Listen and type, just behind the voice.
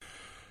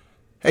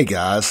Hey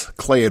guys,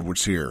 Clay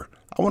Edwards here.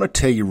 I want to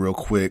tell you real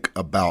quick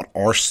about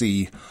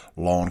RC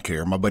Lawn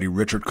Care. My buddy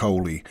Richard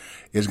Coley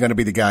is going to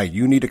be the guy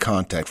you need to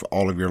contact for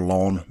all of your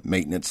lawn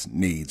maintenance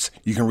needs.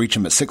 You can reach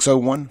him at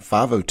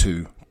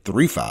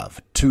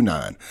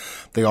 601-502-3529.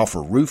 They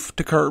offer roof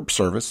to curb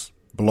service,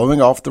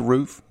 blowing off the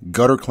roof,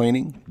 gutter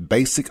cleaning,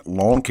 basic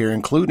lawn care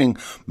including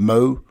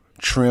mow,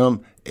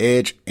 trim,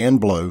 edge, and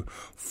blow,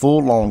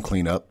 full lawn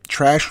cleanup,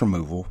 trash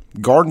removal,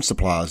 garden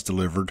supplies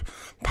delivered,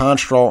 pine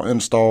straw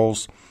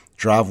installs,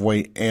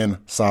 driveway and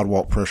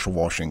sidewalk pressure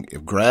washing.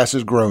 If grass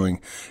is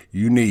growing,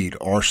 you need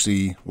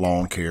RC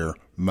Lawn Care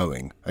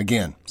Mowing.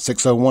 Again,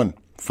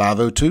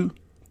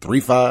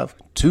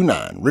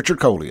 601-502-3529. Richard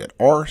Coley at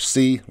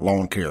RC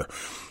Lawn Care,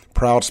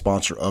 proud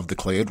sponsor of the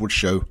Clay Edwards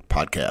Show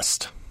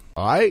podcast.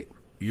 All right,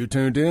 you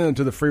tuned in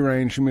to the free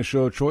range human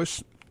show of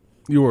choice,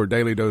 your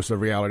daily dose of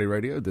reality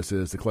radio. This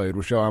is the Clay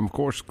Edwards Show. I'm, of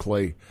course,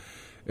 Clay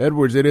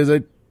Edwards. It is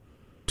a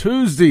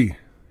Tuesday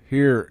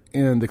here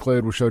in the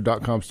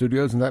ClayEdwardsShow.com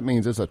studios, and that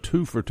means it's a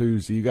 2 for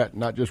Tuesday. You got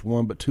not just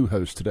one, but two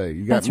hosts today.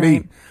 You got That's me.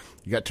 Right.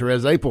 You got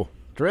Therese APEL.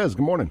 Therese,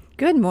 good morning.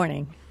 Good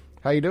morning.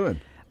 How you doing?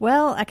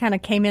 Well, I kind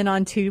of came in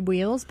on two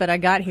wheels, but I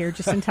got here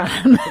just in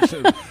time.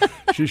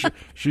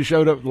 She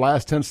showed up the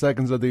last 10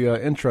 seconds of the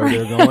intro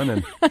there going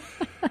and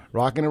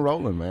rocking and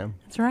rolling, man.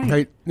 That's right.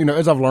 Hey,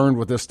 as I've learned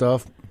with this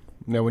stuff,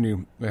 when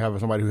you have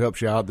somebody who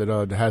helps you out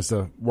that has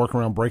to work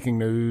around breaking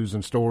news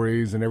and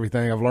stories and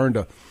everything, I've learned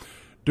to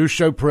do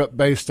show prep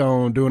based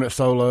on doing it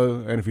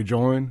solo, and if you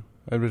join,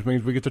 that just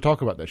means we get to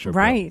talk about that show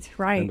Right, prep.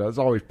 right. And there's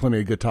always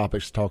plenty of good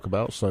topics to talk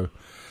about, so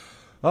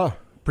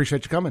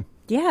appreciate you coming.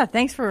 Yeah,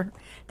 thanks for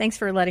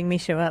letting me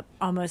show up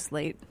almost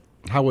late.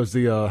 How was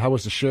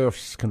the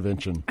sheriff's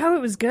convention? Oh,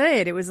 it was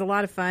good. It was a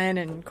lot of fun,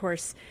 and of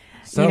course,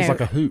 Sounds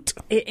like a hoot.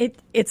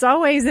 It's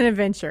always an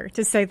adventure,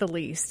 to say the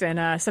least.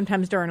 And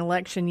sometimes during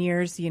election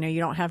years, you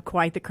don't have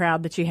quite the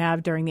crowd that you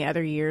have during the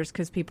other years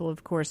because people,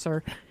 of course,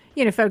 are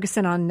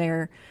focusing on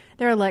their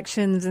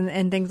elections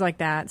and things like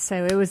that.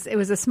 So it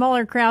was a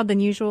smaller crowd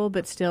than usual,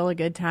 but still a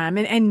good time.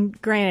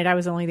 And granted, I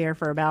was only there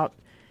for about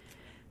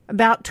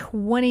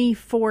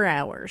 24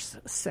 hours.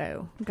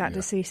 So got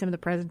to see some of the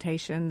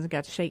presentations,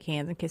 got to shake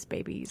hands and kiss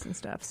babies and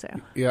stuff. So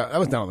yeah, that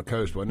was down on the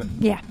coast, wasn't it?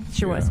 Yeah,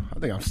 sure was. I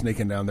think I'm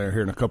sneaking down there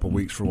here in a couple of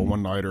weeks for a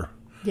one-nighter.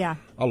 Yeah.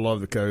 I love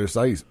the coast.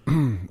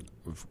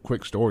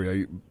 Quick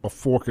story,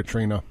 before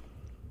Katrina,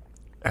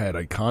 I had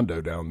a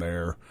condo down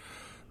there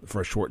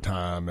for a short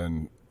time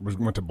and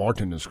went to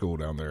bartending school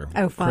down there.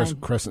 Oh, fun.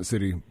 Crescent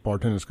City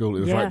bartending school. It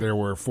was right there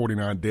where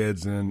 49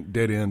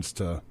 dead ends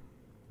to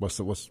what's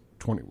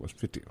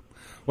 50.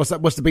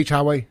 What's the beach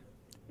highway?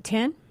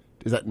 10?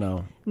 Is that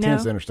no? 10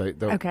 is the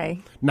interstate.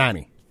 Okay.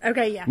 90.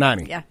 Okay, yeah.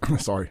 90. Yeah.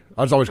 Sorry.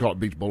 I was always called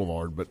Beach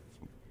Boulevard, but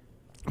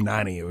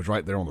 90, it was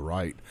right there on the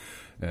right.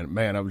 And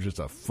man, that was just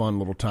a fun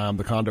little time.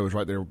 The condo was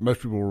right there.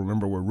 Most people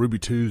remember where Ruby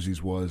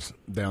Tuesdays was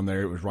down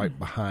there. It was right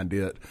behind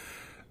it.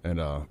 And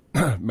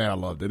man, I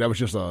loved it. That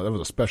was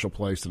a special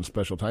place and a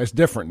special time. It's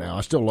different now.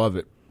 I still love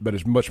it, but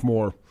it's much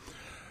more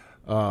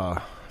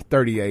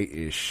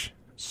 38-ish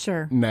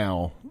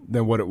now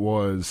than what it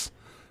was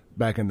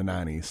back in the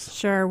 90s.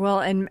 Sure. Well,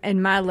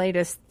 and my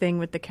latest thing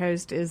with the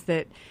coast is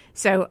that,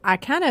 so I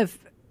kind of,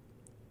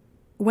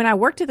 when I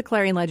worked at the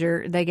Clarion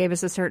Ledger, they gave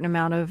us a certain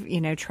amount of,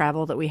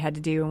 travel that we had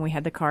to do, and we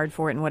had the card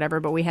for it and whatever,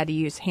 but we had to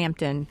use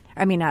Hilton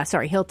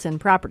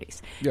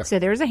properties. Yeah. So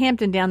there's a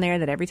Hampton down there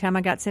that every time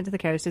I got sent to the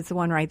coast, it's the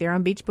one right there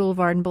on Beach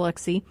Boulevard in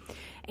Biloxi.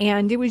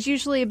 And it was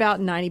usually about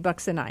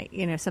 $90 a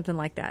night, something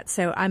like that.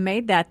 So I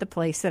made that the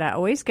place that I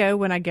always go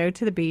when I go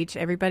to the beach.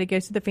 Everybody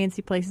goes to the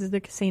fancy places, the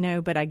casino,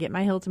 but I get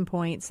my Hilton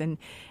points. And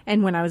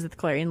when I was at the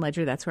Clarion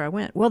Ledger, that's where I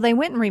went. Well, they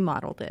went and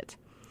remodeled it.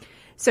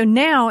 So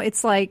now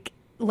it's like,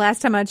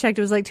 last time I checked,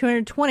 it was like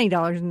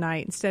 $220 a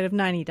night instead of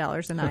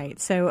 $90 a night.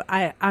 So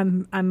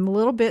I'm a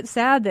little bit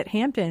sad that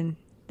the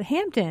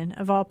Hampton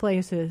of all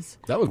places,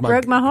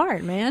 broke my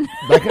heart, man.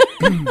 Back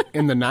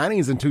in the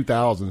 90s and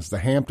 2000s, the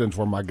Hamptons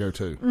were my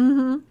go-to.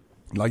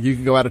 Mm-hmm. Like you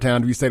could go out of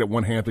town, if you stayed at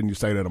one Hampton, you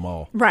stayed at them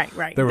all. Right.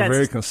 They were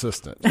very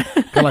consistent,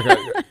 kind of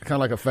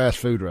like a fast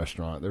food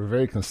restaurant. They were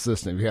very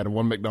consistent. If you had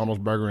one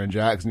McDonald's burger in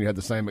Jackson, you had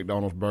the same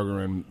McDonald's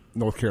burger in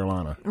North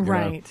Carolina.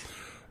 Right.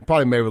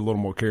 Probably maybe with a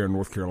little more care in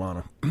North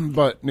Carolina,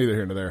 but neither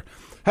here nor there.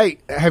 Hey,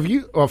 have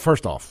you? Well,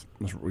 first off,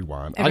 let's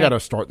rewind. Okay. I got to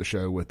start the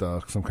show with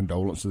some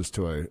condolences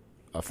to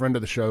a friend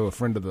of the show, a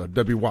friend of the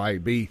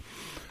WYAB,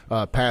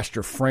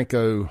 Pastor Frank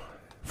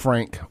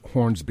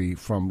Hornsby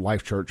from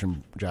Life Church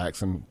in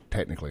Jackson,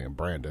 technically in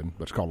Brandon,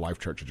 but it's called Life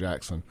Church of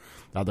Jackson,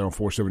 out there on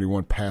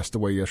 471, passed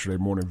away yesterday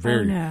morning.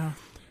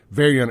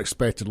 Very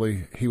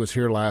unexpectedly. He was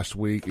here last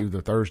week,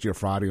 either Thursday or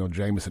Friday, on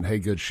Jameson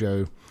Haygood's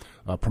show,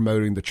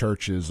 promoting the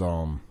church's,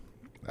 I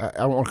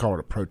don't want to call it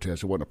a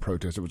protest. It wasn't a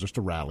protest. It was just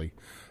a rally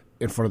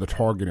in front of the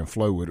Target in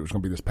Flowood. It was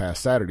going to be this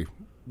past Saturday.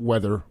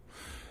 Weather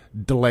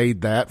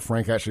delayed that.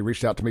 Frank actually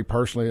reached out to me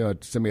personally,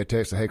 sent me a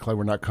text, said, "Hey, Clay,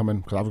 we're not coming,"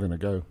 because I was going to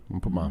go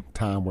and put my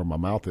time where my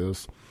mouth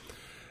is.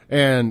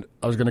 And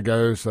I was going to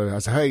go, so I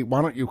said, "Hey,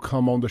 why don't you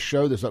come on the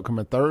show this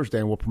upcoming Thursday,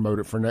 and we'll promote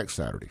it for next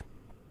Saturday?"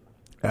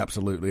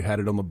 Absolutely. Had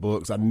it on the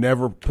books. I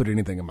never put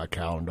anything in my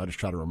calendar. I just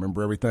try to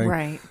remember everything.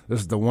 Right. This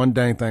is the one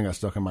dang thing I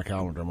stuck in my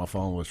calendar. My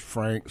phone was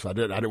Frank, so I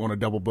didn't want to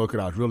double book it.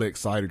 I was really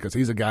excited because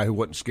he's a guy who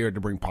wasn't scared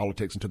to bring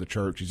politics into the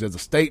church. He says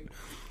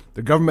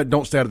the government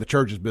don't stay out of the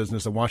church's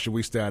business, and why should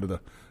we stay out of the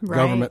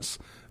government's?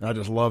 And I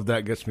just love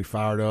that. Gets me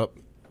fired up.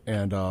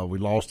 And we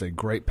lost a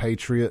great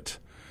patriot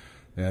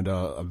and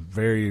a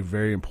very,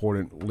 very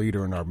important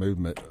leader in our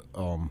movement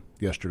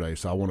yesterday.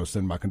 So I want to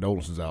send my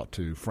condolences out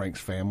to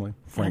Frank's family,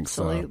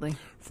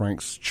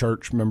 Frank's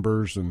church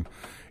members, and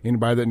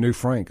anybody that knew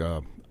Frank.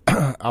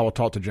 I will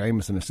talk to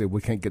Jameson and see if we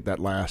can't get that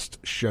last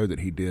show that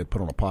he did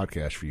put on a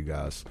podcast for you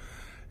guys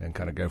and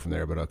kind of go from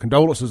there. But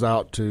condolences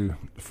out to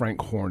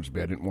Frank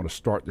Hornsby. I didn't want to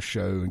start the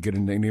show and get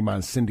into any of my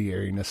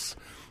incendiariness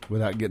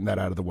without getting that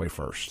out of the way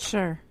first.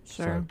 Sure.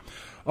 So,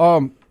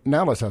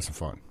 now let's have some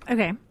fun.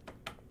 Okay.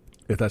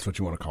 If that's what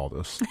you want to call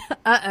this.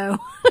 Uh-oh.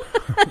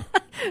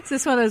 Is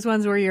this one of those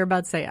ones where you're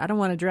about to say, I don't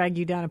want to drag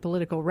you down a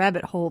political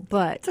rabbit hole,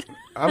 but...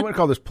 I'm going to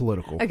call this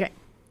political. Okay.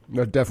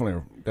 No,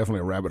 definitely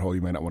a rabbit hole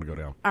you may not want to go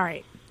down. All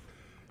right.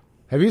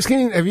 Have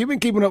you been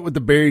keeping up with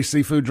the Barry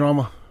seafood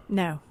drama?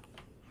 No.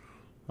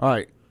 All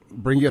right.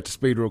 Bring you up to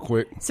speed real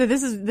quick. So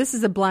this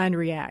is a blind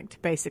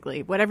react,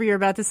 basically. Whatever you're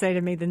about to say to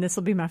me, then this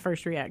will be my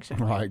first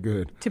reaction. All right,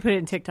 good. To put it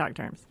in TikTok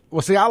terms.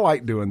 Well, see, I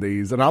like doing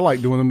these, and I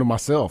like doing them to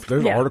myself.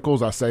 There's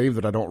articles I save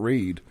that I don't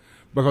read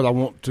because I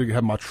want to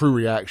have my true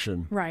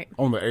reaction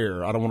on the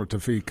air. I don't want it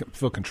to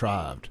feel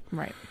contrived.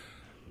 Right.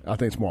 I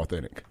think it's more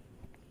authentic.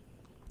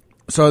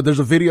 So there's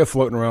a video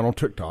floating around on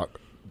TikTok,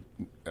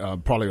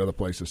 probably other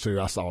places too.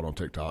 I saw it on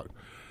TikTok.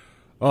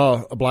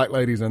 A black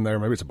lady's in there.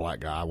 Maybe it's a black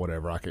guy,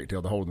 whatever. I can't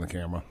tell. They're holding the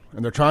camera.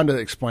 And they're trying to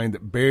explain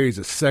that Barry's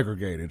is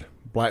segregated.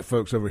 Black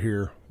folks over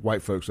here,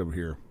 white folks over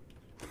here.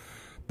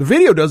 The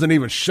video doesn't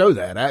even show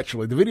that,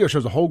 actually. The video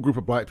shows a whole group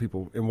of black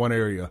people in one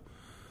area.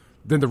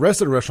 Then the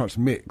rest of the restaurant's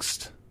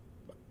mixed.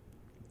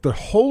 The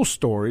whole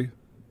story,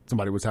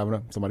 somebody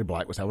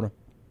black was having a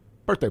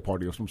birthday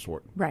party of some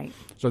sort. Right.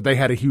 So they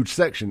had a huge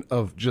section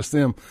of just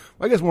them.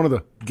 I guess one of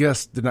the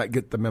guests did not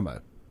get the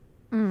memo.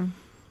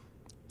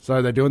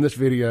 So they're doing this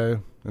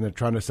video, and they're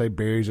trying to say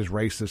Barry's is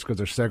racist because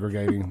they're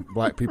segregating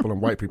black people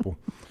and white people.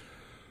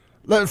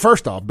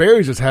 First off,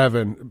 Barry's is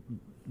having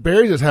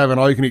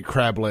all-you-can-eat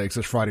crab legs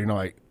this Friday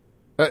night.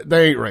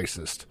 They ain't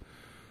racist.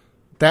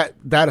 That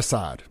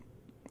aside,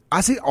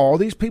 I see all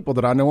these people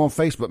that I know on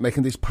Facebook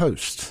making these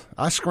posts.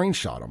 I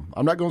screenshot them.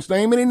 I'm not going to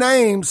name any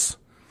names,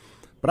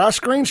 but I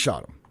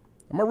screenshot them.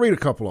 I'm going to read a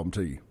couple of them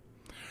to you.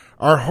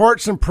 Our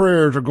hearts and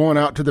prayers are going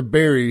out to the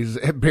Barrys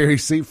at Barry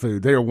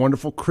Seafood. They are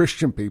wonderful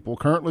Christian people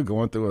currently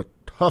going through a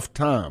tough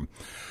time.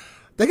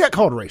 They got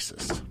called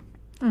racist.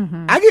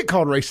 Mm-hmm. I get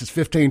called racist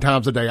 15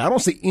 times a day. I don't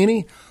see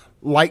any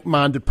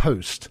like-minded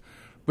post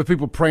with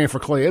people praying for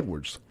Clay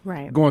Edwards.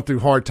 Right. Going through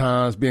hard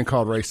times, being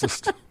called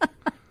racist.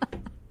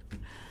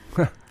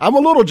 I'm a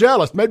little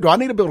jealous. Maybe, do I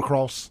need to build a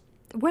cross?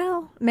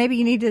 Well, maybe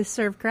you need to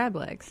serve crab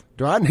legs.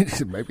 Do I need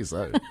to? Maybe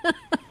so.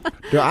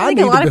 I think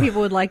a lot of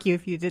people would like you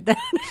if you did that.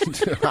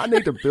 I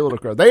need to build a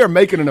crab. They are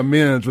making an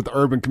amends with the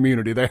urban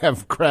community. They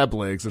have crab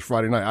legs this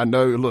Friday night. I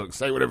know. Look,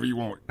 say whatever you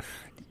want.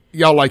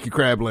 Y'all like your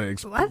crab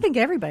legs. Well, I think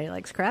everybody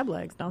likes crab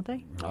legs, don't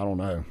they? I don't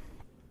know.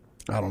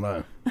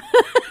 Have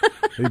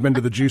you been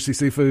to the Juicy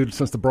Seafood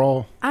since the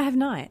brawl? I have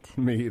not.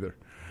 Me either.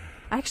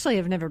 I actually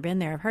have never been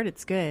there. I've heard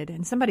it's good.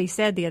 And somebody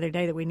said the other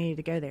day that we needed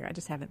to go there. I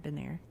just haven't been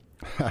there.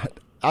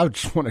 I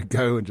just want to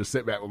go and just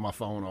sit back with my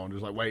phone on,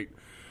 just like wait.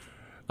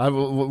 I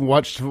will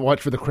watch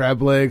for the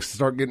crab legs to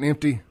start getting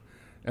empty,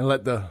 and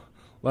let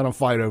them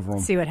fight over them.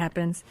 See what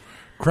happens.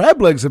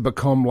 Crab legs have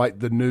become like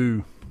the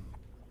new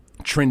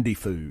trendy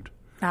food.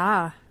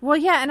 Ah, well,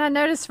 yeah, and I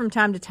notice from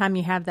time to time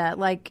you have that,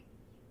 like,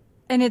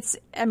 and it's.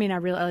 I mean, I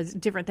realize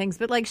different things,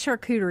 but like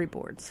charcuterie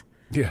boards.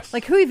 Yes.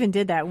 Like who even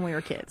did that when we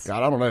were kids?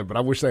 God, I don't know, but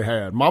I wish they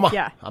had. Mama,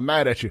 yeah. I'm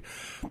mad at you.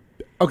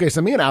 Okay,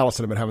 so me and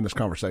Allison have been having this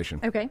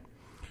conversation. Okay.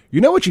 You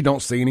know what you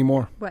don't see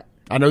anymore? What?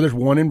 I know there's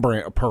one in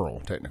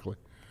Pearl, technically.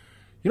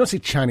 You don't see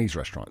Chinese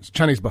restaurants,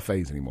 Chinese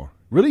buffets anymore.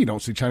 Really, you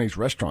don't see Chinese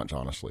restaurants,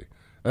 honestly.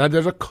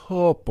 There's a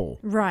couple.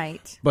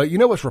 Right. But you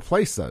know what's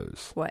replaced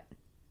those? What?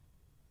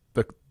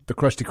 The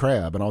Krusty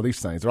Krab and all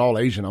these things. They're all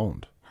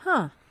Asian-owned.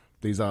 Huh.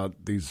 These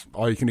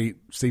all-you-can-eat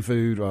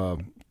seafood,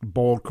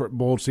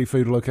 boiled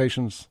seafood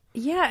locations.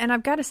 Yeah, and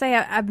I've got to say,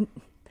 I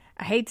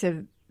hate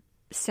to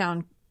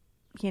sound,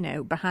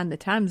 behind the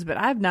times, but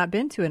I've not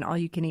been to an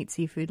all-you-can-eat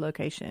seafood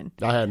location.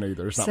 I hadn't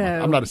either.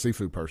 I'm not a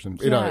seafood person.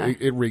 Yeah.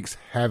 It wreaks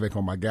havoc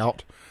on my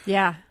gout.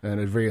 Yeah.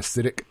 And it's very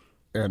acidic.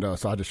 And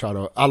so I just try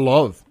to... I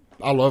love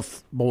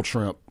boiled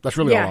shrimp. That's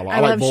really all I like. I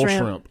like boiled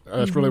shrimp.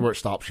 That's really where it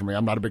stops for me.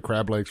 I'm not a big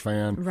crab legs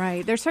fan.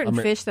 Right. There's certain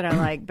fish that I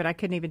like, but I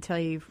couldn't even tell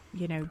you,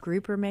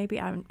 grouper maybe.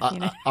 I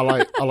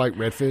like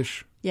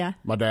redfish. Yeah.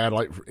 My dad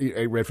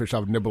ate redfish. I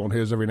would nibble on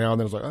his every now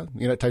and then. I was like,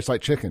 it tastes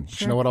like chicken.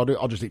 Sure. You know what I'll do?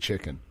 I'll just eat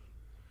chicken.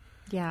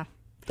 Yeah.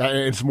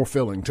 It's more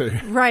filling, too.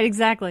 Right,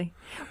 exactly.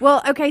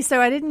 Well, okay,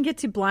 so I didn't get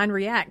to blind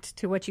react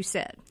to what you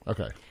said.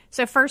 Okay.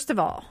 So first of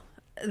all,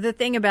 the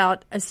thing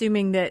about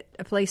assuming that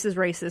a place is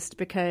racist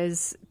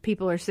because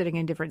people are sitting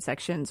in different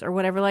sections or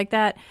whatever like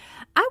that,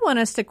 I want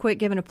us to quit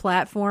giving a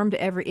platform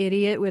to every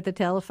idiot with a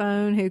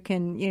telephone who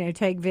can,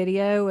 take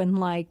video and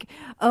like,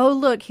 oh,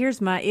 look, here's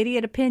my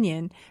idiot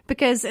opinion.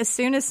 Because as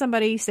soon as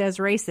somebody says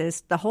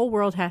racist, the whole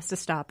world has to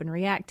stop and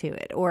react to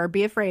it or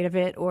be afraid of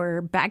it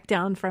or back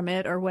down from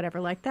it or whatever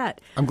like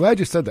that. I'm glad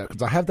you said that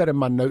because I have that in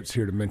my notes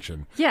here to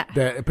mention. Yeah.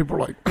 That people are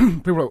like,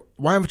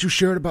 why haven't you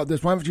shared about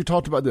this? Why haven't you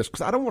talked about this?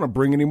 Because I don't want to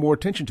bring any more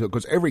attention to it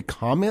because every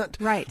comment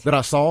that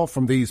I saw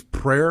from these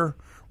prayer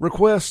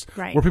requests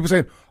where people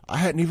saying, I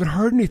hadn't even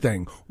heard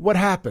anything. What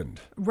happened?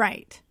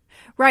 Right.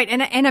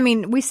 And I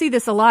mean, we see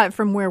this a lot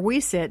from where we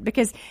sit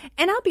because,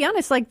 and I'll be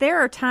honest, like there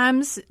are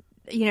times,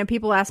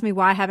 people ask me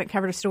why I haven't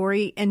covered a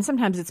story, and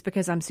sometimes it's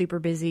because I'm super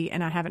busy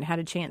and I haven't had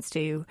a chance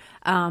to.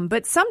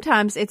 But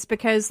sometimes it's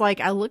because like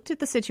I looked at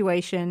the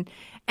situation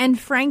and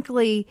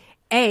frankly,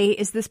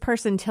 is this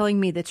person telling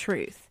me the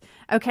truth?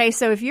 Okay,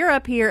 so if you're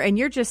up here and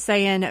you're just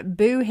saying,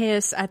 boo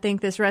hiss, I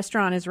think this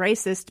restaurant is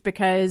racist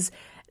because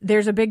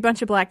there's a big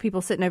bunch of black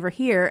people sitting over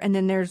here and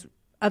then there's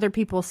other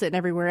people sitting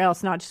everywhere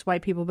else, not just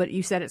white people, but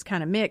you said it's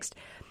kind of mixed.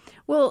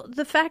 Well,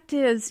 the fact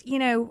is,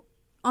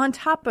 on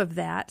top of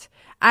that,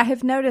 I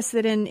have noticed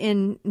that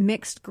in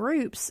mixed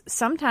groups,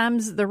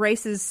 sometimes the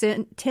races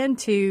tend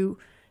to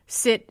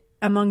sit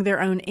among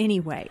their own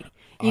anyway.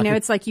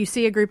 It's like you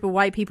see a group of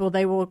white people,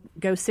 they will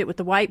go sit with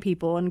the white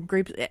people and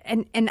groups.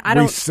 And I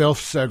don't. We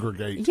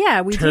self-segregate.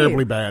 Yeah, we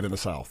terribly do. bad in the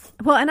South.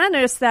 Well, and I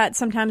notice that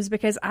sometimes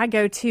because I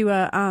go to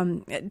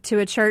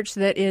a church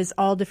that is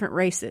all different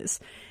races.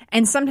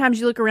 And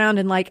sometimes you look around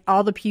and like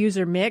all the pews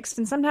are mixed,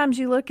 and sometimes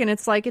you look and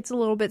it's like it's a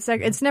little bit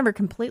it's never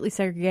completely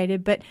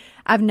segregated, but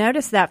I've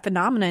noticed that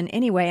phenomenon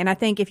anyway. And I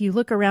think if you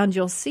look around,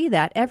 you'll see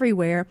that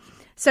everywhere.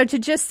 So to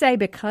just say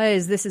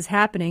because this is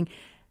happening,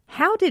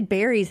 how did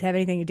berries have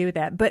anything to do with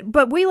that?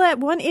 But we let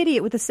one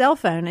idiot with a cell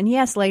phone, and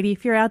yes, lady,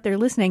 if you're out there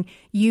listening,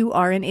 you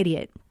are an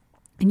idiot,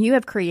 and you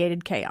have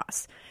created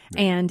chaos.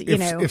 And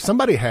if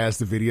somebody has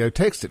the video,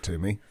 text it to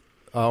me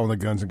on the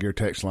Guns and Gear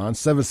text line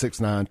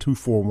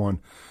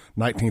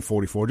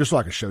 769-241-1944, just so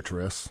I can show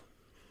Therese,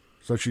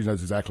 so she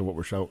knows exactly what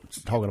we're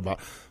talking about.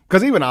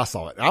 Because even I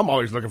saw it. I'm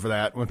always looking for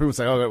that when people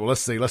say, "Okay, well,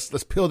 let's see, let's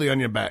peel the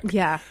onion back."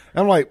 Yeah,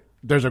 and I'm like,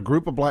 there's a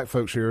group of black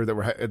folks here that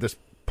were at this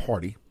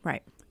party,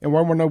 right? And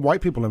why were no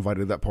white people invited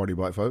to that party,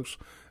 black folks?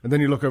 And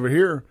then you look over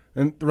here,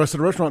 and the rest of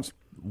the restaurant's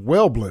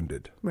well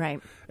blended. Right.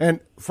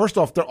 And first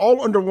off, they're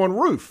all under one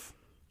roof.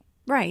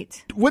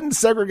 Right. Wouldn't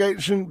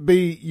segregation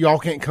be y'all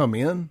can't come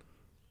in?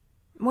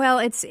 Well,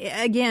 and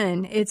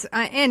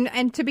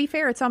to be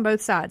fair, it's on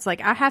both sides.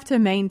 Like I have to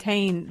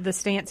maintain the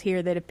stance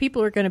here that if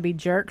people are going to be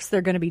jerks,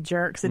 they're going to be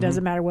jerks. It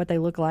doesn't matter what they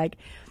look like.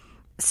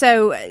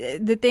 So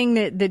the thing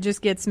that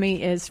just gets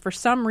me is for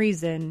some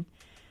reason,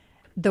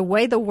 the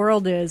way the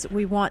world is,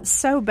 we want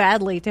so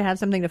badly to have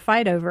something to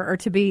fight over or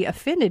to be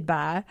offended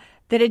by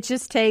that it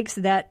just takes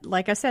that,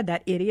 like I said,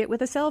 that idiot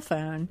with a cell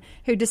phone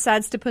who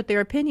decides to put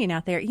their opinion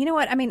out there. You know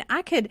what? I mean,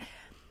 actually,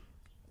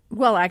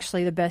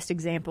 the best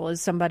example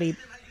is somebody.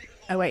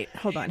 Oh, wait,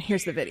 hold on.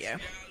 Here's the video.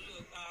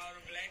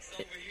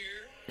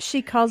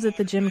 She calls it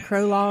the Jim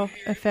Crow law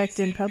effect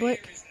in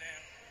public.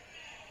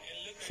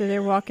 So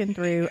they're walking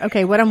through.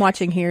 Okay, what I'm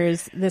watching here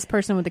is this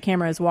person with the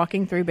camera is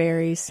walking through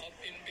berries.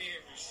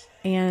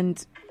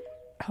 And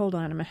hold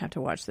on, I'm going to have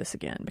to watch this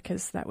again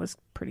because that was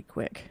pretty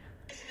quick.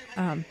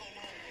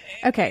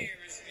 Okay,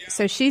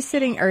 so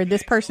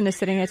this person is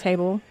sitting at a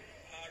table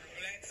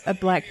of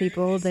black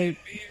people.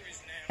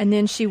 And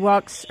then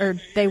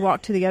they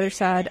walk to the other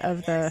side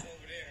of the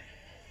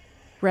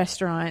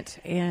restaurant,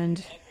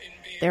 and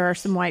there are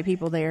some white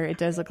people there. It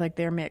does look like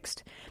they're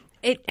mixed.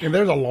 And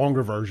there's a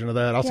longer version of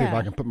that. I'll see if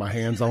I can put my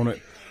hands on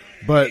it.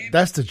 But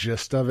that's the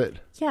gist of it.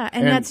 Yeah,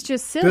 and that's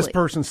just silly. This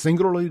person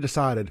singularly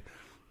decided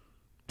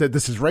that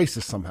this is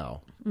racist somehow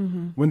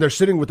when they're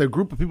sitting with a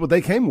group of people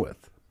they came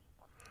with.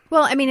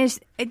 Well, I mean, is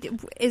it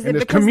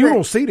because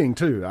communal seating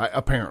too?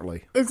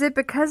 Apparently, is it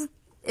because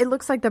it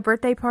looks like the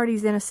birthday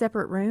party's in a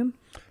separate room?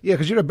 Yeah,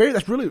 because Barry.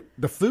 That's really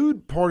the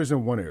food part is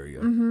in one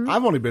area.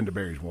 I've only been to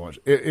Barry's once.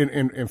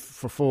 In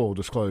for full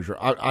disclosure,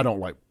 I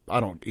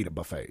don't eat at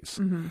buffets.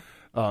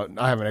 I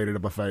haven't ate at a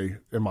buffet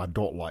in my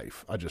adult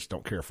life. I just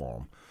don't care for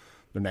them.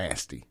 They're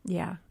nasty.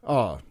 Yeah.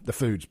 The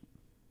food's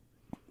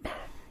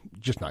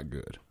just not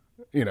good.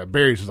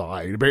 Barry's is all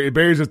right.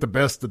 Barry's is the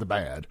best of the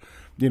bad.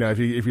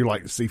 If you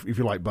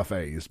like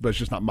buffets, but it's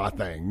just not my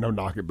thing. No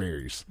knock at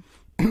Barry's.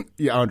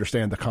 Yeah, I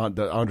understand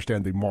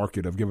the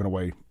market of giving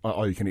away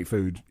all you can eat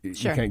food.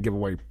 Sure. You can't give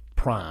away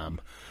prime,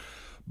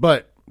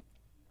 but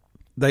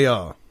they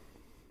what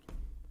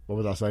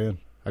was I saying?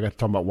 I got to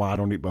talk about why I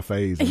don't eat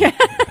buffets. And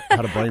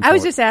how to brain I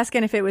was just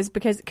asking if it was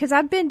because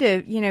I've been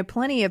to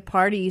plenty of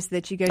parties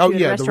that you go to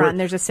at a restaurant and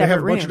there's a separate room.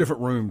 They have a bunch of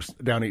different rooms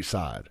down each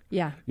side.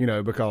 Yeah,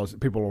 because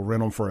people will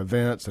rent them for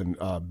events and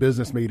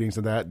business meetings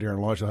and that during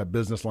lunch. They'll have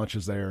business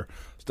lunches there.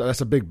 So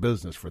that's a big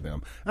business for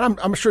them. And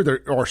I'm sure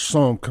there are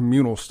some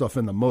communal stuff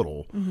in the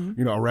middle,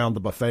 around the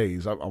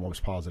buffets. I'm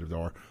almost positive there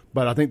are.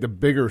 But I think the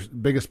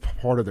biggest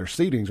part of their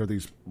seatings are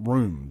these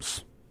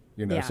rooms.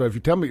 You know, Yeah. so if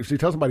you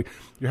tell somebody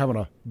you're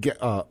having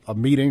a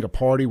meeting, a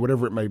party,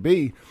 whatever it may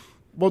be,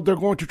 well, they're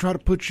going to try to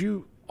put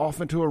you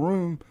off into a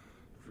room,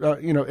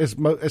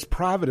 as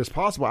private as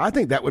possible. I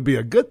think that would be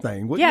a good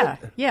thing,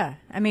 wouldn't it? Yeah.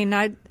 I mean,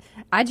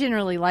 I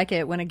generally like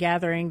it when a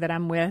gathering that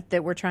I'm with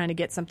that we're trying to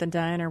get something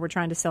done or we're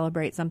trying to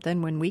celebrate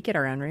something when we get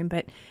our own room.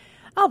 But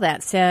all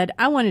that said,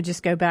 I want to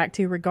just go back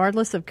to,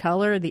 regardless of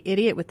color, the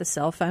idiot with the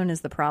cell phone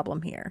is the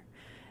problem here.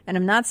 And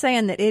I'm not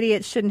saying that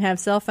idiots shouldn't have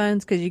cell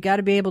phones, because you got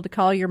to be able to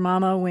call your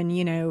mama when,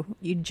 you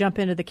jump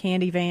into the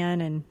candy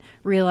van and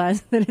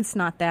realize that it's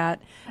not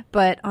that.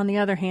 But on the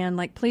other hand,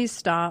 please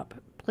stop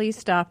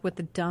with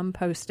the dumb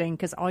posting,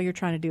 because all you're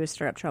trying to do is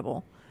stir up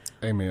trouble.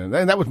 Amen.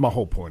 And that was my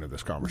whole point of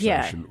this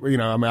conversation.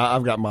 Yeah.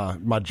 I've got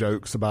my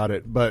jokes about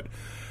it,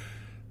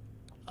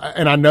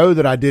 and I know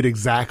that I did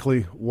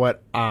exactly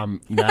what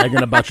I'm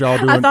nagging about y'all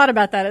doing. I thought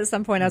about that at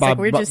some point. I was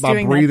we're just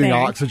doing by breathing that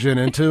thing. oxygen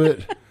into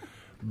it.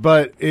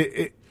 But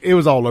it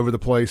was all over the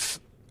place.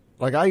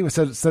 Like, I even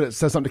said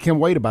something to Kim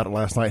Wade about it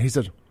last night. He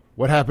said,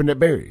 "What happened at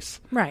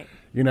Barry's?" Right.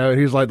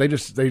 He's like, they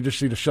just need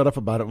to shut up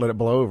about it, let it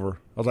blow over.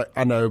 I was like,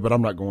 I know, but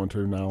I'm not going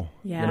to now.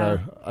 Yeah.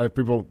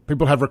 People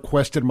have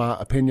requested my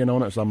opinion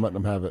on it, so I'm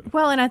letting them have it.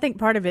 Well, and I think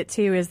part of it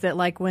too is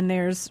that, when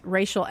there's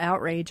racial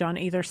outrage on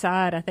either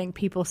side, I think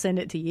people send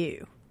it to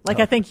you.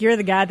 I think you're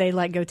the guy they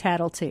go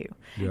tattle to.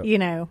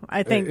 Yep.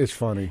 I think it's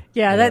funny.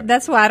 Yeah,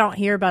 that's why I don't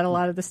hear about a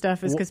lot of the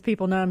stuff, is because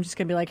people know I'm just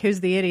going to be like, who's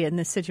the idiot in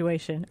this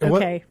situation?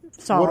 Okay,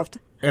 solved.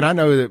 And I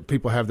know that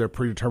people have their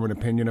predetermined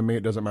opinion of me.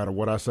 It doesn't matter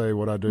what I say,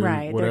 what I do,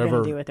 right, whatever. They're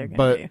going to do what they're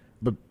going to do.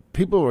 But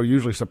people are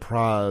usually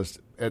surprised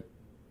at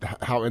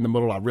how in the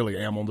middle I really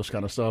am on this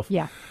kind of stuff.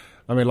 Yeah.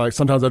 I mean,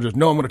 sometimes I just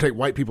know I'm going to take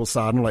white people's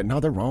side, and I'm like, no,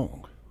 they're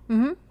wrong.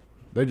 Mm-hmm.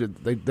 They're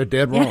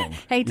dead wrong.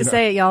 Hate to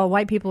say it, y'all.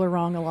 White people are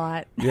wrong a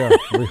lot. Yeah,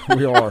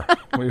 we are.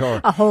 We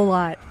are. A whole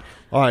lot.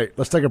 All right,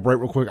 let's take a break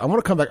real quick. I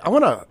want to come back. I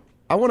want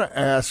to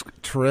ask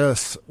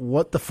Therese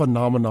what the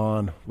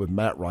phenomenon with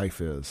Matt Rife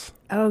is.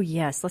 Oh,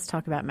 yes. Let's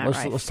talk about Matt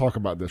Rife. Let's talk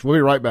about this. We'll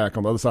be right back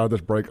on the other side of this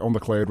break on the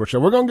Clay Edwards Show.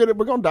 We're going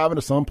to dive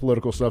into some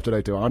political stuff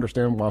today, too. I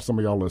understand why some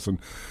of y'all listen,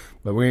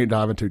 but we ain't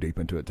diving too deep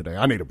into it today.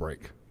 I need a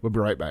break. We'll be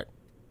right back.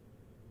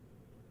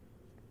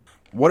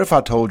 What if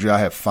I told you I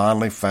have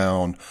finally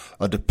found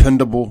a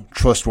dependable,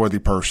 trustworthy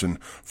person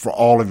for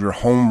all of your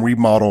home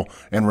remodel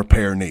and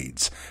repair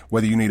needs?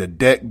 Whether you need a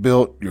deck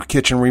built, your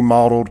kitchen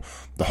remodeled,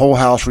 the whole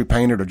house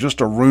repainted, or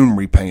just a room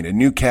repainted,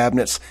 new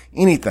cabinets,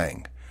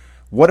 anything.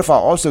 What if I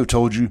also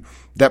told you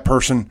that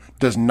person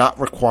does not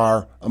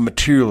require a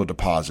material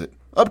deposit,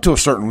 up to a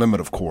certain limit,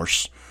 of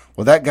course?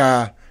 Well, that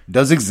guy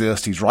does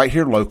exist. He's right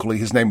here locally.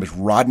 His name is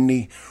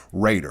Rodney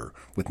Rader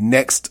with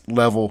Next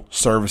Level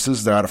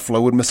Services. They're out of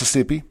Flowood,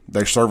 Mississippi.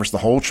 They service the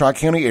whole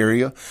Tri-County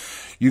area.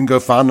 You can go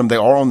find them. They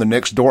are on the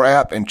Nextdoor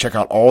app and check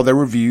out all their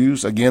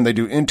reviews. Again, they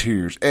do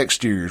interiors,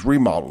 exteriors,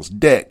 remodels,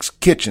 decks,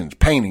 kitchens,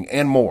 painting,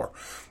 and more.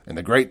 And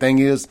the great thing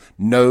is,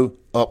 no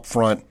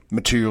upfront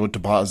material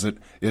deposit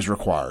is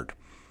required.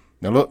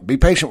 Now look, be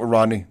patient with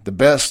Rodney. The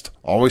best,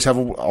 always have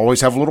a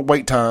little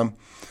wait time.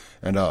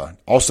 And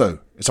also,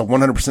 it's a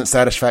 100%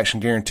 satisfaction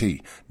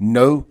guarantee.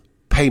 No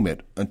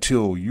payment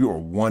until you are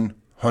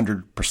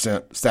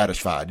 100%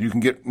 satisfied. You can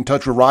get in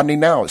touch with Rodney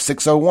now at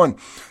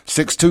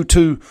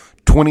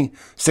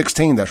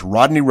 601-622-2016. That's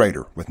Rodney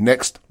Rader with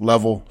Next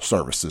Level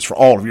Services for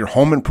all of your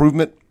home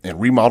improvement and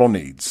remodel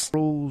needs.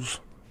 Rules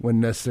when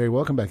necessary.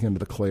 Welcome back into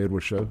the Clay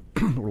Edwards Show.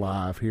 We're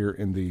live here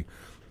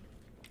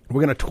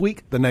we're going to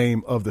tweak the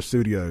name of the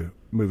studio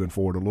moving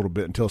forward a little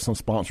bit until some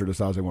sponsor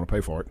decides they want to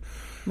pay for it.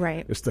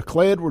 Right. It's the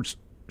Clay Edwards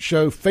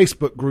Show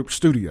Facebook group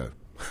studio.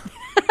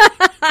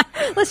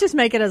 Let's just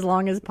make it as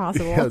long as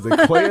possible. Yeah,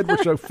 the Clay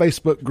Edwards Show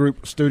Facebook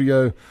group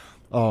studio.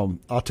 I'll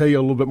tell you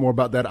a little bit more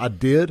about that. I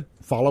did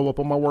follow up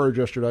on my words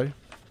yesterday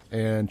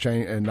and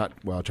change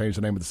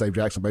the name of the Save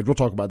Jackson page. We'll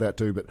talk about that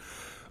too, but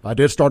I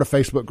did start a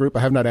Facebook group. I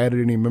have not added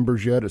any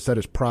members yet. It said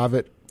it's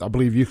private. I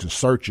believe you can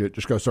search it.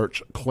 Just go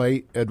search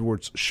Clay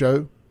Edwards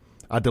Show.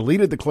 I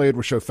deleted the Clay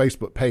Edwards Show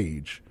Facebook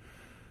page.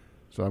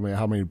 So,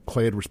 how many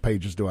Clay Edwards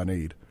pages do I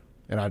need?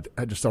 And I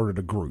just started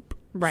a group.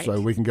 Right. So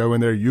we can go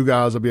in there. You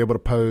guys will be able to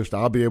post.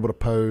 I'll be able to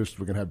post.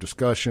 We can have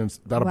discussions.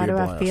 That'll be a blast.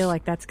 Why do I feel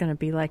like that's going to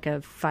be like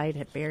a fight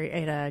at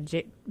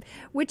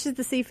which is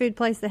the seafood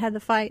place that had the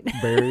fight?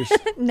 Barry's?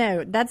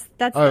 No, that's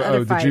the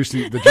other fight.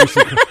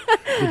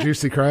 The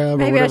juicy crab.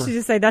 Maybe or I should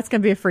just say that's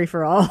going to be a free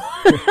for all.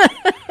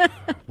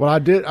 Well, I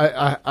did.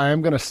 I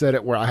am going to set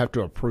it where I have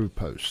to approve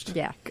post.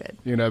 Yeah, good.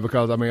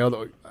 Because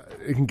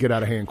it can get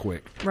out of hand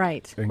quick.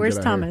 Right. Where's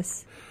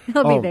Thomas? Here.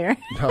 He'll be there.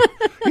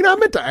 I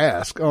meant to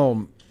ask.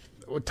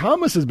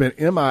 Thomas has been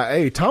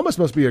MIA. Thomas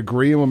must be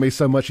agreeing with me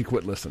so much he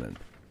quit listening.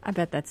 I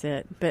bet that's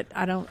it, but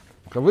I don't.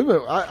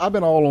 I've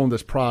been all on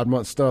this Pride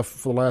Month stuff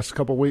for the last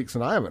couple of weeks,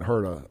 and I haven't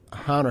heard a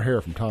hind or hair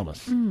from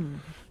Thomas.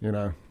 And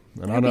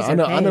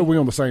I know we're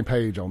on the same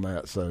page on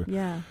that. So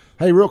yeah.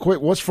 Hey, real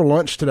quick, what's for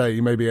lunch today?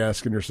 You may be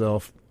asking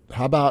yourself.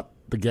 How about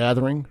the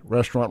Gathering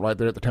restaurant right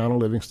there at the town of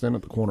Livingston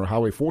at the corner of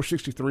Highway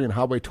 463 and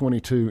Highway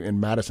 22 in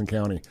Madison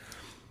County?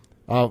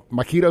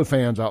 My keto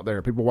fans out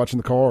there, people watching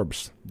the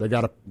carbs, they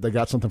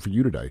got something for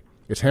you today.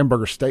 It's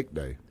hamburger steak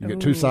day. You get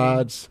 2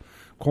 sides,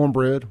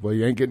 cornbread. Well,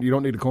 you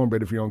don't need a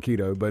cornbread if you're on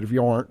keto, but if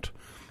you aren't,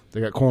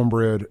 they got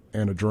cornbread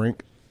and a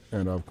drink.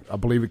 And I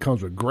believe it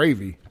comes with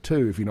gravy,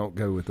 too, if you don't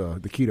go with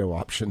the keto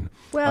option.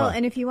 Well,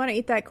 and if you want to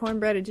eat that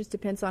cornbread, it just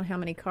depends on how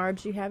many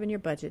carbs you have in your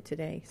budget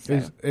today.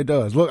 So. It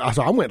does. Look,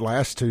 so I went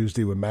last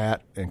Tuesday with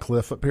Matt and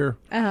Cliff up here.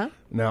 Uh-huh.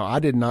 Now, I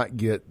did not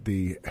get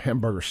the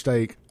hamburger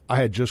steak. I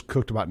had just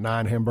cooked about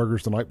 9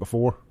 hamburgers the night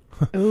before.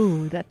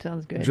 Ooh, that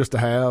sounds good. Just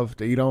to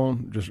eat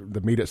on, just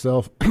the meat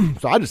itself.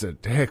 So I just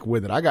said, to heck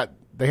with it.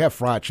 They have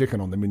fried chicken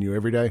on the menu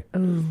every day.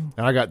 Ooh. And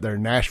I got their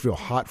Nashville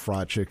hot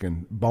fried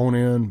chicken,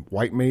 bone-in,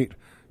 white meat.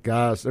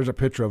 Guys, there's a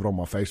picture of it on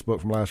my Facebook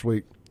from last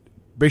week.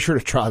 Be sure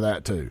to try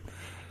that, too.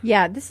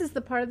 Yeah, this is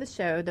the part of the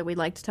show that we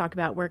like to talk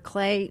about where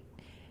Clay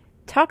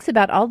talks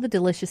about all the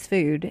delicious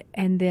food,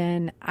 and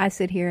then I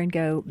sit here and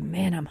go,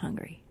 man, I'm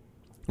hungry.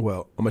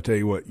 Well, I'm going to tell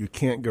you what, you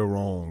can't go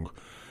wrong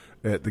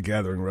at the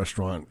Gathering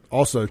restaurant.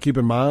 Also, keep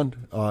in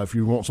mind, if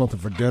you want something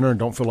for dinner and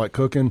don't feel like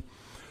cooking,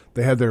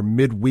 they have their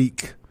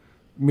midweek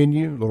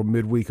menu, little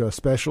midweek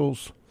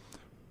specials,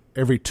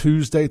 every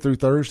Tuesday through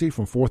Thursday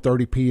from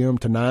 4:30 p.m.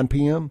 to 9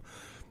 p.m.,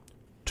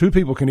 2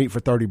 people can eat for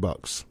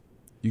 $30.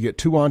 You get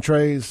 2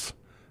 entrees,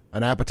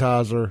 an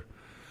appetizer,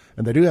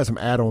 and they do have some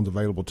add-ons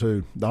available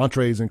too. The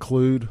entrees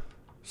include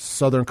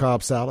Southern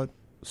Cobb salad,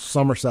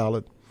 summer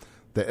salad,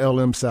 the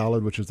LM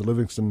salad, which is the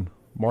Livingston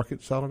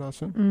Market salad, I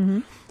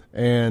assume,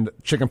 and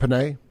chicken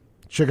penne,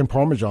 chicken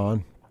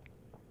parmesan,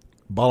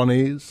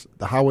 bolognese,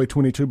 the Highway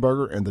 22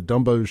 burger, and the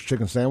Dumbo's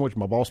chicken sandwich.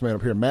 My boss man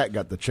up here, Matt,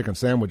 got the chicken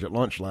sandwich at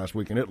lunch last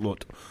week, and it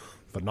looked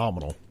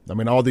phenomenal. I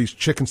mean, all these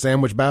chicken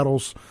sandwich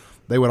battles,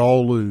 they would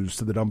all lose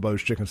to the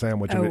Dumbo's chicken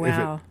sandwich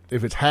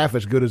if it's half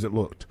as good as it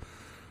looked.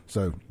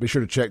 So be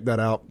sure to check that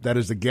out. That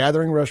is the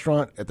Gathering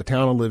Restaurant at the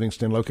town of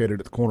Livingston, located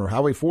at the corner of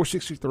Highway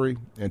 463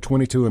 and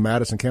 22 in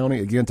Madison County.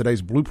 Again,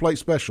 today's Blue Plate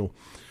Special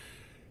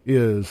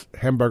is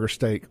hamburger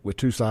steak with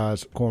 2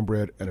 sides,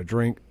 cornbread, and a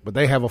drink. But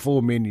they have a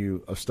full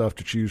menu of stuff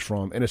to choose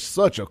from, and it's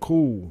such a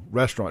cool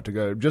restaurant to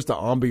go. Just the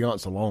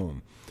ambiance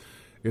alone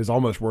is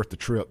almost worth the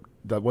trip.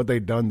 What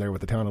they've done there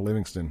with the town of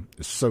Livingston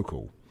is so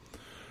cool.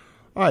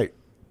 All right,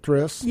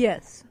 Therese.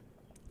 Yes.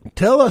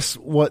 Tell us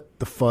what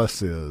the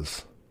fuss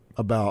is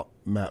about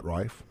Matt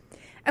Rife.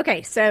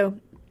 Okay, so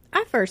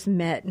I first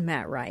met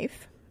Matt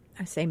Rife.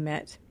 I say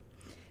met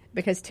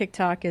because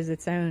TikTok is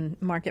its own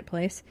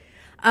marketplace.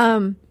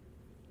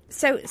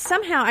 So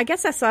somehow, I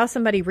guess I saw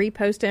somebody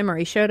repost him or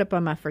he showed up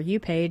on my For You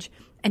page,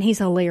 and he's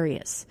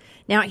hilarious.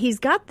 Now, he's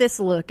got this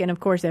look, and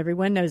of course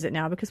everyone knows it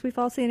now because we've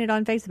all seen it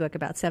on Facebook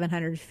about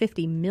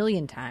 750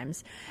 million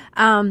times.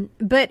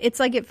 But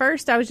it's like at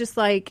first I was just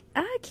like,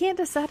 I can't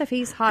decide if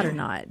he's hot or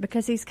not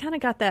because he's kind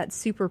of got that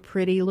super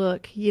pretty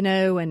look, you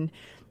know, and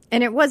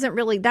it wasn't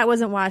really, that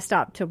wasn't why I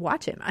stopped to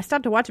watch him. I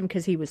stopped to watch him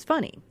because he was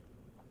funny.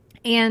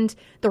 And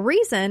the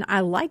reason I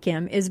like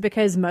him is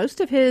because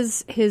most of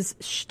his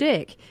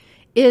shtick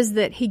is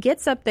that he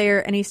gets up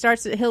there and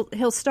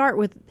he'll start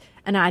with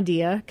an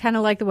idea, kind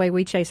of like the way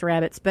we chase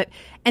rabbits,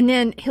 and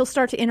then he'll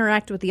start to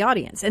interact with the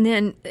audience. And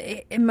then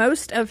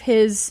most of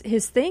his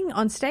thing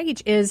on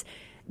stage is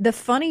the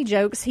funny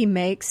jokes he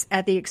makes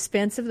at the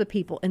expense of the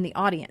people in the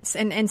audience.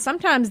 And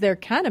sometimes they're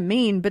kind of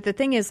mean, but the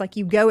thing is, like,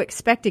 you go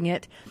expecting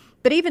it.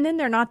 But even then,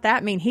 they're not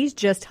that mean. He's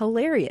just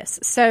hilarious.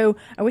 So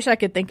I wish I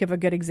could think of a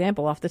good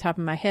example off the top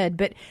of my head.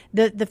 But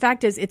the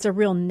fact is, it's a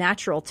real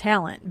natural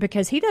talent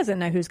because he doesn't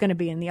know who's going to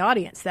be in the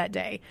audience that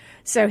day.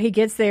 So he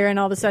gets there and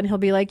all of a sudden he'll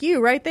be like, you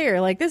right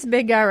there, like this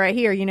big guy right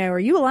here, you know, are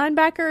you a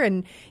linebacker?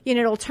 And, you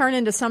know, it'll turn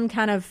into some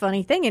kind of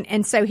funny thing.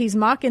 And so he's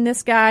mocking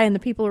this guy and the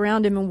people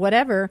around him and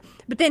whatever.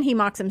 But then he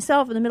mocks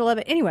himself in the middle of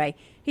it. Anyway,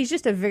 he's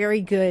just a very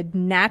good,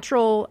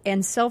 natural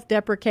and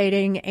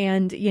self-deprecating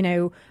and, you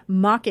know,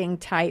 mocking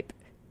type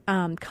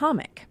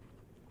comic.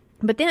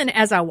 But then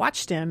as I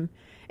watched him,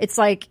 it's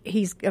like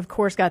he's of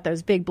course got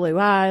those big blue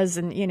eyes,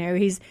 and you know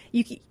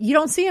you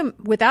don't see him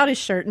without his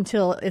shirt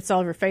until it's all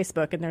over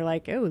Facebook, and they're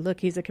like, oh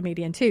look, he's a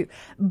comedian too.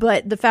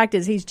 But the fact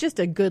is, he's just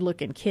a good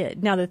looking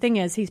kid. Now the thing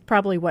is, he's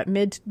probably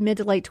mid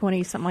to late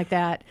 20s, something like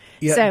that.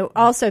 Yeah. So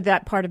also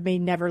that part of me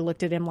never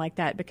looked at him like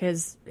that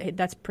because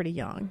that's pretty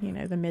young, you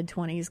know, the mid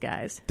 20s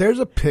guys. There's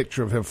a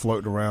picture of him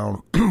floating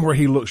around where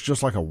he looks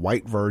just like a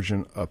white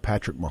version of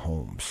Patrick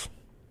Mahomes.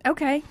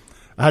 Okay.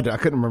 I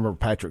couldn't remember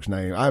Patrick's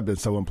name. I've been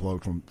so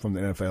unplugged from the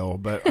NFL,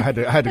 but I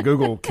had to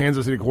Google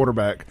Kansas City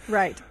quarterback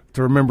right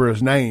to remember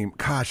his name.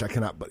 Gosh, I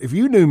cannot. But if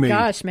you knew me,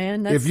 gosh,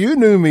 man, if you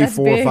knew me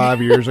 4 big. or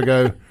 5 years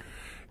ago,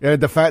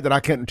 the fact that I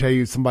couldn't tell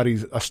you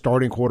somebody's a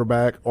starting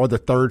quarterback or the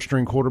third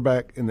string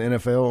quarterback in the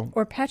NFL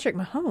or Patrick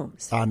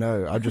Mahomes. I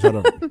know. I just had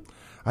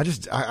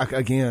a.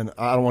 Again,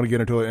 I don't want to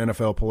get into an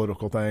NFL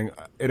political thing.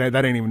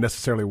 That ain't even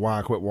necessarily why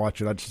I quit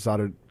watching. I just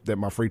decided that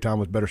my free time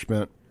was better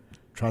spent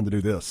trying to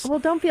do this. Well,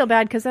 don't feel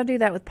bad because I do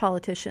that with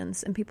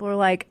politicians, and people are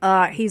like,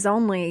 he's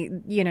only,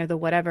 you know, the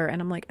whatever,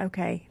 and I'm like,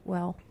 okay,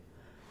 well,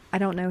 I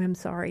don't know him,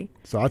 sorry.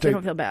 So I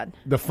don't feel bad.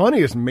 The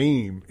funniest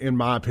meme, in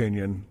my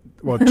opinion,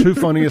 well, 2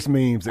 funniest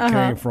memes that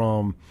came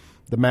from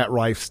the Matt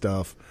Rife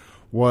stuff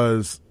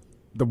was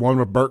the one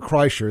with Bert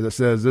Kreischer that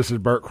says, this is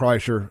Bert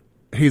Kreischer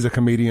he's a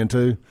comedian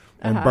too,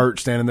 and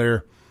Bert's standing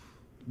there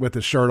with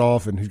his shirt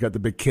off, and he's got the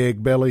big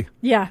keg belly.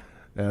 Yeah.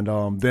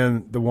 And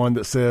then the one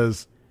that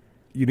says,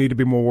 "You need to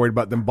be more worried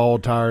about them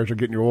bald tires or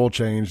getting your oil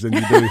changed than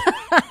you do."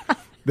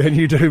 Than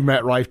you do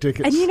Matt Rife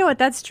tickets. And you know what?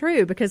 That's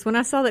true, because when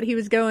I saw that he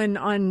was going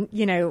on,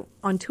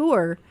 on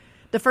tour,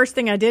 the first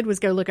thing I did was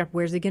go look up,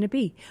 where's he going to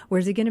be?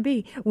 Where's he going to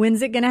be?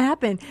 When's it going to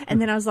happen?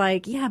 And then I was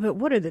like, yeah, but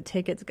what are the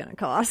tickets going to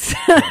cost?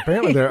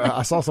 Apparently,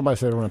 I saw somebody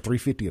say around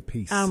 $350 a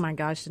piece. Oh my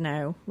gosh,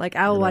 no! Like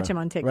I'll watch him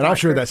on TikTok. And I'm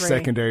sure for that's free.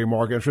 secondary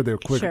market. I'm sure they were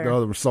quick. Sure. The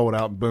other was sold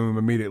out, boom,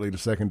 immediately to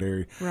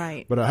secondary.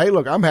 Right. But hey,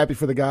 look, I'm happy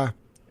for the guy.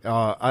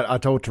 I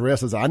told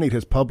Therese, I need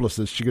his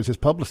publicist. She goes, his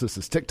publicist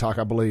is TikTok,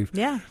 I believe.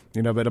 Yeah.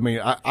 But I mean,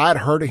 I'd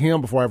heard of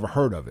him before I ever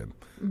heard of him.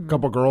 A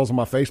couple of girls on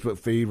my Facebook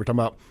feed were talking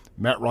about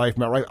Matt Rife.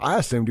 I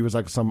assumed he was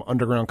like some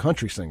underground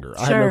country singer.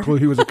 I had no clue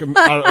he was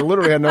I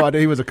literally had no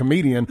idea he was a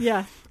comedian.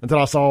 Yeah. Until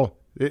I saw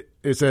it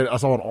said, I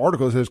saw an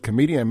article that says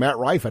comedian Matt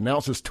Rife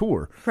announced his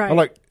tour. Right. I'm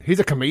like, he's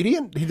a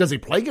comedian? Does he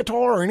play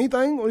guitar or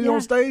anything when he's on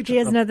stage? He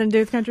has nothing to do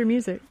with country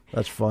music.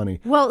 That's funny.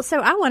 Well,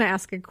 so I want to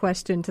ask a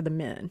question to the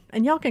men,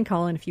 and y'all can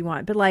call in if you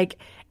want, but like,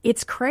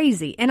 it's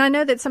crazy. And I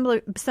know that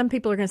some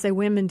people are going to say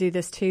women do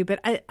this too, but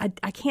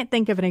I can't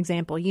think of an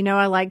example.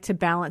 I like to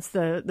balance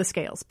the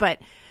scales, but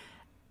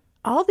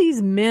all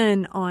these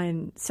men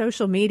on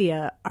social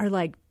media are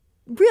like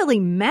really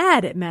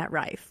mad at Matt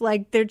Rife.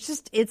 Like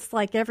it's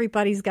like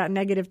everybody's got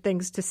negative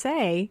things to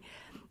say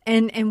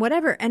and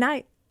whatever. And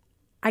I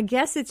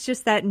guess it's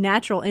just that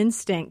natural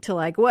instinct to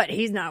like, what?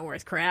 He's not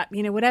worth crap,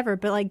 whatever.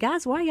 But like,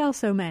 guys, why y'all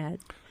so mad?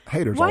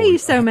 Haters. Why are you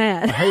so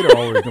mad? A hater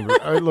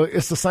always. Look,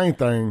 it's the same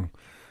thing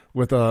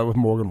with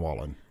Morgan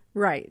Wallen.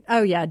 Right.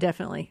 Oh yeah,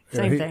 definitely.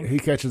 Same thing. He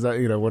catches that,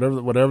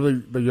 whatever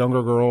the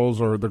younger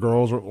girls or the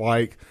girls are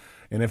like.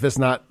 And if it's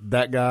not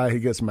that guy, he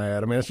gets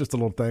mad. I mean, it's just a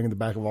little thing in the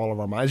back of all of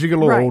our minds. As you get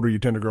a little older, you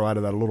tend to grow out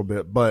of that a little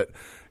bit. But,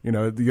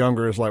 the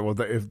younger is like, well,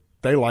 if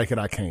they like it,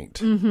 I can't.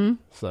 Mm-hmm.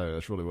 So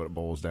that's really what it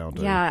boils down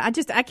to. Yeah,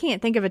 I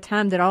can't think of a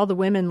time that all the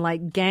women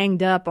like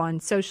ganged up on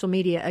social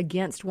media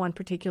against one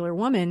particular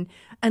woman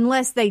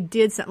unless they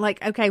did something.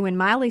 Like, okay, when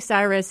Miley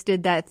Cyrus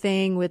did that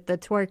thing with the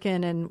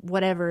twerking and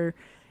whatever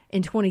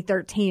in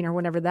 2013 or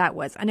whenever that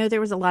was, I know there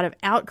was a lot of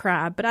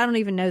outcry, but I don't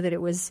even know that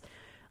it was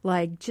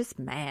like just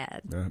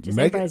mad. Just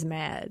everybody's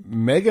mad.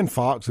 Megan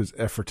Fox is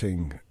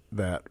efforting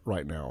that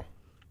right now.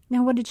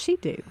 Now, what did she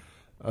do?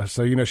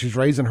 So, she's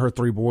raising her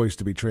 3 boys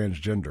to be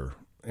transgender.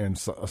 And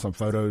some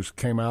photos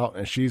came out,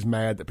 and she's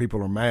mad that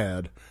people are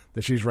mad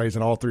that she's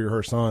raising all 3 of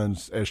her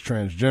sons as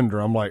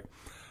transgender. I'm like,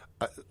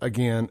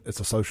 again,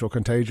 it's a social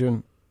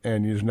contagion,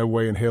 and there's no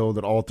way in hell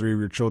that all 3 of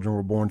your children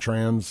were born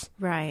trans.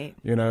 Right.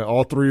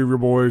 All 3 of your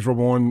boys were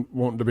born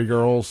wanting to be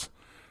girls.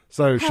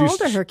 So How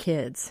old are her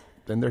kids?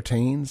 In their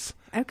teens.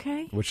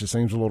 Okay. Which just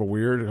seems a little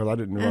weird because I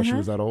didn't realize she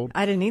was that old.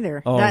 I didn't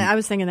either. I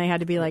was thinking they had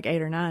to be like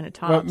 8 or 9 at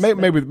tops. Well,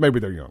 maybe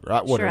they're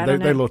younger. Whatever.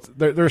 Sure,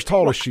 they're as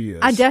tall as she is.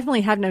 I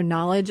definitely have no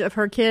knowledge of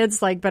her kids,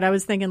 but I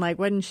was thinking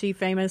wasn't she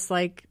famous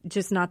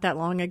just not that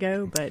long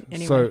ago? But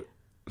anyway.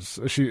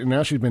 So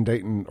she's been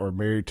dating or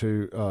married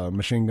to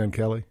Machine Gun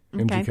Kelly,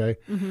 MGK.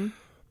 Mm-hmm.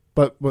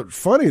 But what's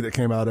funny that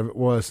came out of it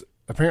was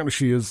apparently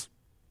she is,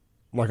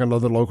 like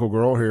another local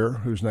girl here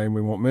whose name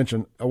we won't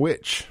mention, a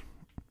witch.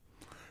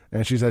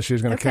 And she said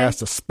she's going to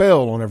cast a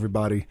spell on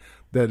everybody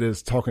that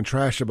is talking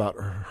trash about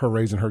her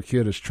raising her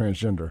kid as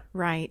transgender.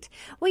 Right.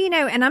 Well,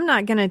 and I'm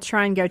not going to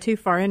try and go too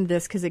far into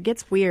this because it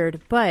gets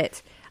weird,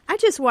 but I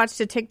just watched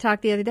a TikTok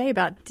the other day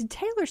about, did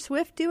Taylor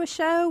Swift do a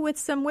show with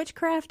some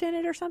witchcraft in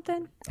it or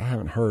something? I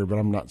haven't heard, but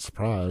I'm not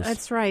surprised.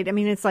 That's right. I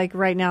mean, it's like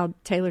right now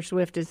Taylor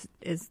Swift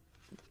is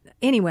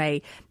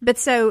anyway, but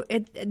so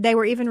they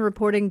were even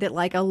reporting that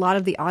a lot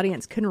of the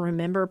audience couldn't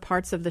remember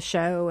parts of the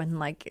show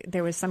and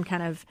there was some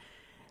kind of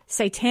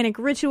satanic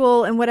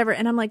ritual and whatever,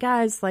 and I'm like,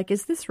 guys,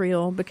 is this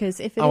real? Because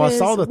if it is, I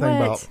saw the thing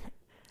about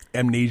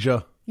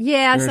amnesia.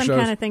 Yeah, some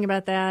kind of thing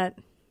about that.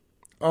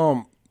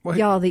 Well,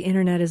 y'all, the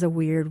internet is a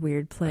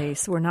weird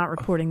place. We're not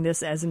reporting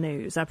this as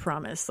news, I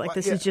promise.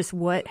 This is just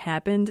what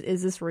happened.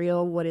 Is this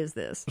real? What is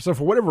this? So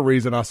for whatever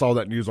reason, I saw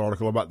that news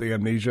article about the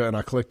amnesia, and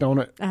I clicked on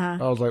it. I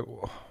was like,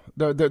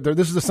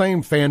 this is the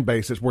same fan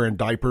base that's wearing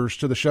diapers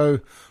to the show,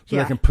 so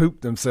they can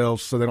poop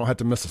themselves, so they don't have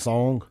to miss a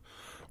song.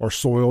 Or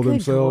soil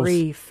themselves. Good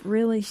grief,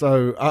 really?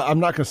 So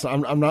I'm not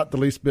the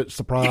least bit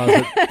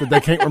surprised that they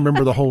can't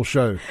remember the whole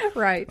show.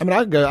 Right. I mean,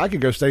 I could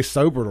go stay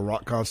sober at a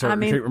rock concert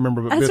and can't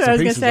remember bits and pieces. That's what I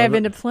was going to say. I've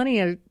been to plenty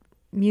of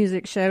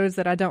music shows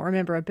that I don't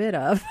remember a bit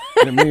of.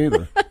 Yeah, me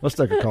either. Let's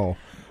take a call.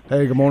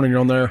 Hey, good morning.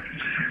 You're on there.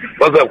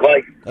 What's up,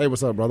 Clay? Hey,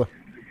 what's up, brother?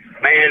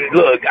 Man,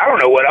 look, I don't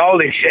know what all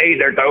this shade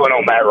they're throwing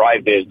on Matt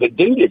Rife is, but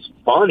dude, it's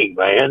funny,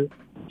 man.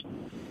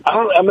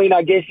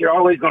 I guess you're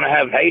always going to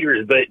have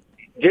haters, but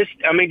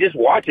just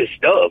watch his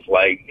stuff.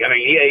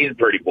 He's a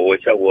pretty boy,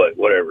 so what,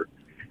 whatever.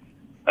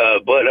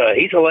 But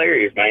he's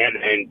hilarious, man.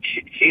 And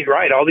she's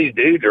right. All these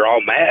dudes are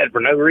all mad for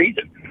no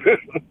reason.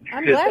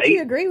 I'm glad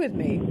you agree with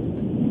me.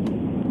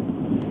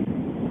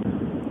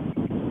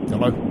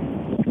 Hello?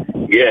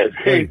 Yes.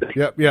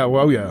 Yep. Yeah.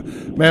 Well, yeah.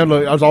 Man,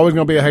 look, I was always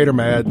going to be a hater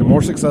mad. The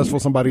more successful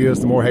somebody is,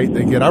 the more hate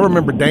they get. I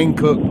remember Dane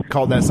Cook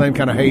called that same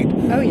kind of hate.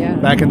 Oh, yeah.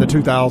 Back in the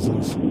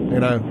 2000s,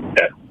 you know.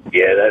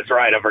 Yeah, that's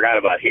right. I forgot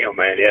about him,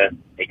 man. Yeah,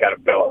 he kind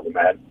of fell off the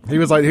mat. He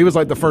was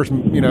like the first,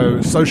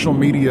 social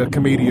media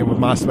comedian with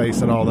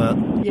MySpace and all that.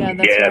 Yeah,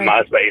 that's right.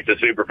 MySpace, the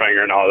super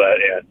finger and all that,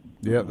 yeah.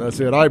 Yeah,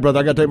 that's it. All right, brother,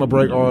 I got to take my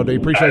break already.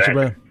 Appreciate you,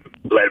 man.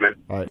 Later, man.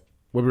 All right,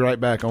 we'll be right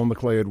back on the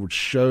Clay Edwards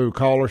Show.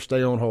 Caller,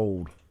 stay on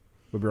hold.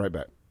 We'll be right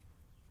back.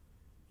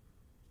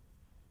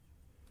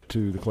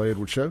 To the Clay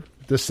Edwards Show.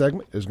 This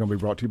segment is going to be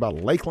brought to you by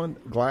Lakeland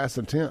Glass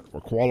and Tint,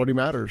 where quality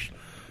matters.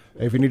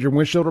 If you need your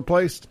windshield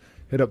replaced,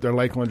 hit up their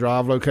Lakeland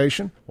Drive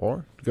location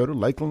or go to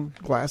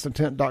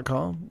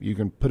lakelandglassandtint.com. You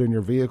can put in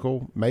your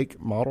vehicle,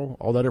 make, model,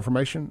 all that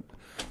information,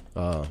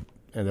 and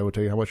they will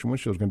tell you how much your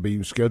windshield is going to be. You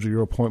can schedule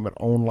your appointment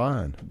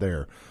online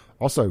there.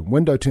 Also,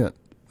 window tint,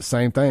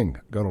 same thing.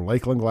 Go to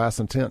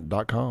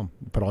lakelandglassandtint.com.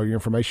 Put all your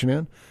information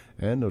in,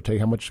 and they'll tell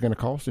you how much it's going to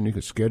cost, and you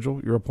can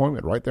schedule your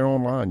appointment right there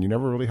online. You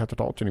never really have to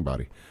talk to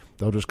anybody.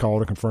 They'll just call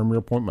to confirm your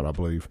appointment, I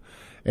believe.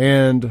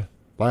 And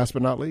last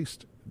but not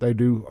least, they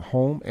do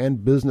home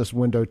and business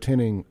window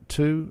tinting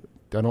too.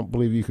 I don't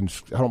believe you can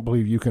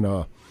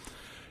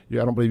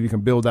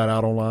build that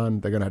out online.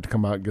 They're going to have to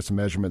come out and get some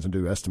measurements and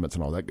do estimates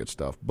and all that good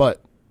stuff.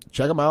 But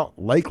check them out,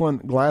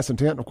 Lakeland Glass and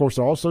Tint. Of course,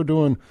 they're also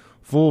doing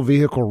full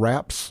vehicle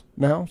wraps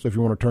now. So if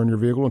you want to turn your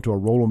vehicle into a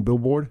rolling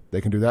billboard, they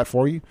can do that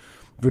for you.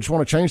 If you just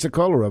want to change the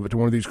color of it to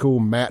one of these cool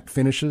matte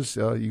finishes,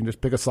 you can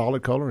just pick a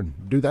solid color and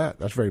do that.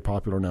 That's very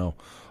popular now.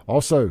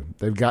 Also,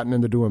 they've gotten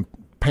into doing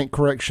paint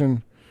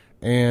correction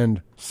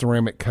and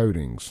ceramic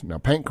coatings. Now,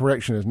 paint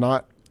correction is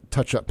not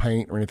touch-up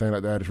paint or anything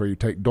like that. It's where you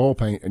take dull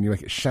paint and you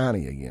make it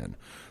shiny again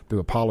through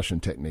a polishing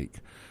technique.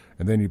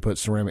 And then you put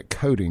ceramic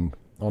coating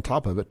on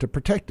top of it to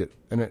protect it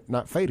and it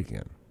not fade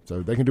again.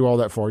 So they can do all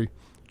that for you.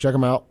 Check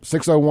them out,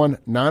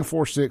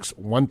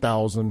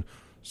 601-946-1000,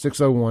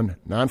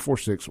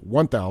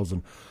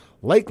 601-946-1000.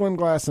 Lakeland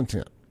Glass and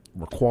Tint,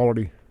 where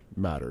quality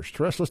matters.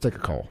 Therese, let's take a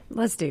call.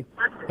 Let's do.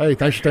 Hey,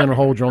 thanks for staying on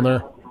hold. You're on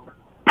there.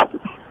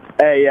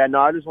 Hey, yeah,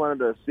 no, I just wanted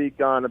to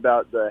speak on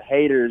about the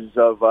haters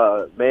of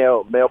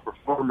male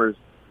performers.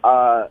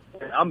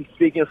 I'm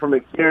speaking from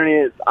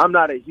experience. I'm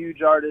not a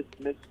huge artist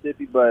in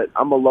Mississippi, but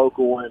I'm a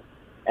local one,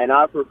 and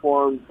I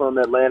performed from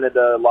Atlanta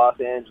to Los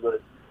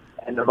Angeles.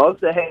 And the most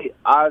of the hate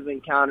I've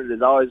encountered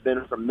has always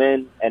been from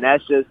men, and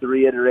that's just to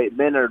reiterate,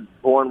 men are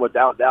born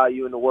without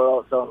value in the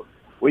world. So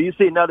when you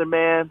see another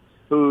man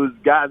who's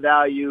got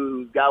value,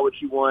 who's got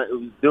what you want,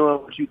 who's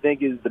doing what you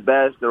think is the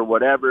best or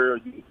whatever,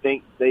 you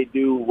think they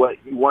do what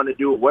you want to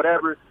do or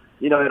whatever,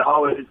 it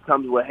always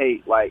comes with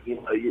hate. Like,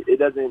 it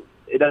doesn't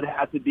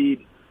have to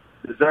be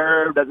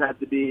deserved, doesn't have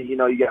to be, you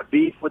got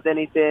beef with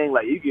anything.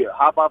 Like, you can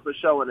hop off a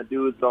show and a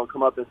dude's going to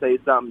come up and say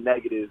something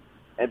negative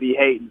and be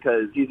hating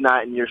because he's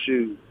not in your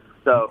shoes.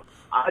 So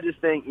I just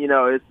think,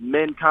 it's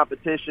men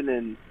competition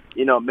and,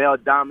 male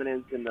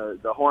dominance and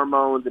the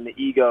hormones and the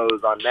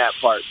egos on that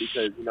part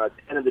because, at the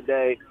end of the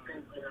day,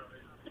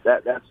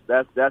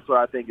 that's where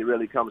I think it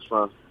really comes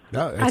from.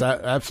 No, it's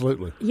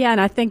absolutely. Yeah,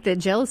 and I think that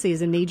jealousy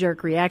is a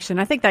knee-jerk reaction.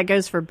 I think that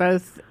goes for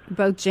both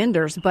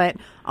genders, but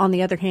on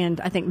the other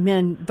hand, I think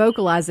men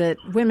vocalize it.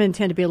 Women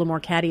tend to be a little more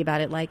catty about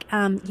it, like,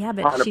 yeah,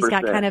 but 100%. She's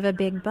got kind of a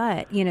big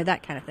butt,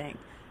 that kind of thing.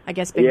 I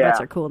guess big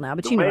butts are cool now,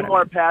 but way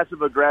more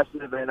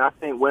passive-aggressive, and I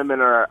think women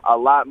are a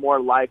lot more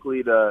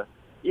likely to,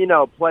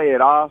 play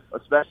it off,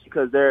 especially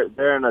because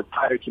they're in a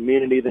tighter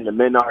community than the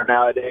men are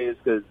nowadays,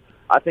 because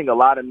I think a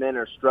lot of men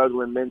are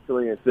struggling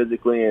mentally and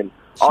physically in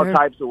all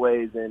types of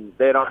ways, and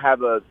they don't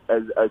have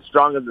as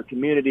strong of a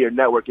community or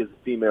network as the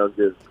females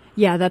do.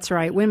 Yeah, that's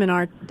right. Women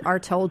are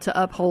told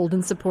to uphold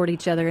and support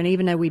each other, and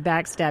even though we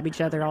backstab each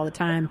other all the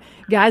time,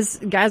 guys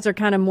are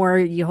kind of more,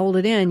 you hold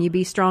it in, you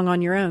be strong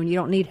on your own, you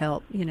don't need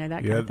help, that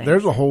kind of thing.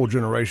 There's a whole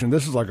generation,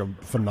 this is like a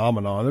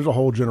phenomenon, there's a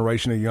whole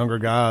generation of younger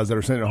guys that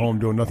are sitting at home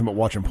doing nothing but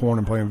watching porn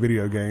and playing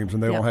video games,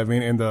 and they don't have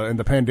any, and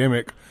the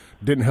pandemic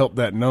didn't help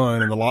that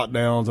none, and the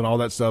lockdowns and all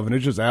that stuff, and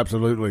it's just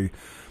absolutely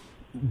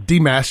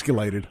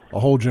demasculated a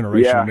whole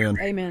generation of men.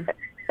 Amen.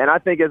 And I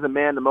think as a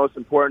man, the most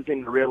important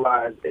thing to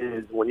realize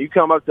is when you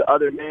come up to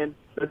other men,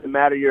 it doesn't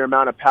matter your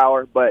amount of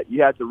power, but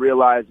you have to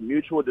realize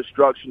mutual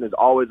destruction is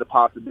always a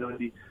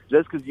possibility.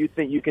 Just because you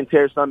think you can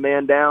tear some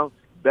man down,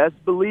 best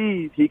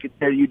believe he could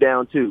tear you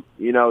down too.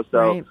 So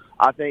right.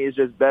 I think it's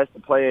just best to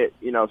play it,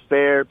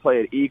 fair,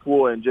 play it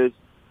equal, and just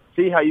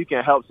see how you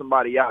can help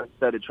somebody out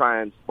instead of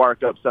trying to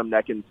spark up something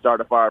that can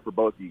start a fire for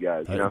both of you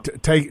guys.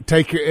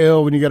 Take your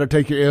L when you got to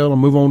take your L and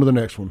move on to the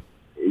next one.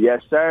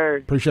 Yes, sir.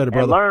 Appreciate it,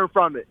 brother. And learn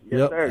from it.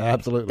 Yes, sir.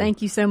 Absolutely.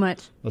 Thank you so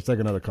much. Let's take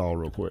another call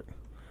real quick.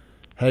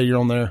 Hey, you're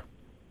on there.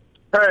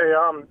 Hey,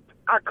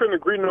 I couldn't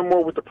agree no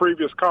more with the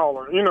previous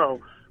caller.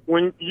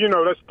 When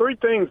there's three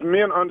things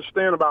men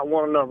understand about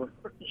one another.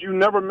 You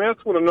never mess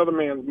with another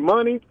man's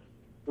money,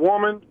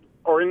 woman,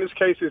 or in this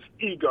case, his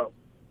ego.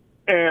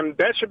 And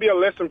that should be a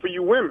lesson for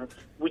you women.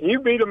 When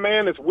you meet a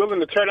man that's willing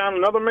to tear down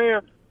another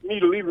man, you need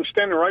to leave him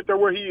standing right there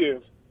where he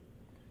is.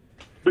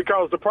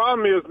 Because the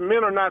problem is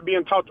men are not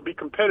being taught to be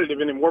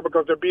competitive anymore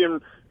because they're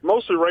being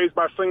mostly raised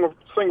by single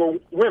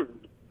women,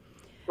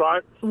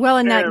 right? Well,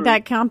 and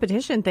that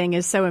competition thing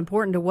is so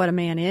important to what a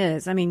man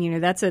is. I mean,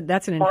 that's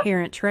an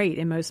inherent trait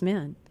in most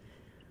men.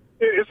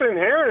 It's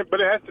inherent, but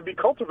it has to be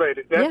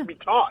cultivated. It has to be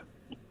taught.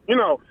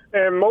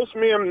 And most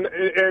men,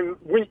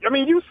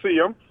 you see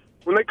them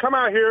when they come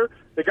out here.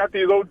 They got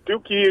these old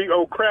dookie,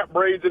 old crap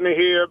braids in their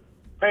head,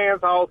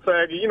 pants all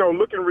saggy,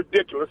 looking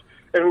ridiculous.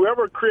 And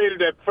whoever created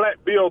that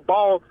flat bill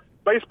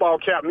baseball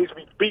cap needs to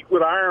be beat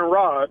with an iron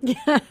rod.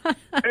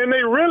 And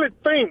they really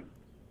think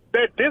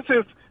that this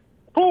is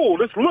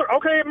cool.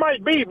 Okay, it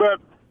might be, but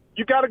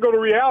you got to go to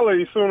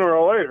reality sooner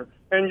or later.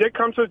 And they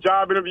come to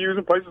job interviews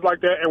and places like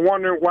that and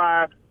wondering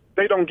why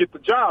they don't get the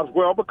jobs.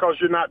 Well, because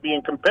you're not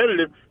being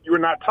competitive. You were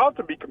not taught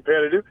to be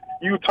competitive.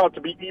 You were taught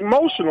to be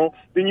emotional.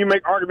 Then you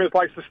make arguments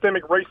like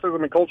systemic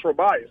racism and cultural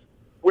bias.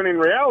 When in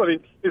reality,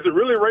 is it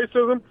really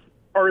racism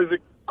or is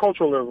it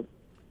culturalism?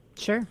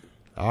 Sure.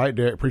 All right,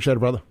 Derek. Appreciate it,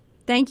 brother.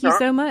 Thank you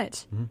so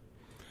much. Mm-hmm.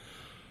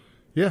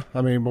 Yeah,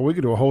 but we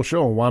could do a whole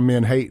show on why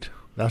men hate.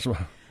 That's what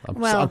I'm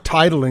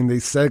titling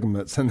these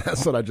segments, and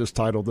that's what I just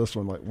titled this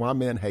one, like why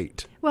men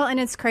hate. Well, and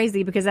it's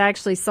crazy because I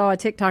actually saw a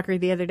TikToker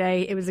the other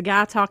day. It was a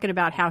guy talking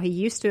about how he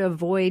used to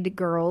avoid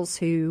girls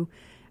who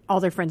all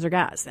their friends are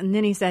guys. And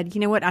then he said,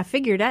 you know what, I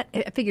figured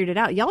it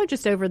out. Y'all are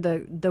just over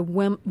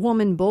the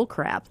woman bull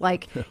crap.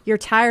 Like, you're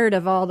tired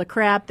of all the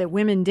crap that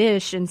women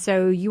dish, and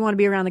so you want to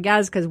be around the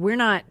guys because we're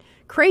not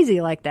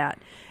crazy like that.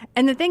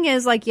 And the thing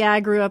is, like, I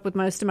grew up with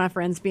most of my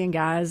friends being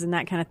guys and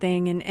that kind of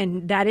thing,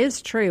 and that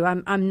is true.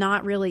 I'm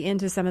not really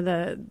into some of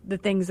the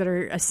things that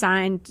are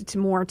assigned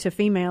to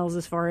females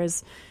as far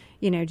as,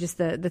 just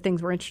the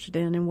things we're interested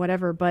in and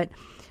whatever. But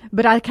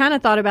I kind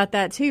of thought about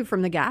that too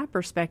from the guy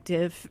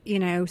perspective.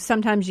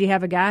 Sometimes you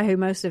have a guy who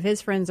most of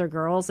his friends are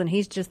girls and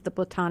he's just the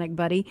platonic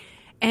buddy.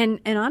 And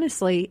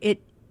honestly,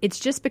 it's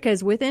just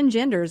because within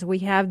genders we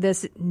have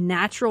this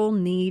natural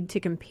need to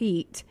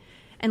compete.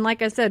 And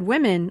like I said,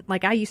 women,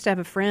 like I used to have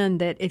a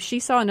friend that if she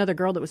saw another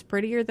girl that was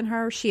prettier than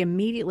her, she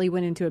immediately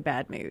went into a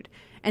bad mood.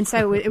 And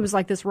so it was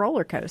like this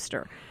roller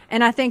coaster.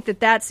 And I think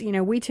that's,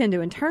 we tend to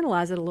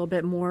internalize it a little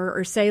bit more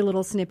or say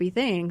little snippy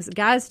things.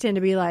 Guys tend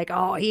to be like,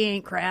 oh, he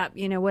ain't crap,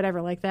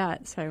 whatever like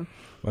that. So.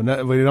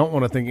 Well, we don't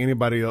want to think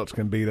anybody else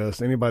can beat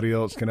us. Anybody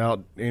else can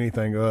out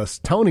anything us.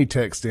 Tony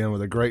texted in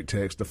with a great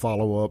text to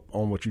follow up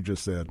on what you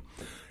just said.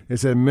 It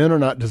said, men are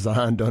not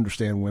designed to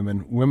understand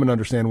women. Women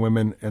understand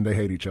women, and they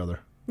hate each other.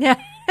 Yeah.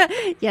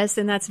 Yes,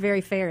 and that's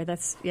very fair.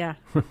 That's, yeah.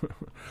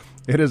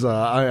 It is.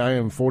 I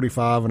am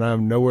 45, and I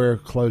am nowhere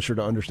closer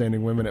to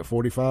understanding women at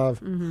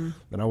 45 than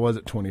I was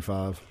at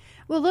 25.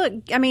 Well, look,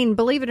 I mean,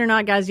 believe it or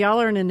not, guys, y'all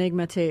are an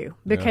enigma too,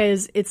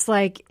 because it's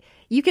like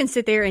you can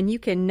sit there and you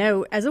can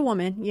know as a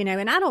woman,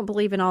 and I don't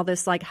believe in all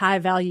this like high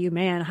value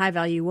man, high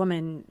value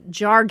woman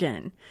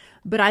jargon.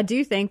 But I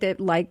do think that,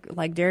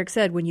 like Derek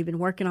said, when you've been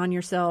working on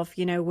yourself,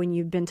 when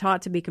you've been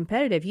taught to be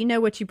competitive, you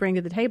know what you bring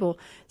to the table.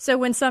 So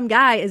when some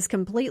guy is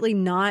completely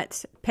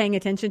not paying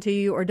attention to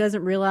you or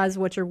doesn't realize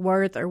what you're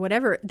worth or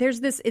whatever,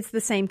 it's the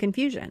same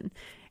confusion.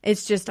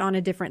 It's just on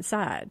a different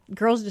side.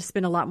 Girls just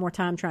spend a lot more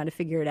time trying to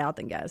figure it out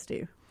than guys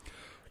do.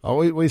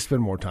 Oh, we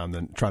spend more time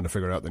than trying to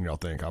figure it out than y'all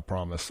think, I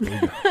promise.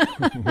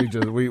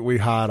 We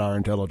hide our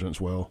intelligence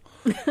well.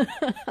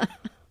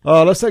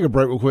 Let's take a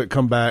break real quick,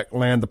 come back,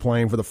 land the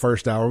plane for the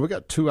first hour. We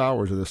got 2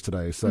 hours of this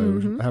today,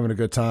 so having a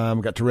good time.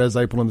 We got Therese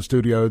APEL in the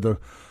studio. The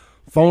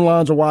phone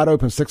lines are wide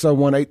open,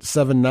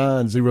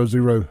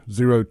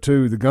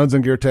 601-879-0002. The Guns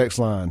and Gear text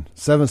line,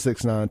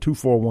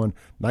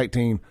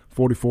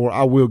 769-241-1944.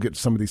 I will get to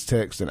some of these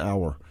texts in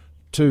hour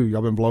 2.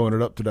 Y'all been blowing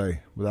it up today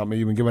without me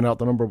even giving out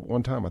the number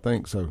one time, I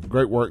think. So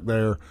great work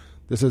there.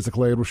 This is the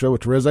Clay Edwards Show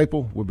with Therese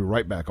APEL. We'll be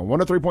right back on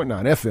 103.9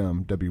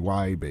 FM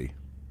WYAB.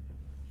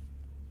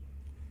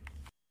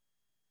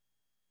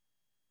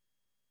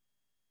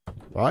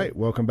 All right,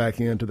 welcome back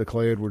into the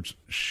Clay Edwards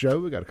Show.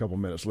 We got a couple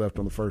minutes left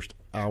on the first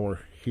hour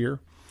here.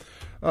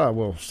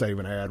 We'll save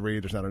an ad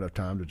read. There's not enough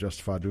time to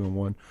justify doing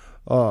one.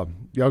 Y'all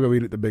go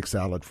eat at the Big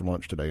Salad for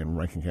lunch today in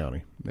Rankin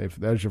County. If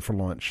that's your for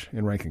lunch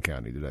in Rankin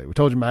County today. We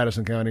told you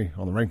Madison County.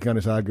 On the Rankin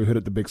County side, go hit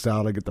at the Big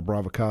Salad, get the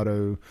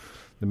Bravocado,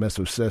 the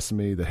Meso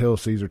Sesame, the Hell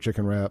Caesar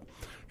chicken wrap.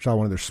 Try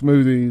one of their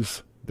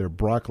smoothies, their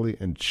broccoli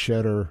and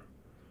cheddar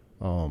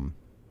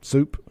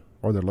soup,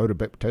 or their loaded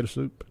baked potato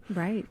soup.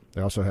 Right.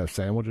 They also have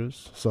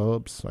sandwiches,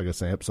 subs. I guess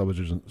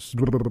sandwiches and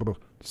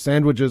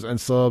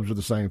subs are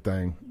the same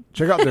thing.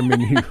 Check out their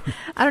menu.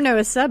 I don't know.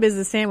 A sub is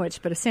a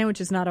sandwich, but a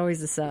sandwich is not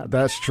always a sub.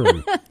 That's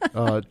true.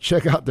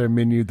 Check out their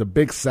menu,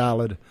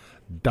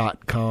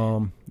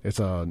 thebigsalad.com. It's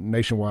a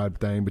nationwide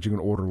thing, but you can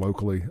order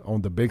locally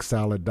on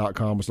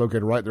thebigsalad.com. It's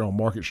located right there on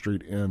Market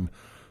Street in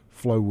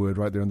Flowood,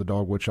 right there in the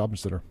Dogwood Shopping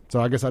Center. So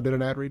I guess I did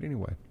an ad read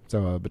anyway.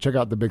 So, but check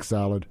out the Big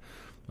Salad.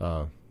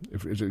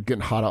 If it's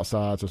getting hot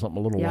outside, so something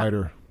a little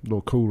lighter, a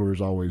little cooler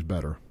is always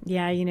better.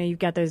 Yeah, you've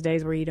got those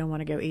days where you don't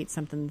want to go eat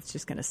something that's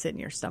just going to sit in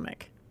your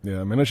stomach.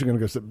 Yeah, I mean, unless you're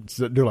going to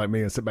go do like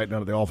me and sit back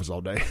down at the office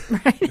all day.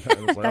 Right.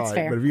 Like, that's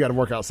fair. But if you got to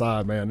work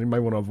outside, man, you may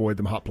want to avoid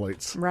them hot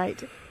plates.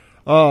 Right.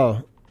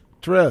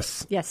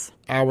 Therese. Yes.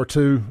 Hour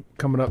 2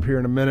 coming up here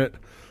in a minute.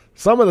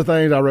 Some of the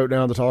things I wrote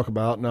down to talk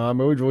about. Now, I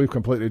mean, we've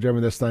completely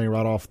driven this thing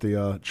right off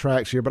the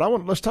tracks here,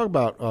 but let's talk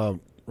about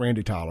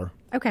Randy Tyler.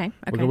 Okay.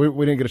 Because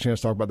we didn't get a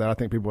chance to talk about that. I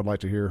think people would like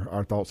to hear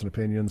our thoughts and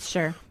opinions.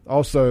 Sure.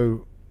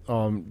 Also,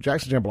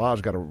 Jackson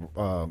Jambalaya got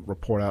a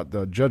report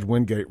out. Judge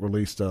Wingate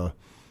released a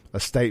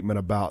statement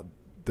about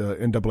the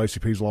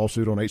NAACP's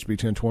lawsuit on HB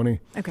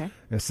 1020. Okay.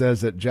 It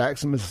says that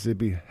Jackson,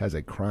 Mississippi has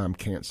a crime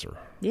cancer.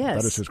 Yes.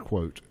 That is his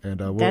quote. And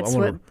that's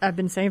what I've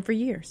been saying for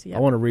years. Yep. I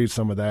want to read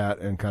some of that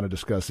and kind of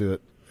discuss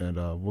it, and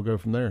we'll go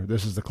from there.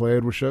 This is the Clay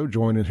Edwards Show,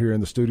 joined in here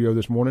in the studio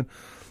this morning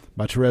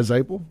by THERESE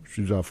APEL.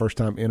 She's our first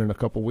time in a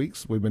couple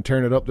weeks. We've been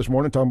tearing it up this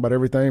morning, talking about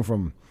everything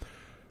from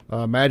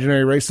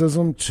imaginary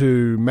racism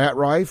to Matt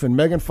Rife and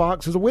Megan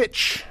Fox is a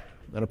witch.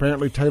 And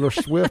apparently Taylor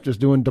Swift is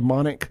doing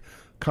demonic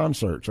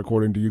concerts,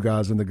 according to you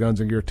guys in the Guns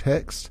and Gear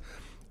text.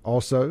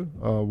 Also,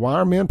 why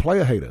are men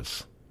player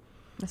haters?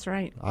 That's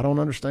right. I don't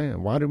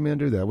understand. Why do men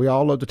do that? We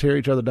all love to tear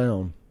each other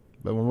down.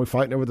 But when we're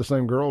fighting over the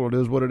same girl, it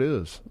is what it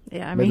is.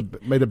 Yeah, I mean,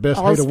 may the best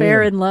all's hater fair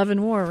win. in love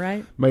and war,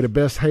 right? May the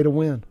best hater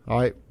win. All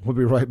right, we'll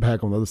be right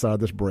back on the other side of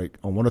this break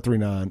on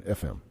 103.9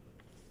 FM.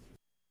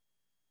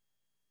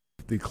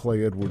 The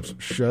Clay Edwards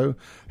Show.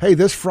 Hey,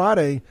 this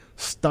Friday,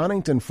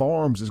 Stonington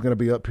Farms is going to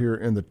be up here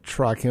in the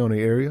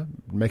Tri-County area,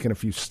 making a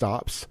few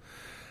stops.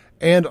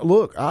 And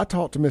look, I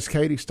talked to Miss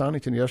Katie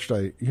Stonington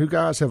yesterday. You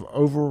guys have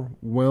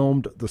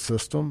overwhelmed the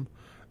system,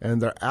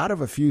 and they're out of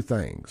a few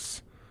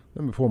things.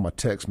 Let me pull my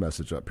text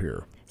message up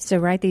here. So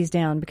write these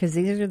down, because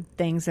these are the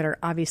things that are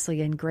obviously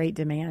in great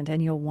demand,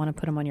 and you'll want to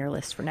put them on your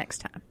list for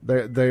next time.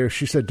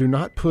 She said, do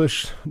not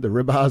push the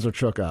ribeyes or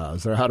chuck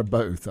eyes. They're out of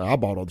both. I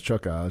bought all the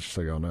chuck eyes, just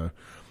so y'all know.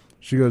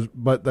 She goes,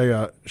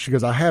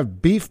 I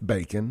have beef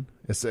bacon.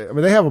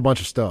 They have a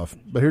bunch of stuff,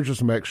 but here's just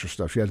some extra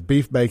stuff. She has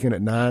beef bacon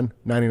at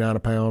 $9.99 a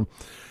pound.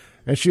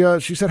 And she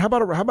said, how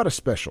about a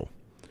special?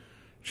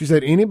 She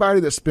said, anybody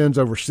that spends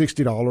over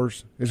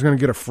 $60 is going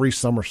to get a free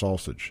summer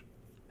sausage.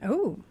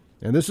 Oh.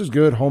 And this is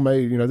good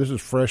homemade, this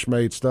is fresh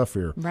made stuff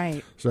here.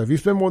 Right. So if you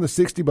spend more than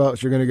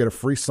 $60, you're going to get a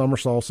free summer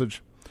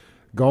sausage.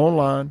 Go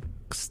online,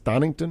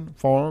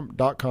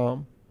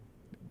 stoningtonfarm.com.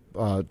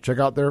 Check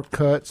out their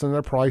cuts and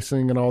their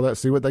pricing and all that.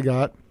 See what they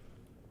got.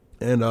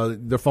 And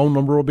their phone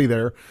number will be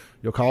there.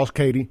 You'll call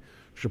Katie.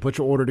 She'll put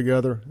your order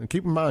together. And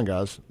keep in mind,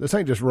 guys, this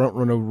ain't just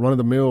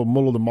run-of-the-mill,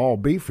 middle-of-the-mall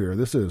beef here.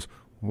 This is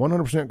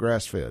 100%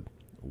 grass-fed,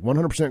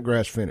 100%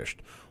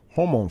 grass-finished,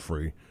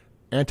 hormone-free,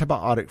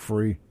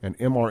 antibiotic-free, and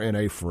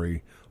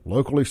mRNA-free,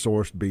 locally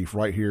sourced beef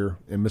right here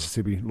in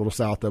Mississippi, a little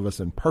south of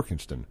us in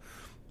Perkinston,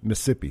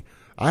 Mississippi.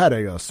 I had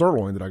a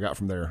sirloin that I got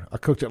from there. I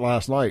cooked it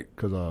last night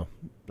because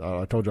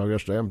I told y'all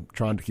yesterday I'm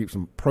trying to keep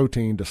some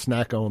protein to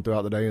snack on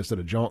throughout the day instead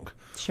of junk.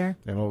 Sure.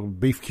 And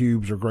beef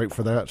cubes are great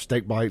for that,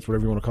 steak bites,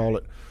 whatever you want to call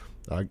it.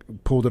 I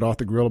pulled it off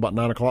the grill about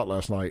 9 o'clock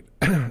last night,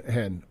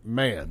 and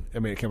man,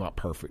 it came out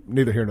perfect.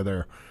 Neither here nor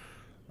there.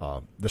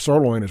 The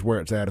sirloin is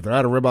where it's at. If they're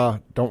out of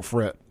ribeye, don't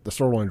fret. The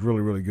sirloin is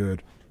really, really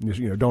good.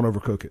 Don't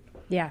overcook it.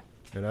 Yeah.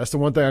 And that's the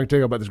one thing I can tell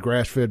you about this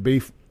grass-fed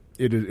beef.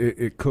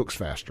 It cooks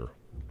faster.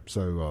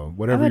 So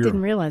whatever. I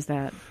didn't realize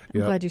that.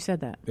 I'm Yeah, glad you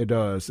said that. It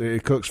does.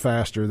 It cooks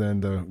faster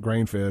than the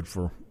grain-fed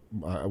for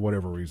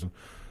whatever reason.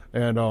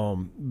 And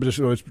but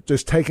it's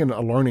just taking a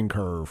learning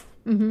curve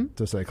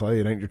to say, Clay,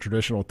 it ain't your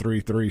traditional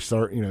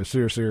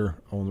 3-3 sear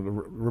on the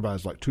ribeye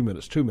is like 2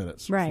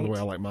 minutes, right. The way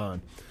I like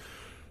mine.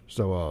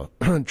 So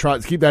try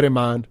to keep that in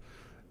mind.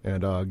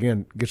 And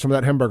again, get some of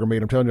that hamburger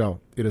meat. I'm telling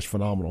y'all, it is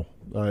phenomenal.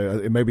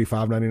 It may be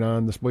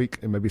 $5.99 this week.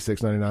 It may be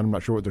 $6.99. I'm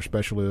not sure what their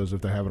special is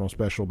if they have it on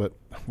special, but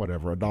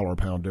whatever, $1 a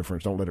pound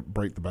difference. Don't let it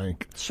break the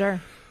bank. Sure.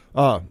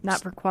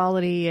 Not for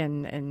quality,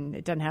 and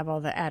it doesn't have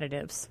all the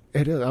additives.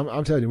 It is.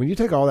 I'm telling you, when you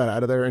take all that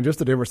out of there, and just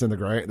the difference in the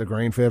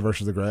grain fed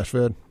versus the grass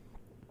fed.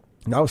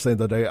 I was saying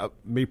the other day,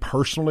 me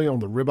personally on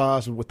the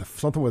ribeyes with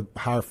something with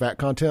higher fat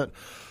content,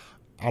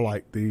 I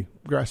like the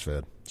grass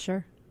fed.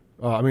 Sure.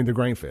 The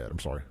grain fed. I'm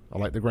sorry. I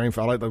like the grain.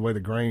 I like the way the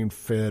grain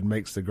fed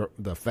makes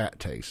the fat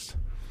taste.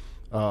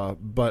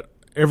 But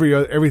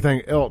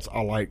everything else,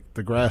 I like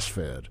the grass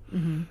fed.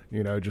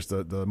 Mm-hmm. Just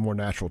the more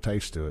natural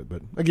taste to it.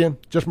 But again,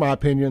 just my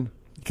opinion.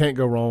 You can't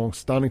go wrong.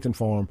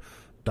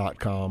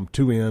 StoningtonFarm.com.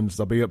 2 N's.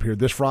 They'll be up here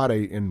this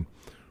Friday in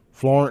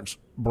Florence,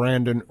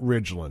 Brandon,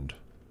 Ridgeland.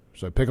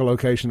 So pick a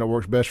location that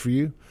works best for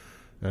you.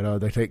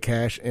 And they take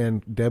cash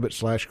and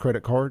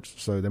debit/credit cards.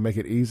 So they make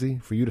it easy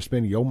for you to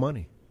spend your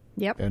money.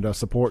 Yep. And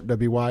support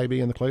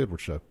WYAB and the Clay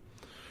Edwards Show.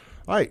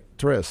 All right,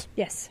 Therese.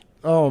 Yes.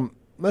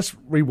 Let's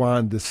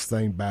rewind this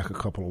thing back a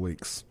couple of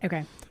weeks.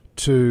 Okay.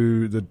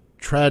 To the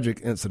tragic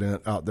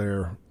incident out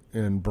there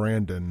in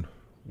Brandon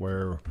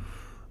where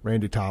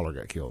Randy Tyler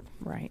got killed.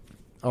 Right.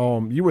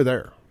 You were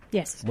there.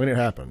 Yes. When it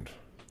happened.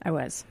 I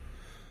was.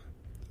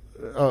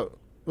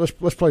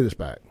 Let's play this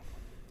back.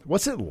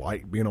 What's it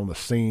like being on the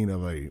scene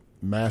of a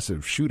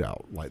massive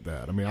shootout like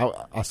that?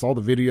 I saw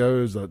the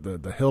videos,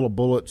 the hail of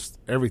bullets,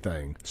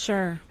 everything.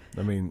 Sure.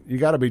 You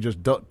got to be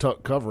just duck,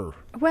 tuck, cover.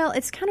 Well,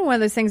 it's kind of one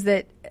of those things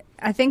that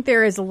I think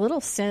there is a little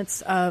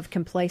sense of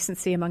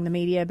complacency among the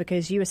media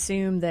because you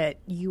assume that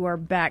you are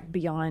back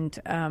beyond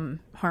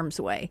harm's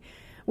way,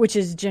 which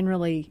is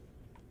generally,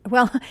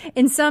 well,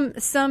 in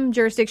some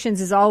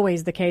jurisdictions is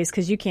always the case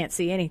because you can't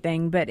see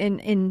anything. But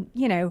in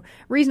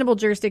reasonable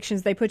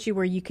jurisdictions, they put you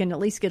where you can at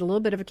least get a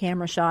little bit of a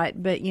camera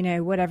shot. But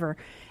whatever.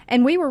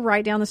 And we were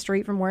right down the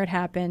street from where it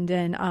happened,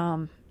 and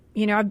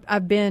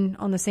I've been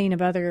on the scene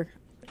of other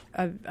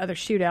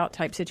shootout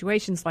type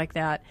situations like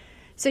that.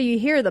 So you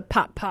hear the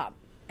pop pop.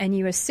 And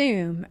you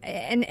assume,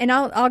 and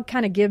I'll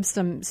kind of give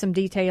some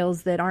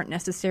details that aren't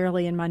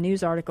necessarily in my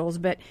news articles,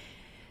 but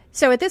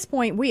so at this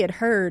point we had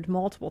heard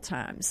multiple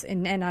times,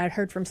 and I had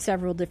heard from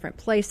several different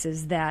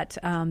places that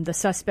the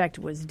suspect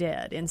was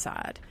dead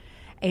inside,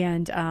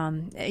 and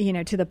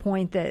to the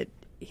point that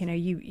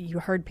you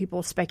heard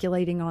people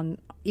speculating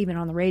even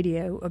on the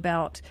radio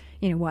about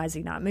why is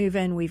he not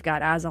moving? We've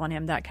got eyes on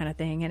him, that kind of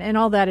thing, and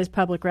all that is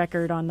public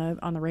record on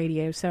the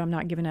radio, so I'm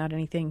not giving out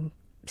anything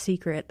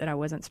secret that I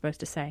wasn't supposed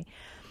to say.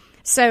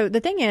 So the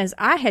thing is,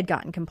 I had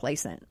gotten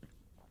complacent.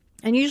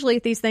 And usually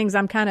at these things,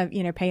 I'm kind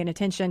of, paying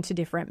attention to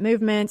different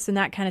movements and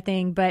that kind of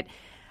thing. But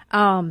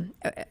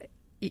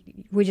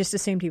we just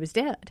assumed he was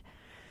dead.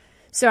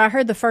 So I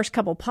heard the first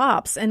couple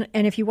pops. And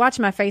if you watch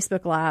my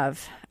Facebook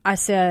Live, I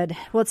said,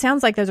 well, it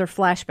sounds like those are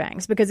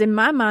flashbangs. Because in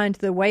my mind,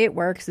 the way it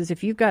works is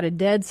if you've got a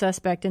dead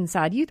suspect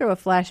inside, you throw a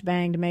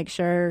flashbang to make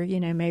sure,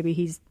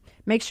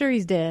 make sure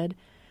he's dead.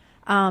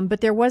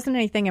 But there wasn't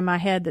anything in my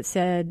head that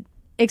said,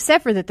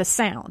 except for that the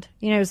sound,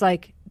 it was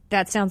like,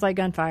 that sounds like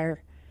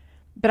gunfire.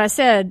 But I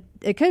said,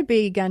 it could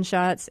be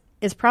gunshots.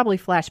 It's probably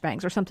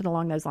flashbangs or something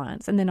along those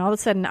lines. And then all of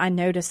a sudden I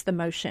noticed the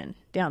motion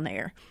down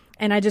there.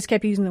 And I just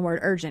kept using the word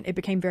urgent. It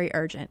became very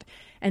urgent.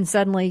 And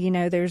suddenly,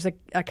 there's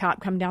a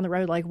cop coming down the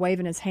road, like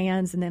waving his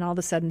hands. And then all of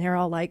a sudden they're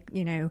all like,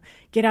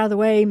 get out of the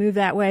way, move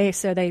that way.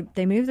 So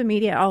they moved the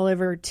media all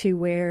over to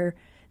where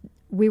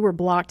we were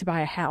blocked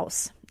by a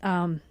house.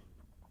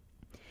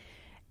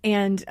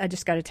 And I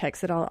just got a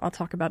text that I'll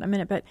talk about in a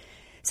minute. But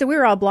so we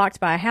were all blocked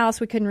by a house.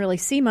 We couldn't really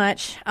see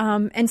much.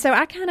 And so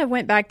I kind of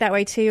went back that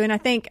way too. And I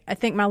think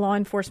my law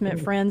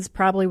enforcement friends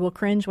probably will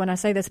cringe when I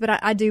say this,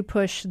 but I do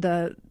push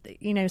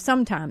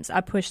sometimes I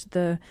push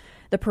the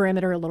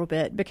perimeter a little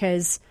bit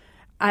because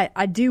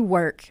I do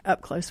work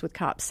up close with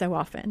cops so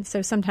often.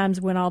 So sometimes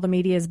when all the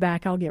media is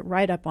back, I'll get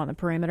right up on the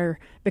perimeter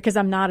because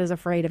I'm not as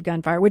afraid of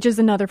gunfire, which is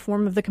another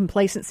form of the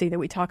complacency that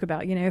we talk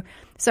about,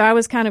 So I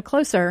was kind of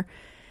closer.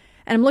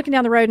 And I'm looking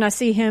down the road and I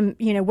see him,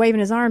 waving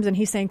his arms and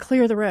he's saying,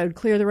 clear the road,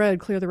 clear the road,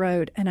 clear the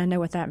road. And I know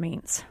what that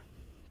means.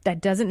 That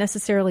doesn't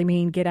necessarily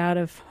mean get out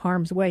of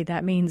harm's way.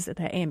 That means that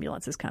the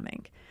ambulance is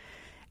coming.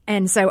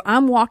 And so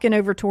I'm walking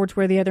over towards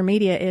where the other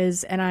media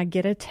is and I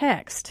get a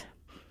text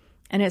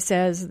and it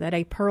says that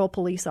a Pearl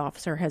police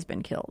officer has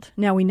been killed.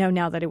 Now we know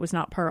now that it was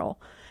not Pearl.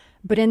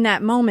 But in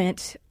that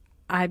moment,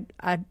 I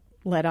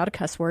let out a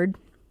cuss word.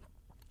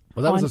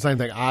 Well, that was the same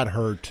thing I'd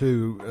heard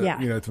too,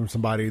 Yeah. From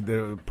somebody,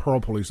 the Pearl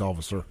police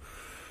officer.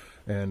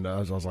 And I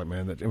was like,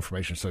 man, that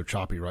information is so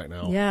choppy right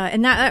now. Yeah,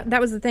 and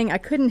that was the thing. I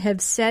couldn't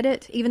have said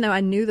it, even though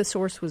I knew the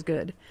source was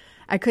good.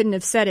 I couldn't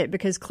have said it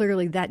because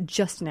clearly that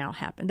just now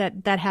happened.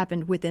 That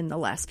happened within the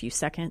last few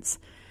seconds.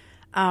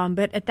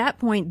 But at that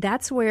point,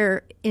 that's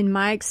where, in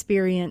my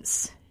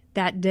experience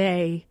that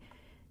day,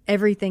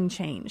 everything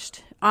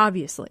changed,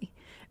 obviously,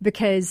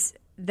 because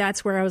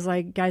that's where I was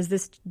like, guys,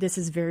 this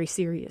is very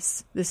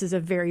serious. This is a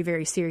very,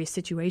 very serious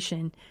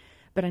situation.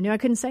 But I knew I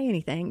couldn't say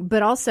anything.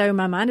 But also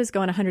my mind is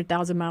going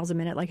 100,000 miles a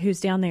minute. Like, who's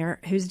down there?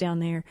 Who's down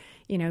there?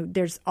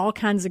 There's all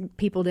kinds of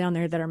people down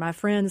there that are my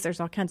friends. There's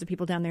all kinds of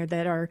people down there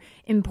that are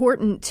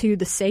important to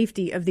the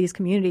safety of these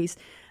communities.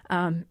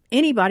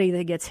 Anybody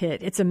that gets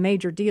hit, it's a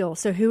major deal.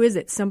 So who is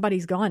it?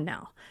 Somebody's gone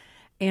now.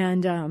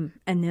 And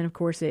then, of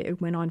course,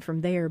 it went on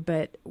from there.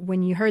 But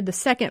when you heard the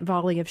second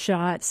volley of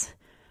shots,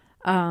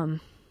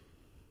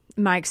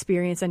 my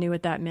experience, I knew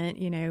what that meant.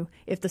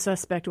 If the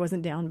suspect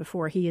wasn't down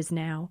before, he is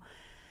now.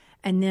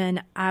 And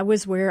then I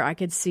was where I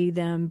could see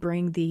them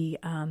bring the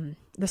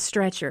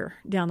stretcher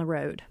down the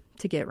road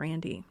to get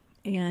Randy.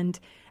 And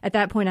at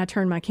that point, I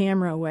turned my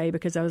camera away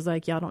because I was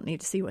like, y'all don't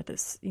need to see what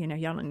this,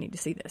 y'all don't need to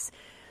see this.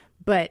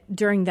 But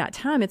during that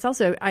time, it's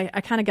also, I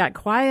kind of got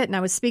quiet and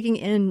I was speaking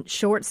in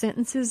short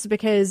sentences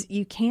because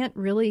you can't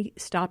really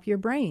stop your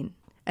brain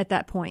at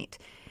that point.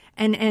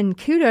 And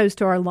kudos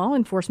to our law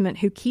enforcement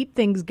who keep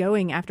things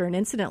going after an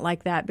incident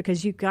like that,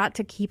 because you've got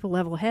to keep a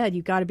level head.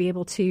 You've got to be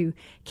able to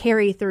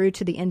carry through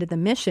to the end of the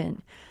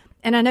mission.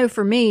 And I know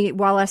for me,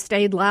 while I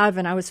stayed live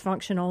and I was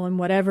functional and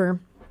whatever,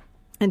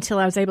 until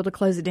I was able to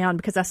close it down,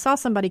 because I saw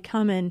somebody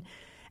coming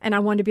and I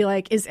wanted to be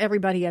like, is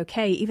everybody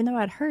okay? Even though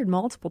I'd heard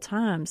multiple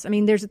times. I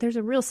mean, there's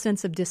a real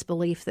sense of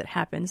disbelief that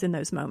happens in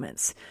those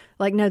moments.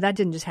 Like, no, that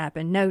didn't just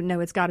happen.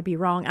 No, it's got to be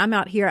wrong. I'm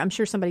out here. I'm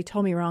sure somebody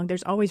told me wrong.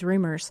 There's always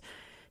rumors.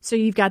 So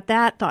you've got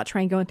that thought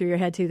train going through your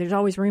head too. There's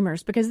always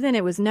rumors, because then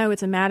it was, no,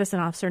 it's a Madison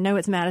officer. No,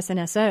 it's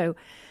Madison SO.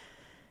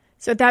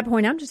 So at that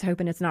point, I'm just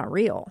hoping it's not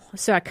real.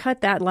 So I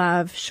cut that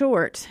live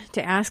short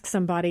to ask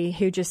somebody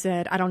who just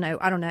said, I don't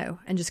know,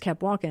 and just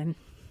kept walking.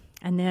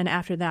 And then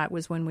after that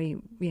was when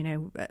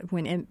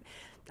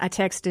I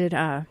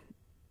texted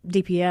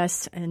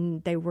DPS,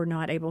 and they were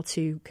not able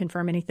to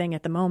confirm anything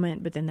at the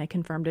moment, but then they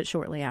confirmed it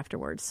shortly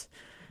afterwards.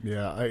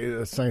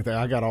 Yeah, same thing.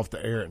 I got off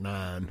the air at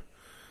 9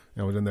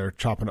 and was in there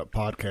chopping up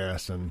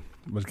podcasts and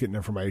was getting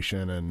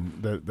information,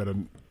 and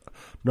that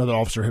another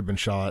officer had been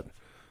shot,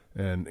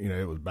 and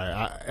it was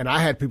bad. I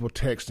had people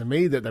texting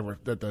me that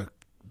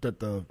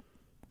the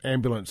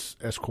ambulance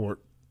escort,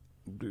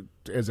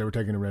 as they were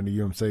taking around the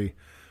UMC,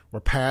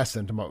 were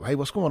passing to my, hey,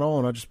 what's going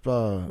on? I just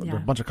there's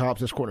a bunch of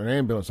cops escorting an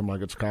ambulance. I'm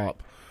like, it's a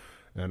cop.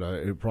 And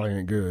it probably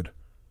ain't good,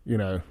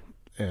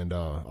 And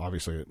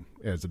obviously,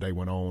 as the day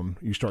went on,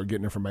 you start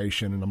getting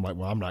information, and I'm like,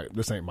 well,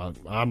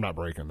 I'm not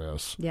breaking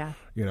this. Yeah.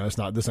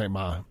 This ain't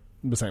my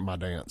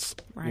dance.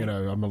 Right.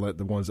 I'm gonna let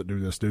the ones that do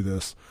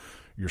this,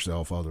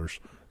 yourself, others,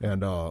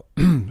 and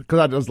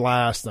because that's the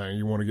last thing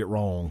you want to get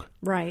wrong.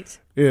 Right.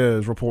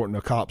 Is reporting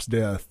a cop's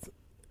death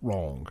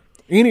wrong.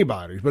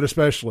 Anybody, but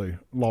especially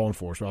law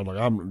enforcement. I was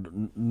like,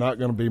 I'm not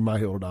going to be my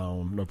hill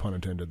down. No pun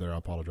intended there. I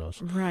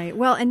apologize. Right.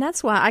 Well, and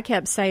that's why I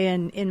kept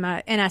saying and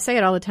I say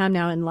it all the time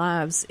now in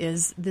lives,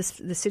 is the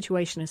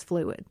situation is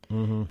fluid.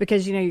 Mm-hmm.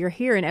 Because, you're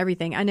hearing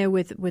everything. I know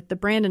with the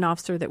Brandon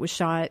officer that was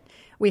shot,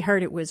 we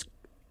heard it was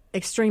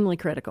extremely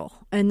critical.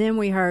 And then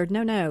we heard,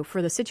 no,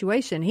 for the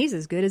situation, he's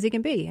as good as he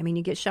can be. I mean,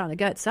 you get shot in the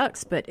gut,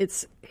 sucks, but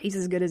he's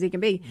as good as he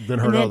can be. Then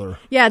heard other.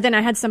 Yeah, then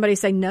I had somebody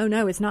say,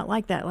 no, it's not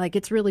like that. Like,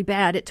 it's really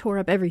bad. It tore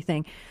up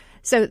everything.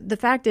 So the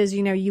fact is,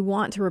 you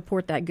want to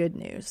report that good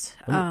news.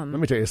 Let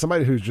me tell you,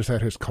 somebody who's just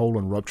had his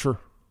colon rupture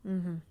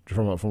from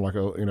like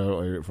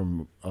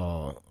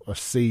a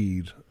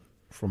seed,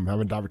 from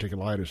having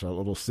diverticulitis, a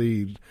little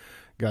seed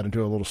got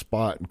into a little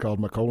spot and caused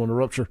my colon to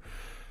rupture.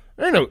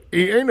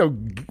 Ain't no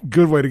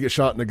good way to get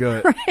shot in the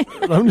gut.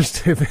 Right. I'm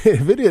just if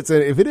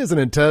it is an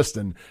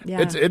intestine,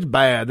 it's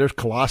bad. There's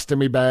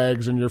colostomy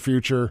bags in your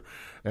future,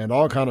 and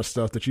all kind of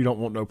stuff that you don't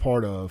want no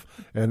part of,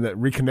 and that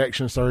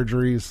reconnection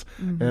surgeries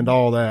and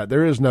all that.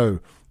 There is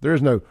no.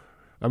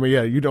 I mean,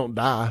 yeah, you don't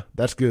die.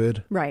 That's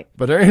good. Right.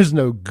 But there is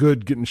no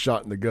good getting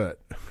shot in the gut.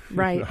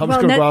 Right. I'm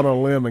just going to go out on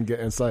a limb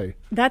and say.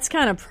 That's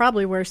kind of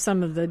probably where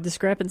some of the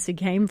discrepancy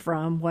came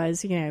from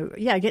was,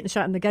 getting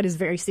shot in the gut is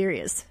very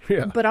serious.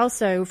 Yeah. But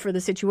also for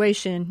the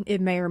situation, it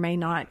may or may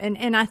not.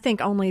 And I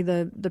think only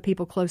the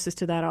people closest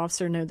to that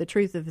officer know the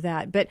truth of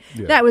that. But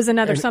that was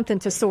something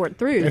to sort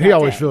through. And he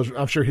always feels,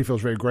 I'm sure he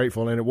feels very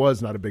grateful, and it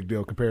was not a big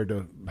deal compared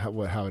to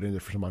how it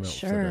ended for somebody else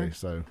today.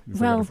 So you've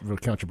got to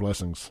count your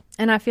blessings.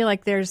 And I feel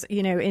like there's,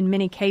 in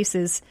many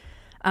cases,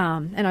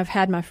 and I've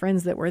had my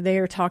friends that were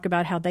there talk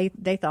about how they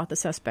thought the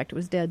suspect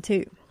was dead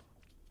too.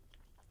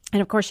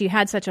 And of course, you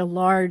had such a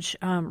large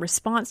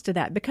response to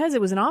that because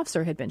it was an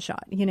officer had been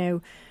shot.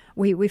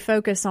 We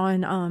focus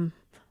on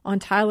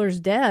Tyler's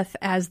death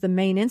as the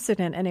main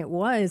incident, and it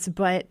was,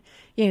 but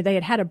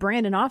they had a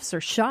Brandon officer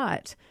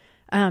shot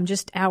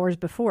just hours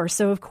before.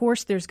 So of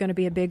course, there's going to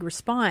be a big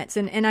response.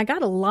 And I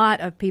got a lot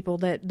of people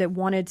that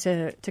wanted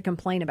to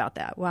complain about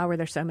that. Why were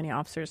there so many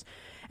officers?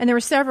 And there were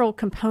several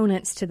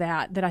components to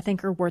that I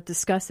think are worth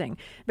discussing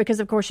because,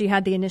 of course, you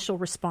had the initial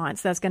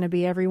response. That's going to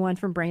be everyone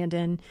from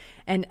Brandon.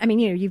 And, I mean,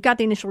 you've got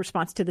the initial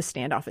response to the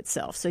standoff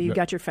itself. So you've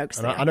got your folks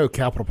there. I know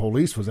Capitol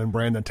Police was in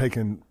Brandon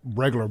taking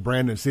regular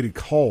Brandon City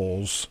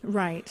calls.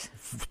 Right.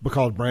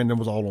 Because Brandon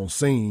was all on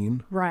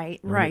scene. Right.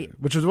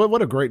 Which is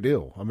what a great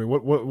deal. I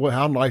mean,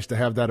 how nice to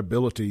have that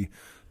ability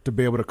to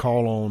be able to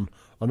call on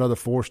another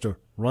force to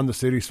run the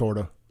city sort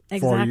of.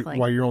 Exactly.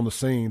 While you're on the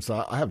scene,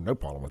 so I have no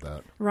problem with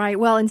that. Right.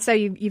 Well, and so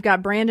you've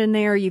got Brandon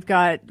there, you've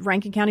got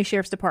Rankin County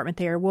Sheriff's Department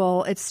there.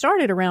 Well, it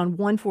started around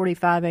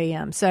 1:45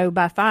 a.m. So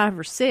by 5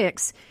 or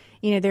 6,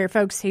 there are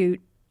folks who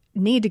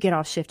need to get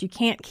off shift. You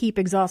can't keep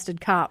exhausted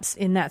cops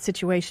in that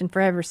situation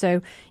forever.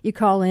 So you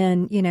call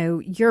in,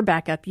 your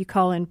backup. You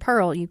call in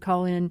Pearl. You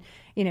call in,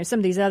 some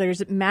of these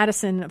others.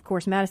 Madison, of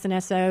course, Madison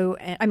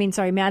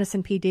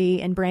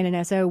PD and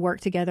Brandon SO work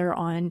together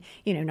on,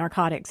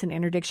 narcotics and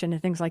interdiction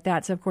and things like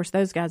that. So, of course,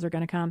 those guys are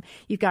going to come.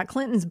 You've got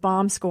Clinton's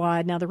bomb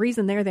squad. Now, the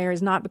reason they're there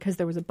is not because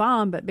there was a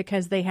bomb, but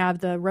because they have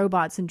the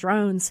robots and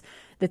drones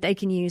that they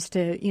can use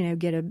to,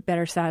 get a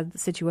better side of the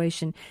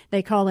situation.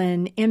 They call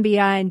in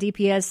MBI and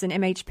DPS and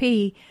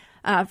MHP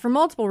for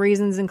multiple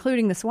reasons,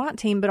 including the SWAT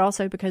team, but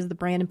also because the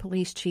Brandon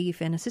police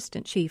chief and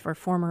assistant chief are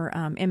former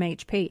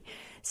MHP.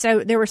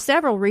 So there were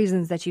several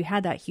reasons that you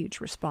had that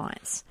huge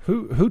response.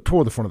 Who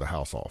tore the front of the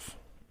house off?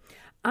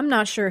 I'm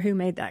not sure who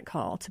made that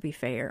call, to be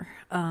fair.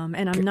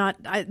 And I'm not,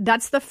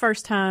 that's the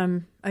first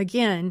time,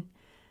 again,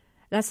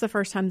 that's the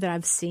first time that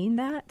I've seen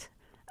that.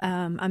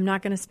 I'm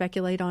not going to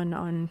speculate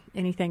on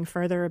anything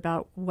further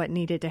about what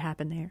needed to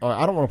happen there.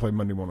 I don't want to play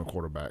Monday morning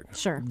quarterback.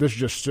 Sure. This is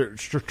just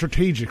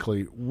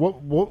strategically,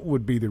 what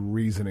would be the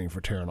reasoning for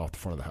tearing off the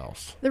front of the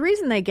house? The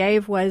reason they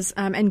gave was,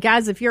 and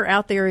guys, if you're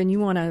out there and you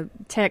want to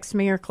text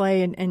me or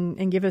Clay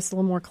and give us a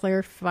little more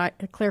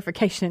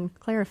clarification,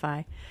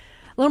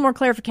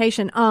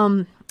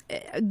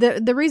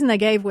 the reason they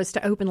gave was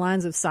to open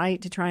lines of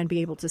sight to try and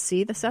be able to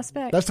see the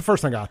suspect. That's the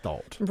first thing I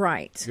thought.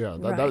 Right. Yeah,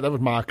 that was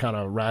my kind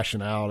of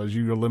rationale, is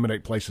you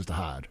eliminate places to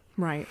hide.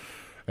 Right.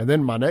 And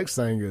then my next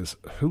thing is,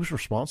 who's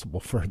responsible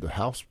for the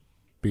house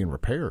being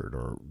repaired?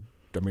 Or,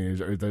 I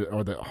mean, are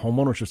the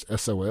homeowners just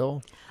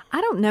SOL? I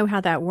don't know how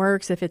that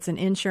works, if it's an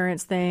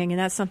insurance thing, and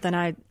that's something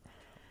I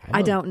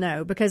don't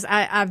know, because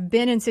I've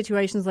been in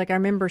situations like, I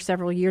remember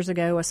several years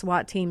ago, a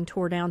SWAT team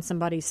tore down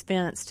somebody's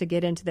fence to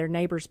get into their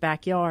neighbor's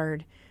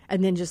backyard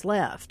and then just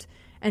left.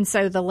 And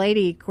so the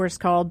lady, of course,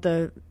 called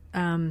the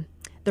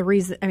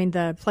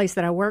place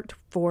that I worked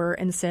for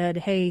and said,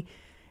 hey,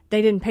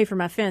 they didn't pay for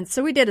my fence.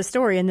 So we did a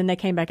story, and then they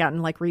came back out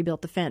and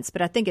rebuilt the fence.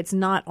 But I think it's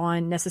not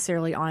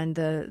necessarily on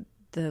the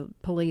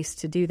police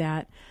to do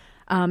that.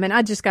 And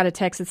I just got a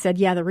text that said,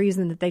 yeah, the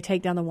reason that they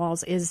take down the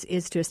walls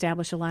is to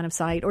establish a line of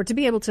sight, or to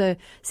be able to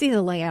see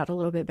the layout a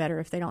little bit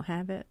better if they don't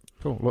have it.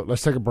 Cool. Look,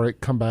 let's take a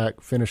break, come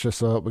back, finish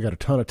this up. We got a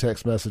ton of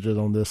text messages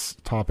on this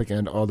topic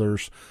and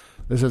others.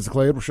 This is the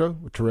Clay April Show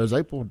with Therese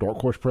Apel,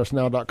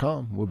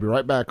 darkhorsepressnow.com. We'll be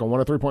right back on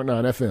 103.9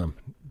 FM,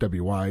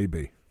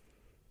 WYAB.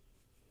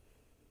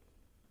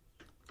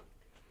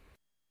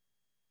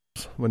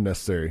 When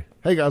necessary.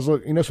 Hey, guys,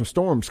 look, some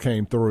storms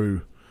came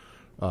through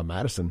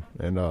Madison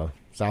and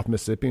South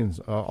Mississippi and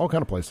all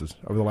kind of places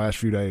over the last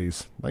few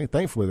days.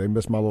 Thankfully, they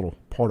missed my little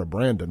part of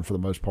Brandon for the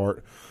most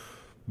part.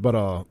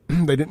 But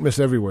they didn't miss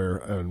everywhere.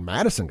 And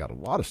Madison got a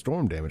lot of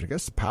storm damage. I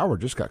guess the power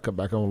just got cut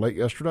back on late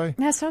yesterday.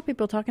 I saw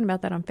people talking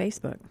about that on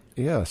Facebook.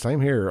 Yeah,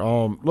 same here.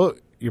 Look,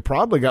 you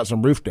probably got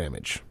some roof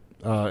damage.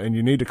 And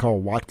you need to call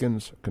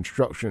Watkins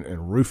Construction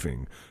and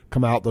Roofing.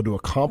 Come out, they'll do a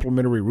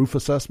complimentary roof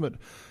assessment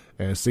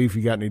and see if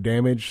you got any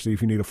damage, see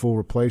if you need a full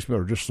replacement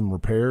or just some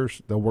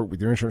repairs. They'll work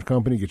with your insurance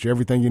company, get you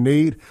everything you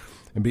need,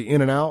 and be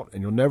in and out,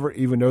 and you'll never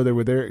even know they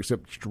were there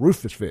except the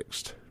roof is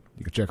fixed.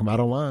 You can check them out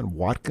online,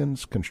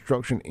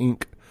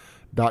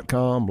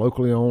 WatkinsConstructionInc.com,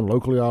 locally owned,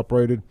 locally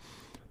operated.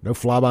 No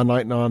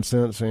fly-by-night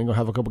nonsense. You ain't going to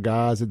have a couple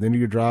guys at the end of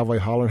your driveway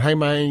hollering, hey,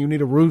 man, you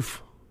need a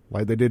roof,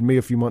 like they did me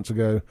a few months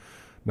ago.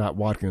 Not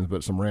Watkins,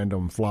 but some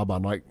random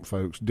fly-by-night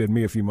folks did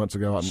me a few months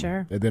ago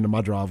sure. At the end of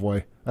my driveway.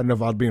 I didn't know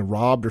if I was being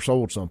robbed or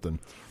sold something.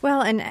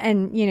 Well,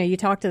 and you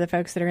talk to the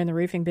folks that are in the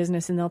roofing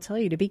business, and they'll tell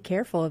you to be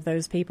careful of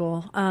those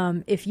people.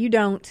 If you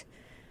don't,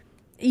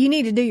 you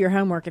need to do your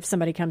homework if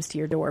somebody comes to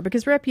your door,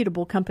 because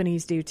reputable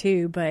companies do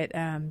too. But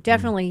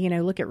definitely,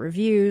 look at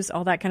reviews,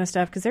 all that kind of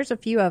stuff, because there's a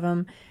few of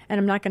them, and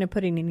I'm not going to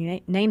put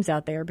any names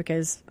out there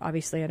because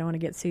obviously I don't want to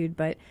get sued,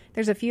 but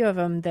there's a few of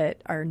them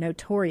that are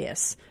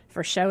notorious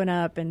for showing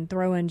up and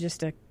throwing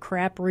just a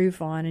crap roof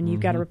on, and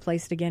you've got to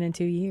replace it again in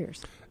 2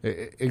 years.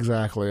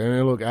 Exactly.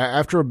 And look,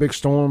 after a big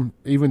storm,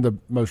 even the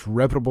most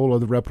reputable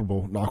of the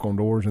reputable knock on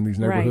doors in these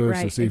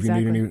neighborhoods to see if you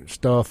need any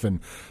stuff.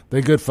 And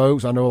they're good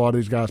folks. I know a lot of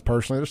these guys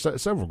personally.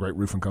 There's several great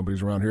roofing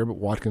companies around here, but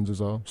Watkins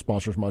is a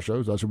sponsor for my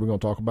shows. That's what we're going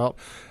to talk about.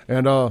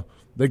 And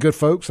they're good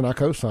folks, and I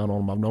co-sign on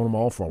them. I've known them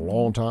all for a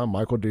long time.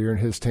 Michael Deere and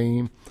his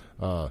team,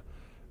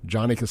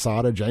 Johnny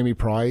Casada, Jamie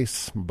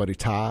Price, my buddy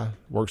Ty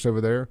works over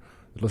there.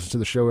 Listen to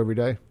the show every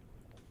day.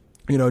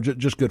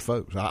 Just good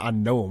folks. I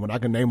know them, and I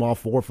can name off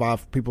 4 or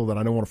 5 people that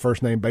I know on a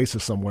first-name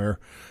basis somewhere.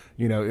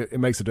 It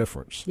makes a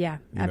difference. Yeah,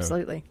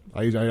 absolutely.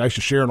 I used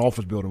to share an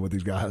office building with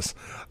these guys.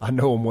 I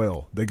know them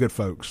well. They're good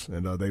folks,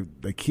 and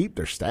they keep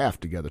their staff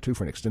together, too,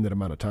 for an extended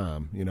amount of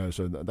time,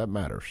 so that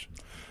matters.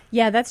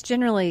 Yeah, that's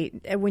generally,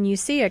 when you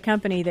see a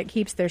company that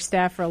keeps their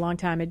staff for a long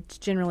time, it's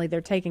generally they're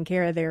taking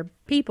care of their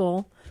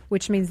people,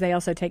 which means they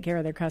also take care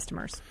of their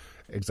customers.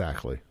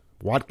 Exactly.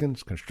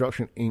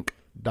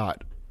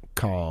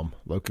 WatkinsConstructionInc.com,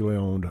 locally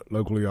owned,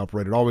 locally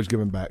operated, always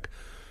giving back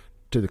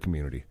to the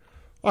community.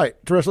 All right,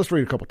 Therese, let's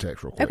read a couple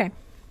texts real quick. Okay.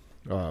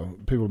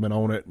 People have been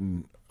on it,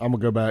 and I'm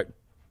going to go back.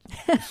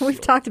 We've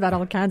talked about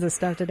all kinds of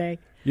stuff today.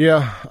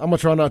 Yeah, I'm going to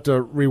try not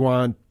to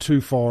rewind too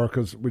far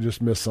because we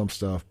just missed some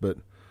stuff. But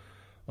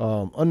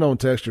unknown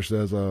texter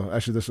says,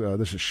 actually,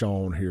 this is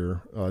Sean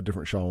here,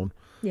 different Sean.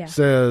 Yeah.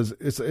 Says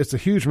it's a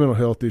huge mental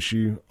health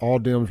issue. All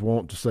Dems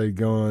want to say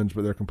guns,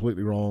 but they're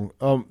completely wrong.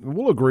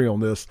 We'll agree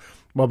on this.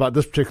 Well, about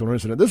this particular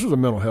incident, this was a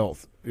mental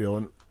health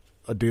a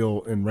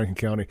deal in Rankin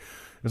County.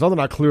 It's something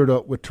I cleared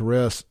up with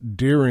Therese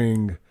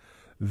during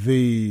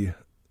the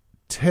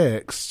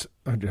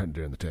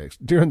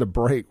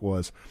break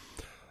was,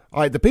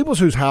 all right, the people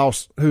whose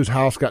house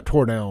got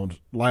torn down,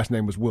 last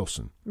name was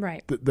Wilson.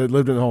 Right. That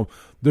lived in the home.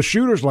 The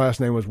shooter's last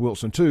name was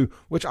Wilson too,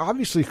 which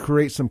obviously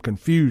creates some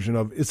confusion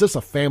of, is this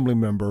a family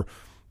member?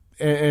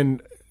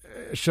 And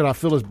should I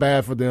feel as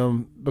bad for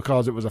them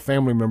because it was a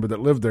family member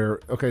that lived there?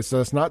 Okay, so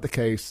that's not the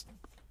case.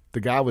 The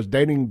guy was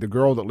dating the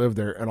girl that lived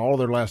there, and all of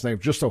their last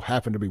names just so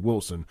happened to be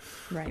Wilson.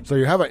 Right. So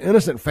you have an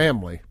innocent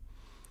family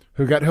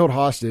who got held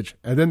hostage,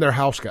 and then their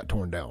house got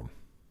torn down.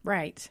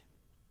 Right.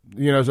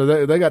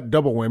 So they got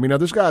double whammy. Now,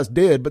 this guy's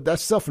dead, but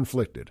that's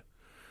self-inflicted.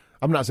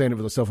 I'm not saying it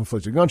was a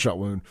self-inflicted gunshot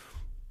wound,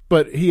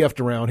 but he effed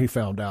around. He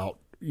found out,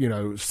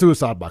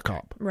 suicide by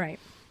cop. Right.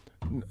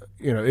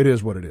 It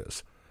is what it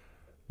is.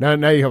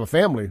 Now you have a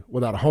family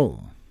without a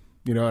home,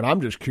 and I'm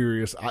just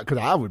curious because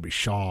I would be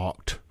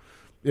shocked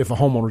if a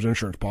homeowner's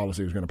insurance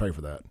policy was going to pay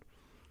for that.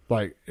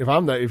 Like if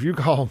I'm the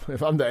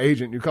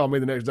agent, you call me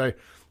the next day.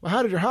 Well,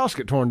 how did your house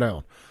get torn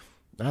down?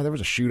 There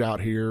was a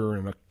shootout here,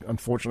 and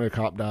unfortunately a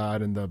cop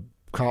died, and the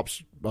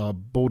cops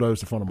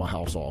bulldozed the front of my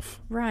house off.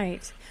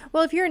 Right.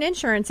 Well, if you're an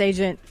insurance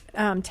agent,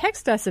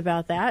 text us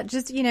about that.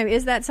 Just,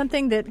 is that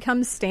something that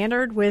comes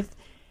standard with,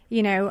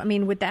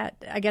 with that,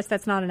 I guess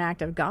that's not an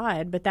act of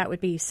God, but that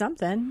would be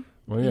something.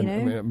 Well, yeah,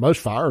 I mean, most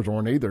fires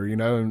aren't either,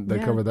 and they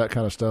cover that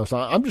kind of stuff. So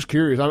I'm just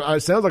curious. It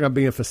sounds like I'm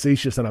being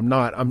facetious, and I'm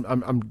not.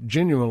 I'm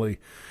genuinely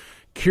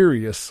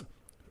curious.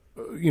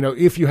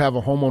 If you have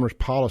a homeowner's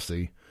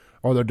policy,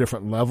 are there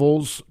different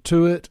levels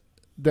to it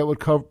that would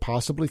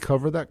possibly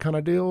cover that kind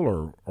of deal,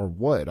 or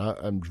what?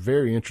 I'm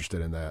very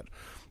interested in that.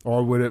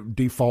 Or would it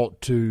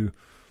default to,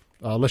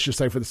 let's just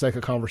say for the sake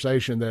of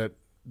conversation, that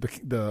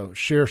the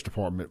sheriff's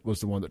department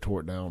was the one that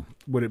tore it down?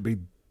 Would it be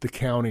the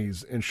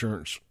county's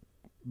insurance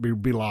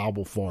be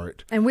liable for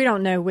it? And we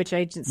don't know which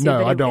agency.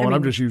 No, I don't.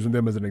 I'm just using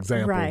them as an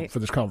example right. for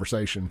this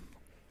conversation.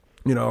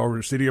 Or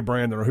the city of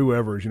Brandon or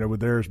whoever's, would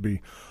theirs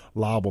be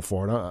liable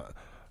for it?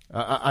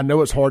 I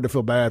know it's hard to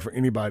feel bad for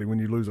anybody when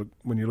you lose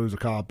a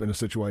cop in a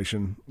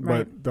situation,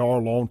 right. but there are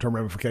long-term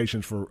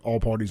ramifications for all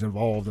parties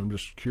involved. And I'm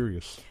just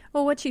curious.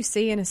 Well, what you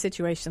see in a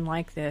situation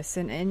like this,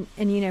 and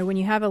when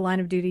you have a line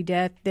of duty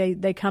death,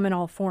 they come in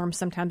all forms.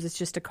 Sometimes it's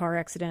just a car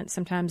accident.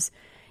 Sometimes,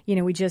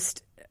 we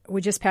just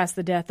passed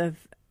the death of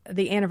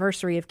the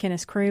anniversary of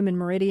Kenneth Kroom in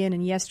Meridian,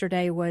 and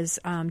yesterday was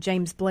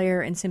James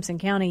Blair in Simpson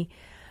County.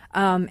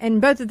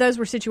 And both of those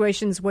were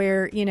situations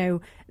where,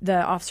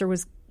 the officer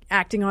was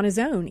acting on his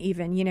own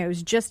even, it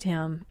was just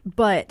him.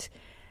 But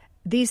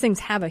these things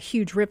have a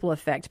huge ripple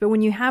effect. But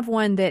when you have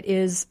one that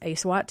is a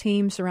SWAT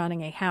team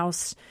surrounding a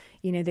house,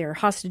 there are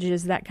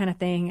hostages, that kind of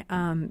thing,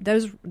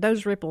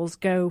 those ripples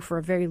go for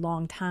a very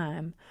long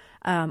time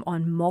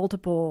on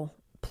multiple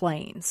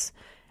planes.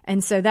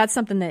 And so that's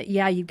something that,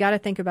 you've got to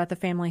think about the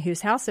family whose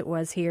house it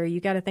was here.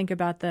 You got to think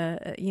about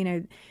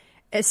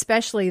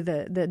especially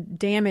the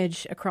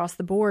damage across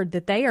the board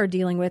that they are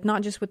dealing with,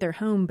 not just with their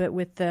home, but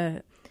with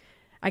the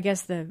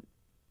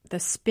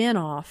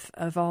spin-off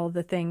of all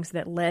the things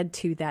that led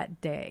to that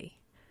day.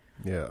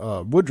 Yeah,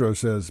 Woodrow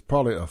says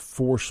probably a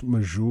force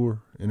majeure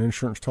in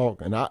insurance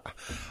talk, and I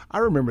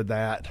remember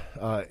that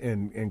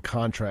in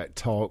contract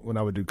talk when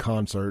I would do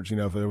concerts.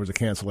 If there was a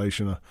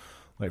cancellation,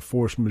 like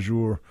force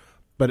majeure,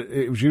 but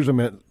it was usually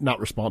meant not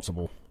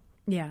responsible.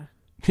 Yeah.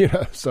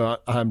 So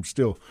I'm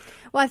still.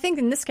 Well, I think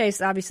in this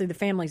case, obviously the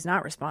family's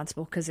not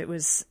responsible because it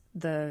was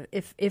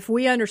if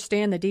we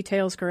understand the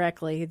details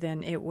correctly,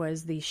 then it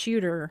was the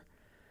shooter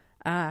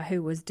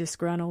who was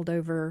disgruntled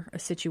over a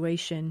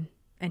situation,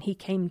 and he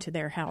came to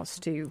their house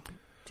to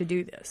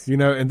do this.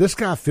 And this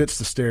guy fits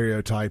the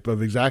stereotype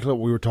of exactly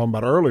what we were talking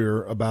about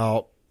earlier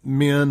about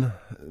men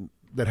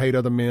that hate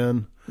other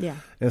men,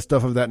 and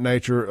stuff of that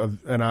nature.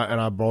 And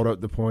I brought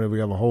up the point of we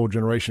have a whole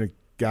generation of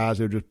guys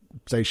who just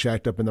stay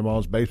shacked up in their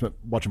mom's basement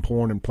watching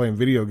porn and playing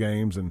video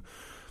games, and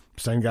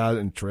same guy,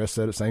 and Therese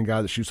said it, same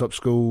guy that shoots up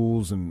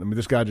schools. And I mean,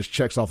 this guy just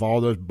checks off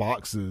all those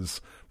boxes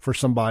for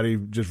somebody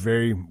just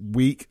very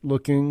weak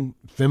looking,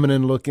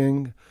 feminine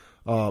looking.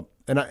 And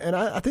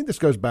I think this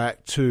goes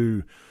back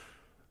to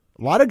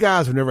a lot of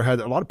guys have never had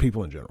that, a lot of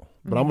people in general,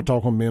 but I'm going to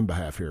talk on men's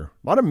behalf here.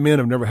 A lot of men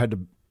have never had to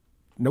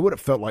know what it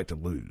felt like to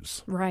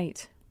lose.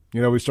 Right.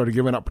 We started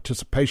giving out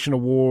participation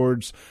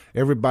awards.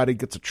 Everybody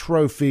gets a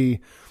trophy.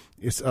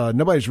 It's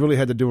nobody's really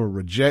had to do a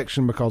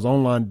rejection because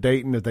online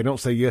dating, if they don't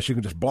say yes, you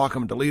can just block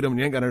them and delete them and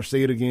you ain't got to ever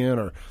see it again.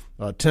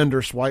 Or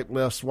Tinder, swipe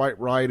left, swipe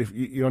right. If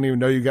you don't even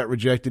know you got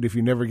rejected if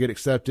you never get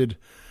accepted.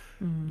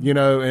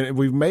 And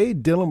we've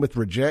made dealing with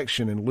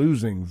rejection and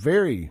losing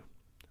very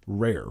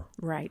rare.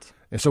 Right.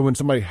 And so when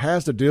somebody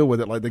has to deal with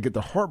it, like they get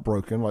their heart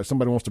broken, like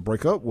somebody wants to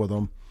break up with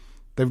them,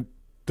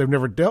 they've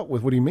never dealt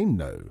with, what do you mean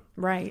no?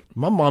 Right.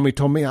 My mommy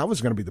told me I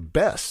was going to be the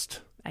best.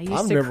 I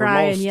used to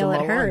cry and yell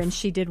at her, and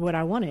she did what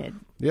I wanted.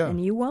 Yeah.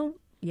 And you won't?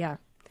 Yeah.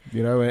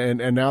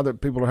 And now that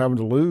people are having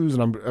to lose,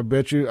 and I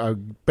bet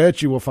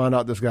you we'll find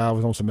out this guy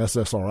was on some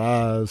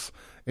SSRIs.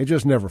 It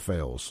just never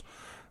fails.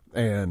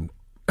 And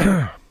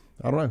I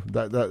don't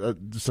know,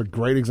 that's a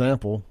great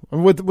example.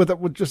 And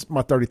with just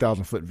my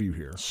 30,000-foot view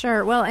here.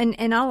 Sure. Well,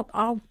 and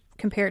I'll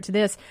compare it to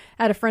this.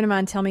 I had a friend of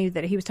mine tell me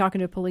that he was talking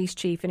to a police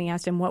chief, and he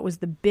asked him what was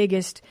the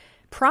biggest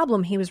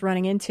problem he was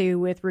running into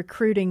with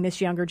recruiting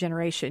this younger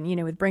generation,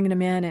 with bringing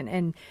them in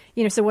and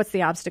so what's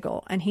the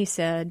obstacle? And he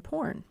said,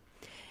 porn.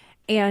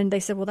 And they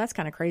said, well, that's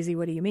kind of crazy.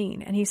 What do you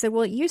mean? And he said,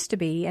 well, it used to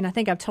be, and I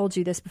think I've told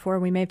you this before,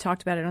 we may have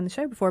talked about it on the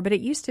show before, but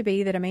it used to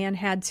be that a man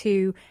had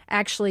to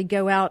actually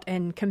go out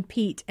and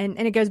compete. And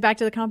it goes back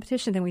to the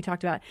competition thing we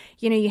talked about.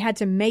 You had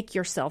to make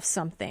yourself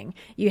something.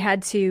 You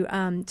had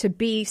to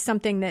be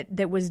something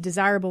that was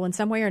desirable in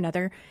some way or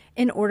another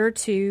in order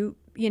to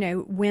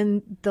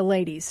win the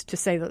ladies, to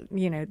say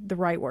the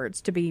right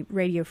words, to be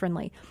radio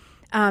friendly.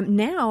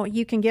 Now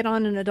you can get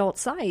on an adult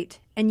site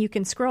and you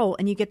can scroll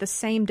and you get the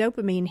same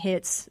dopamine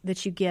hits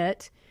that you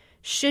get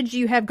should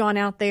you have gone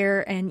out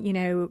there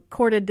and,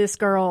 courted this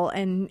girl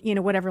and,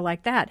 whatever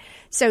like that.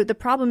 So the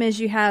problem is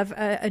you have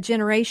a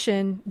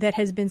generation that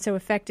has been so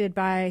affected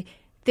by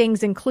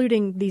things,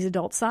 including these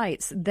adult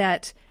sites,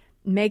 that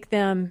make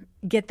them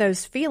get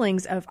those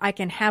feelings of I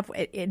can have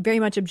it. It very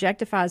much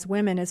objectifies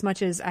women, as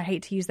much as I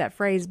hate to use that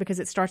phrase because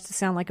it starts to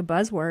sound like a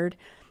buzzword.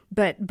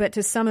 But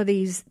to some of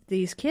these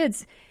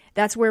kids,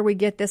 that's where we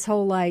get this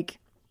whole like,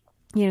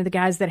 the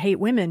guys that hate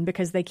women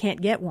because they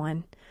can't get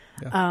one.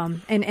 Yeah.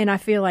 And I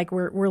feel like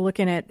we're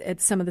looking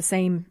at some of the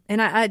same.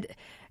 And I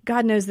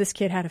God knows this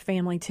kid had a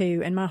family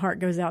too, and my heart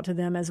goes out to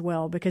them as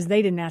well because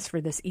they didn't ask for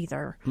this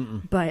either.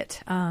 Mm-mm.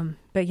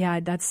 But yeah,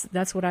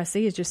 that's what I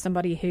see is just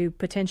somebody who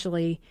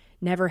potentially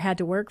never had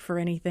to work for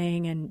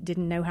anything and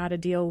didn't know how to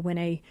deal when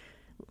a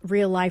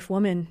real life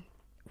woman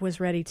was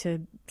ready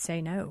to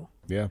say no.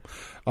 Yeah.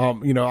 I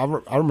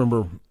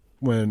remember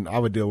when I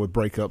would deal with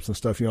breakups and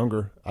stuff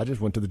younger, I just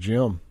went to the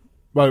gym.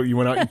 Well, you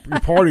went out, you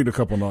partied a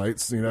couple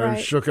nights, right.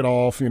 Shook it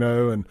off,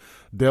 and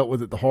dealt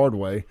with it the hard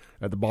way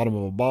at the bottom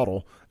of a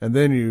bottle. And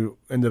then you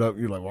ended up,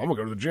 you're like, well, I'm going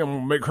to go to the gym. I'm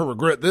going to make her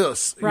regret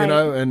this, right.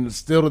 And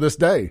still to this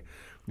day,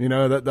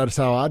 that's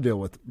how I deal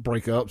with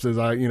breakups is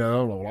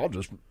I'll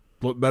just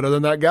look better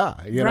than that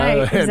guy,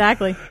 Right,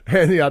 exactly.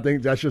 And I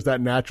think that's just that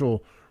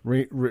natural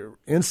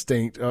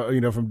instinct,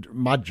 from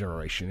my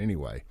generation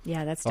anyway.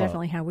 Yeah, that's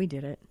definitely how we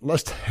did it.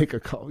 Let's take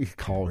a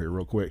call here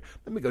real quick.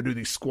 Let me go do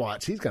these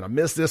squats. He's going to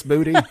miss this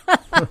booty.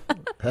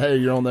 Hey,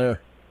 you're on there.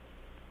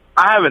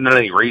 I haven't done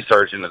any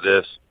research into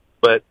this,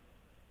 but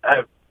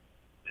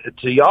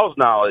to y'all's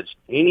knowledge,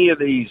 any of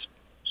these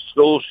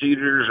school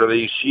shooters or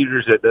these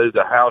shooters that do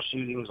the house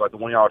shootings, like the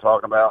one y'all are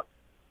talking about,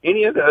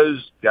 any of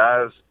those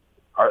guys,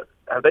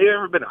 have they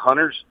ever been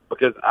hunters?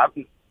 Because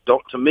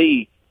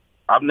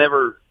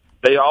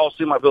they all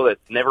seem like people that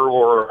never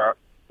were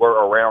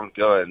around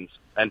guns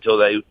until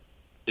they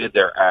did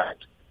their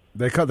act.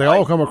 They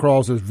all come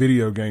across as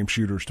video game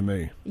shooters to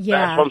me. Yeah.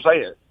 That's what I'm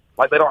saying.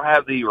 Like, they don't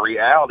have the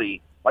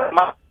reality. Like,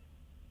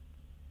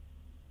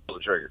 the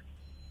trigger.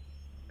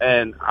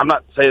 And I'm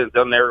not saying that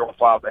they're never going to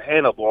fly off the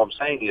handle, but what I'm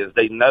saying is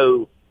they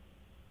know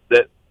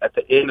that at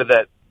the end of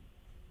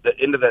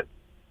that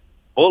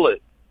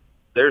bullet,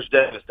 there's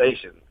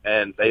devastation,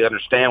 and they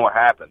understand what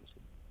happens.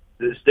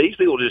 These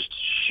people just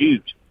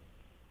shoot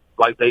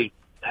like they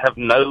have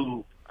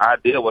no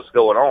idea what's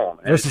going on.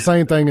 It's the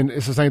same thing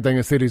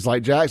in cities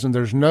like Jackson.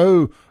 There's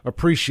no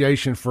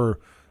appreciation for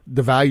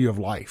the value of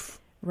life.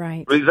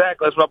 Right.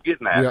 Exactly. That's what I'm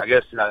getting at. Yeah. I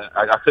guess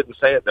I couldn't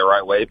say it the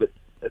right way, but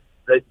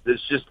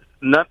it's just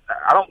not.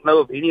 I don't know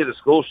of any of the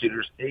school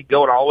shooters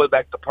going all the way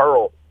back to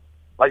Pearl.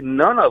 Like,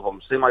 none of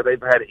them seem like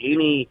they've had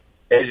any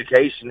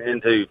education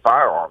into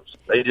firearms.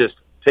 They just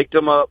picked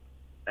them up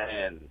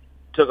and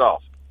took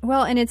off.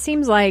 Well, and it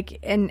seems like,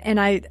 and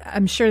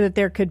I'm sure that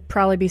there could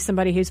probably be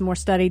somebody who's more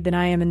studied than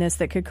I am in this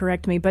that could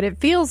correct me, but it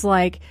feels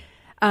like,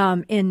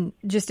 in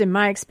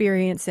my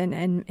experience and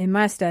in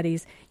my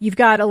studies, you've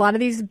got a lot of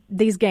these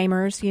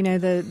gamers,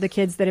 the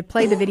kids that have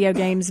played the video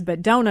games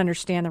but don't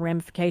understand the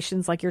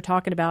ramifications like you're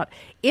talking about.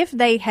 If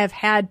they have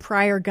had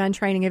prior gun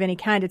training of any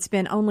kind, it's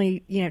been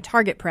only,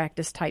 target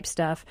practice type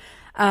stuff.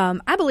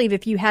 I believe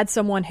if you had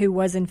someone who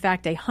was in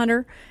fact a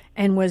hunter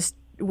and was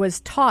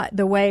taught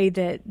the way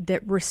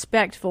that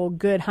respectful,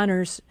 good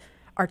hunters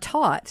are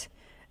taught,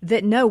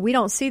 that no, we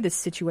don't see this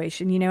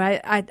situation.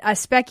 I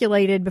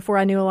speculated before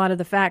I knew a lot of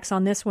the facts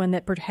on this one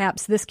that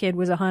perhaps this kid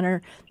was a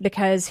hunter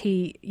because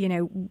he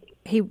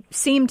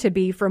seemed to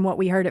be, from what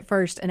we heard at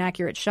first, an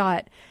accurate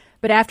shot.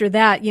 But after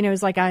that, it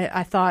was like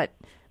I thought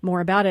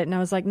more about it, and I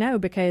was like, no,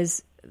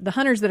 because the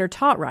hunters that are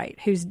taught right,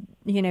 whose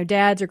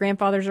dads or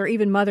grandfathers or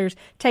even mothers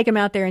take them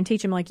out there and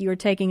teach them like you are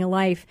taking a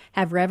life,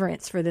 have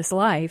reverence for this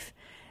life.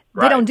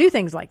 Right. They don't do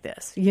things like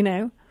this,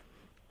 Well,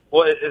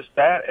 it's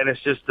that, and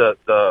it's just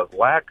the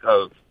lack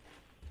of,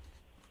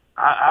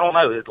 I don't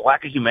know, it's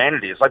lack of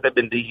humanity. It's like they've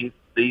been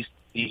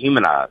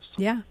dehumanized.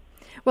 Yeah.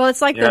 Well,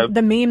 it's like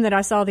the meme that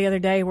I saw the other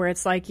day where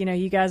it's like,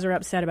 you guys are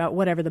upset about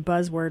whatever the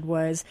buzzword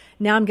was.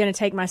 Now I'm going to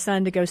take my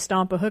son to go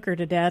stomp a hooker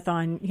to death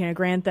on,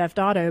 Grand Theft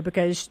Auto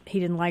because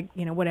he didn't like,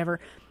 whatever.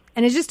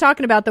 And it's just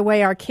talking about the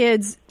way our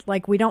kids,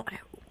 like,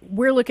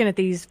 we're looking at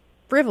these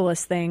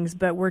frivolous things,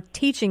 but we're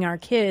teaching our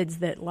kids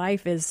that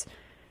life is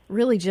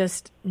really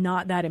just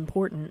not that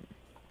important.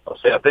 Well,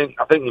 see, I think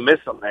you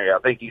missed something there. I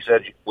think you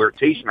said we're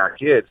teaching our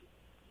kids.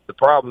 The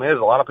problem is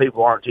a lot of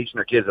people aren't teaching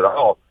their kids at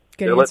all.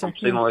 They're letting them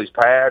sit on these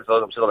pads, they're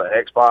letting them sit on the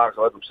Xbox,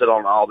 they're letting them sit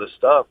on all this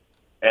stuff,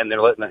 and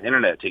they're letting the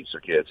internet teach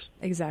their kids.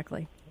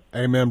 Exactly.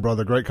 Amen,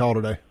 brother. Great call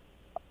today.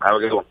 Have a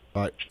good one.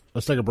 All right.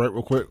 Let's take a break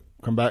real quick.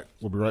 Come back.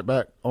 We'll be right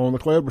back on The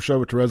Club Show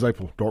with Therese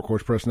Apel,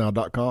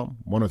 darkhorsepressnow.com,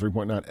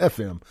 103.9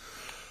 FM.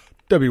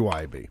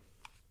 WYAB.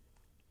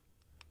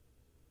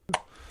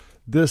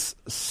 This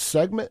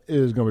segment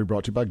is going to be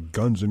brought to you by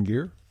Guns and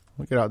Gear.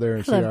 We'll get out there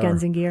and see our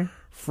Guns and Gear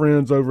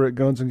friends over at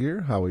Guns and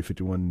Gear, Highway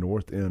 51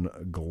 North in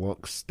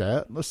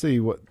Gluckstadt. Let's see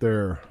what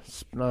their,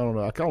 I don't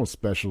know, I call them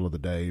special of the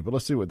day, but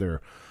let's see what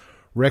their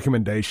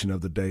recommendation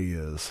of the day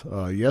is.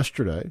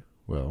 Yesterday,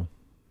 well,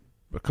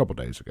 a couple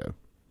days ago,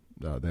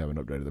 they haven't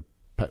updated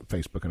the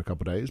Facebook in a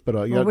couple days, but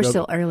we're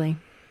still early.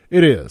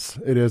 It is,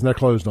 and they're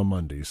closed on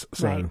Mondays,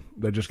 so right.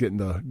 They're just getting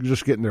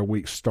their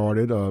week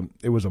started.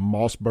 It was a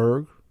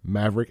Mossberg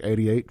Maverick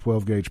 88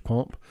 12 gauge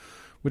pump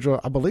which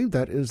I believe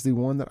that is the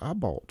one that I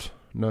bought.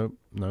 No,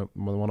 the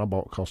one I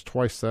bought cost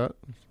twice that.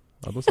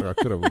 I looks like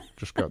I could have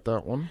just got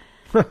that one.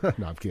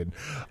 No, I'm kidding.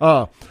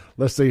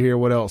 Let's see here.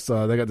 What else?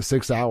 They got the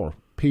 6 hour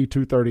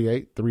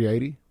P238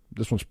 380.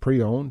 This one's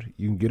pre-owned.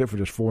 You can get it for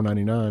just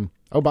 $499.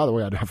 Oh, by the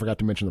way, I forgot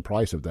to mention the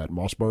price of that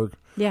Mossberg.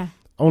 Yeah.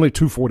 Only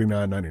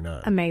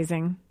 $249.99.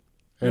 Amazing.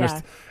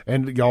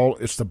 And y'all,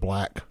 it's the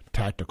black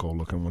tactical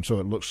looking one, so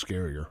it looks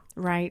scarier.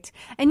 Right.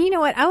 And you know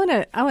what? I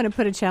want to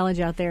put a challenge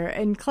out there,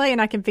 and Clay and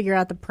I can figure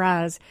out the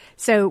prize.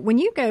 So when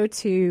you go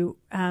to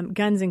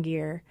Guns and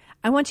Gear,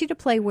 I want you to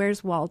play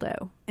Where's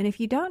Waldo? And if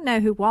you don't know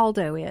who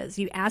Waldo is,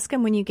 you ask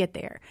him when you get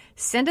there.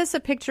 Send us a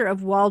picture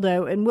of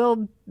Waldo, and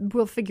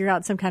we'll figure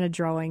out some kind of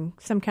drawing,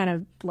 some kind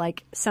of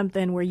like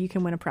something where you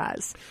can win a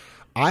prize.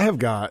 I have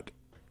got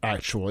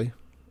actually.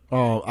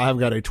 I've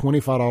got a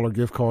 $25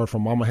 gift card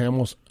from Mama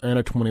Hamels and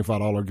a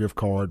 $25 gift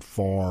card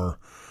for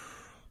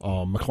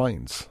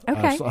McLean's.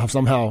 Okay. I've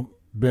somehow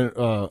been.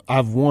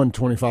 I've won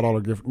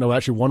 $25 gift. No,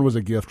 actually, one was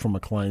a gift from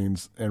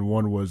McLean's, and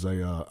one was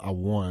I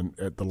won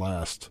at the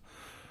last.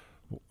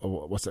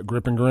 What's that?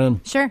 Grip and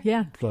Grin. Sure.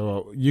 Yeah.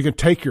 So you can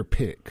take your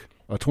pick: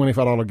 a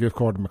 $25 gift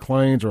card to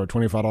McLean's or a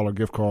 $25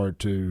 gift card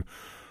to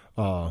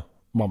Mama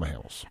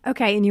Hamels.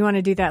 Okay, and you want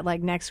to do that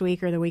like next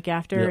week or the week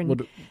after, Yeah,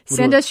 and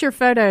send us your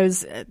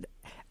photos.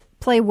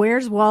 Play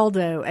Where's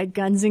Waldo at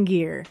Guns and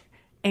Gear.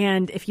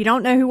 And if you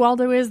don't know who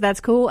Waldo is, that's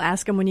cool.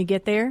 Ask him when you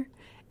get there.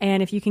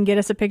 And if you can get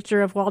us a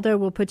picture of Waldo,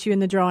 we'll put you in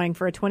the drawing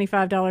for a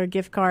 $25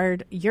 gift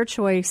card. Your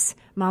choice,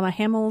 Mama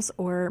Hamels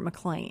or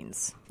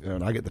McLean's. Yeah,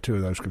 and I get the two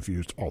of those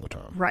confused all the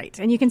time. Right.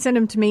 And you can send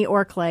them to me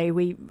or Clay.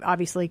 We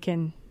obviously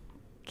can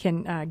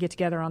get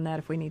together on that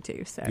if we need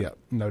to. So. Yeah,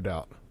 no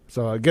doubt.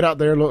 So get out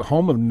there, look,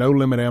 home of No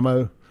Limit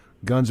Ammo.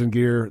 Guns and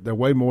Gear, they're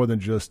way more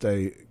than just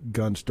a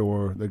gun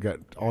store. They've got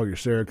all your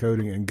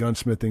Cerakoting and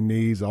gunsmithing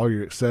needs, all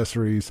your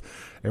accessories,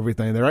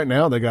 everything. Right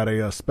now, they got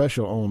a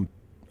special on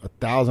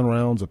 1,000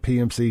 rounds of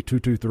PMC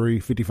 223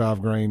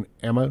 55 grain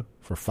ammo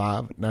for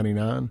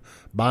 $5.99.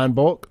 Buy in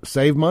bulk,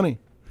 save money.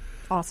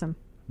 Awesome.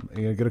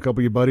 You get a couple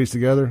of your buddies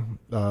together,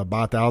 buy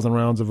 1,000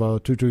 rounds of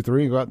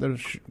 223, go out there,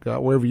 go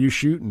out wherever you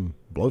shoot, and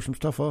blow some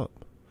stuff up.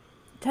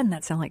 Doesn't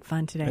that sound like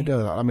fun today? It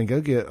does. I mean, go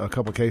get a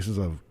couple cases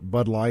of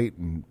Bud Light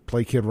and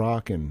play Kid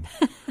Rock and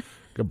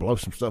go blow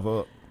some stuff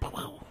up.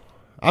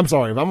 I'm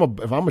sorry, if I'm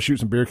gonna shoot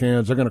some beer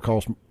cans, they're gonna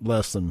cost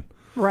less than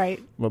right.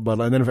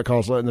 But and then if it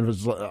costs less, then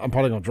I'm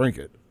probably gonna drink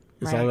it.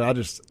 Right. So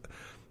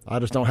I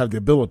just don't have the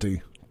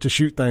ability to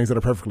shoot things that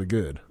are perfectly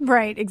good.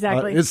 Right.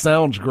 Exactly. It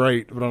sounds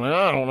great, but I'm like,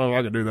 I don't know if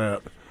I could do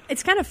that.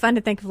 It's kind of fun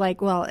to think of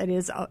like, well, it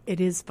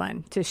is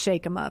fun to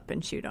shake them up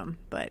and shoot them,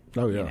 but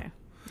oh yeah, you know,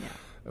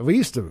 yeah. We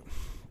used to.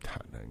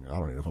 God dang, I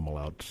don't even know if I'm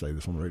allowed to say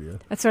this on the radio.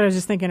 That's what I was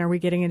just thinking. Are we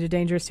getting into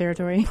dangerous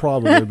territory?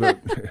 Probably,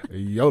 but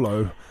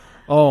YOLO.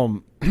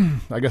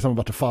 I guess I'm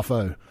about to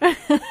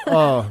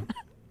FAFO.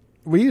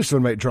 We used to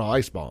make dry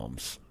ice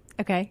bombs.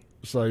 Okay.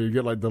 So you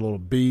get like the little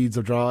beads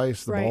of dry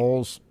ice, the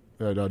balls,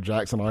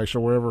 Jackson Ice or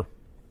wherever,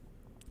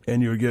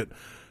 and you would get,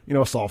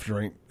 a soft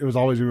drink. It was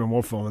always even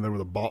more fun when they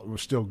were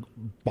still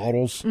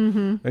bottles,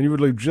 and you would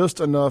leave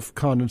just enough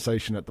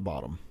condensation at the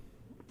bottom.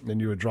 Then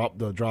you would drop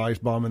the dry ice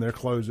bomb in there,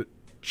 close it,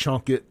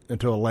 chunk it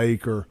into a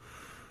lake or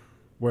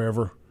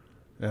wherever,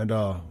 and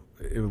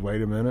it would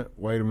wait a minute,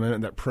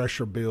 and that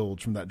pressure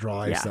builds from that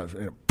dry ice.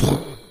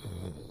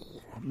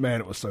 Man,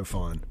 it was so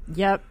fun.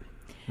 Yep.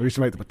 We used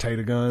to make the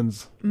potato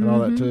guns and all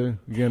that too.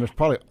 Again, it's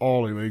probably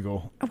all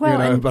illegal.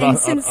 Well, but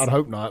I'd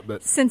hope not.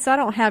 But since I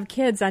don't have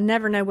kids, I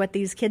never know what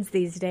these kids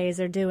these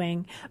days are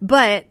doing.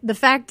 But the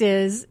fact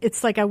is,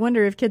 it's like I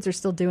wonder if kids are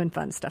still doing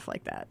fun stuff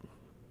like that.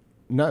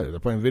 No, they're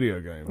playing video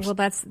games. Well,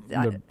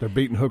 they're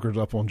beating hookers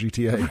up on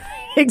GTA.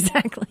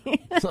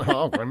 Exactly.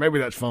 So, maybe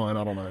that's fun.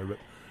 I don't know, but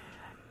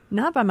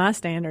not by my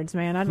standards,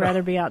 man. I'd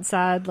rather be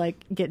outside,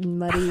 like getting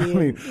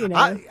muddy.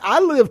 I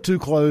live too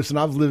close, and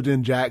I've lived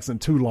in Jackson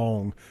too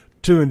long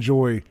to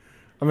enjoy.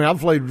 I mean, I've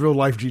played real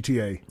life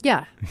GTA.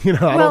 Yeah.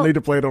 I don't need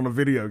to play it on a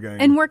video game.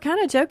 And we're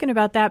kind of joking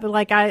about that, but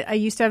like I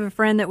used to have a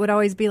friend that would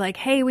always be like,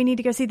 "Hey, we need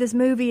to go see this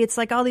movie. It's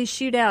like all these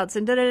shootouts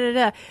and da da da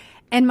da."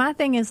 And my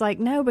thing is like,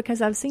 no,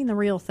 because I've seen the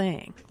real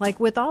thing. Like,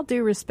 with all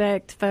due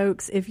respect,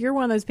 folks, if you're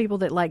one of those people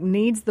that like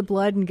needs the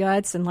blood and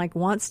guts and like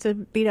wants to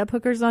beat up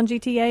hookers on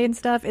GTA and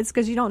stuff, it's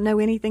because you don't know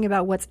anything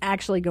about what's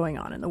actually going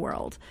on in the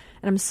world.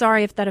 And I'm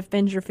sorry if that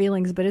offends your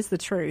feelings, but it's the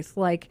truth.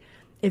 Like,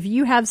 if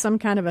you have some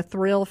kind of a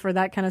thrill for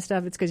that kind of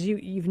stuff, it's because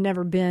you've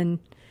never been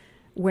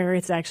where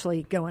it's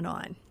actually going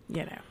on,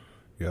 Yep.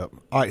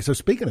 All right. So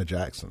speaking of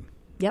Jackson.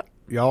 Yep.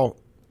 Y'all,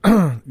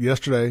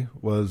 yesterday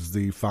was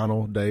the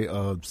final day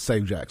of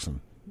Save Jackson,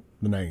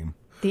 the name.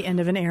 The end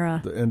of an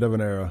era. The end of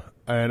an era.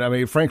 And, I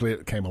mean, frankly,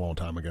 it came a long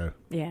time ago.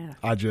 Yeah.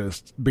 I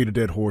just beat a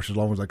dead horse as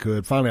long as I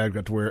could. Finally, I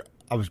got to where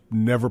I was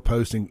never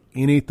posting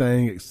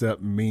anything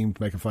except memes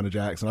making fun of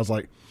Jackson. I was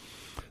like,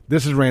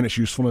 this has ran its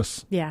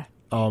usefulness. Yeah.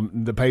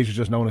 The page is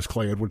just known as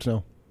Clay Edwards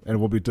now. and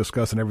we'll be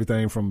discussing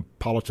everything from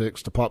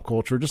politics to pop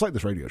culture, just like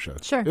this radio show.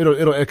 Sure.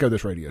 It'll echo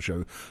this radio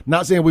show.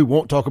 Not saying we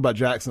won't talk about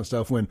Jackson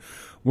stuff when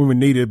we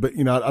need it, but,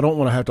 I don't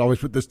want to have to always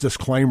put this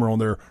disclaimer on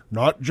there,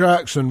 not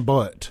Jackson,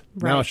 but.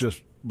 Right. Now it's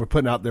just we're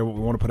putting out there what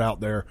we want to put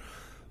out there.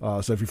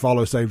 So if you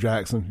follow Save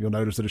Jackson, you'll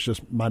notice that it's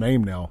just my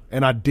name now.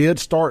 And I did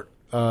start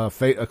a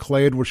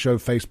Clay Edwards Show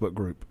Facebook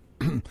group.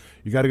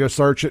 You got to go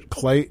search it,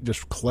 Clay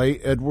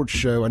Edwards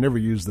Show. I never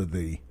use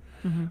the.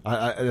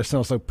 Mm-hmm. It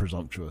sounds so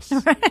presumptuous.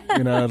 It's like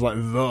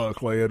the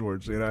Clay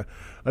Edwards. I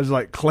just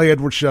like Clay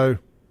Edwards Show,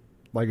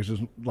 like it's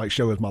just like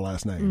Show is my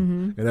last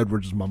name, and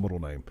Edwards is my middle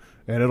name,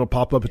 and it'll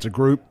pop up. It's a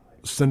group.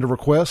 Send a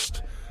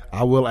request.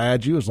 I will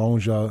add you as long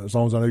as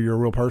I know you're a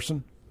real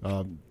person.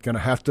 Gonna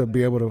have to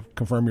be able to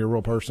confirm you're a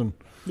real person.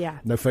 Yeah.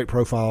 No fake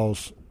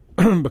profiles,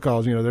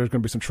 because there's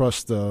gonna be some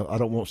trust. I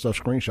don't want stuff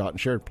screenshot and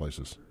shared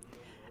places.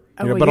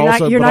 Oh, well,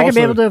 you're not going to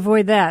be able to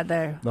avoid that,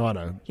 though. No, I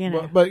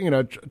know. But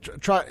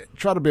try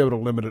to be able to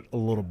limit it a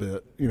little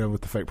bit, with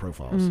the fake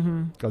profiles.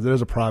 Because it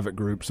is a private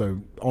group, so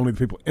only the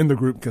people in the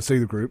group can see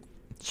the group.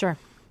 Sure.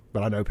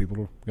 But I know people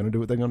are going to do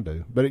what they're going to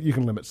do. But you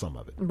can limit some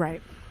of it.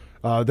 Right.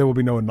 There will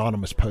be no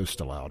anonymous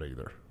post allowed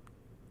either.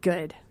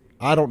 Good.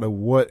 I don't know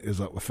what is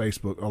up with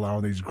Facebook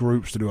allowing these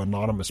groups to do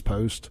anonymous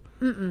posts.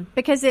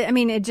 Because,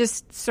 it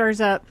just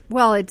stirs up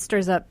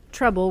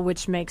trouble,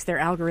 which makes their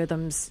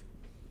algorithms,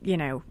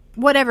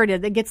 whatever it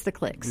is, it gets the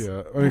clicks.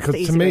 Yeah,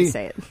 because to me,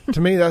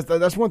 to me,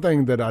 that's one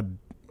thing that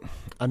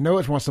I know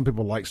it's why some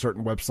people like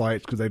certain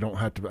websites because they don't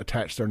have to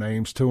attach their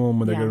names to them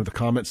when they go to the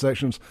comment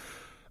sections.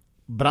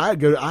 But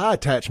I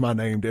attach my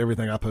name to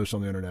everything I post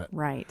on the internet,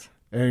 right?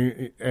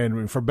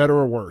 And for better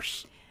or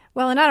worse.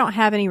 Well, and I don't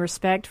have any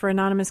respect for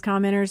anonymous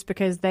commenters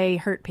because they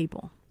hurt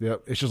people.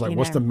 Yep, it's just like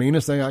what's the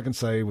meanest thing I can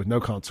say with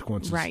no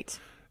consequences, right?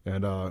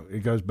 And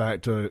it goes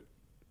back to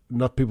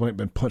enough people ain't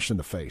been punched in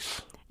the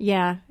face.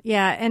 Yeah.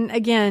 And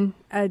again,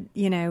 I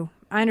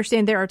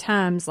understand there are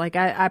times like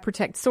I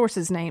protect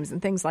sources' names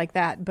and things like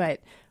that.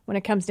 But when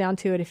it comes down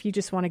to it, if you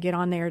just want to get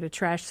on there to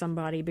trash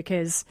somebody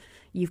because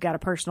you've got a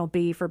personal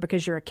beef or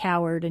because you're a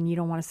coward and you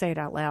don't want to say it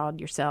out loud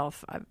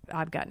yourself,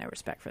 I've got no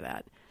respect for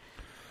that.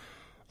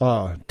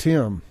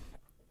 Tim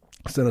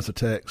sent us a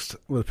text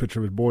with a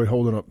picture of his boy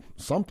holding up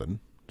something.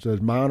 It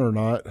says, "Mine or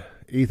not,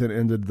 Ethan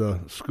ended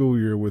the school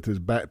year with his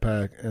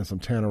backpack and some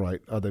tannerite."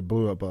 They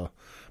blew up a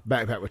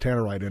backpack with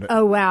tannerite in it.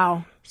 Oh,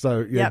 wow.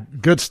 So,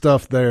 Good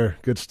stuff there.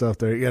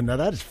 Yeah, now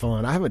that is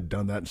fun. I haven't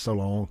done that in so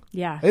long.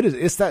 Yeah.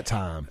 It's that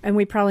time. And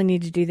we probably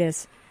need to do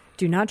this.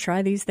 Do not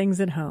try these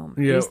things at home.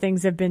 Yeah. These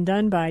things have been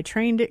done by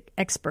trained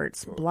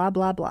experts, blah,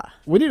 blah, blah.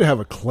 We need to have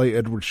a Clay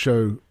Edwards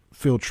Show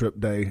field trip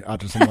day out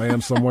to some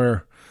land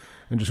somewhere.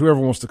 And just whoever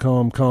wants to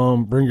come,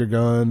 bring your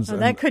guns. Oh,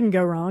 that couldn't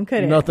go wrong,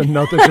 could it? Nothing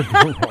could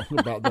go wrong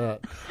about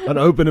that. An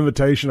open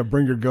invitation of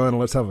bring your gun and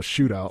let's have a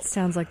shootout.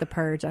 Sounds like the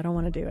purge. I don't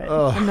want to do it.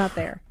 I'm not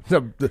there.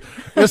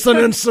 It's an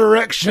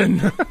insurrection.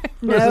 No.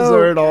 This is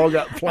where it all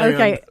got planned.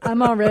 Okay,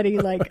 I'm already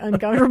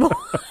uncomfortable.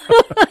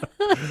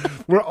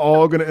 We're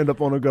all going to end up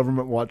on a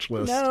government watch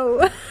list.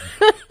 No.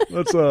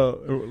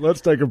 Let's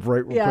take a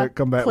break real quick.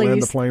 Come back, please.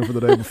 land the plane for the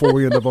day before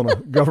we end up on a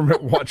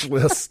government watch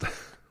list.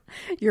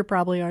 You're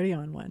probably already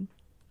on one.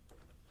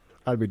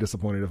 I'd be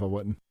disappointed if I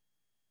wasn't.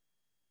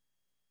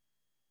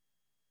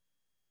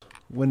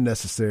 When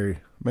necessary.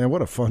 Man,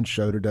 what a fun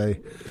show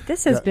today.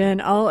 This has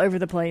been all over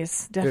the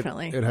place,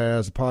 definitely. It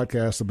has. The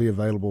podcast will be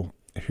available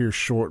here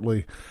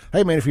shortly.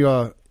 Hey, man, if you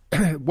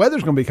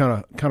weather's going to be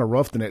kind of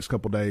rough the next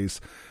couple of days.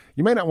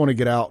 You may not want to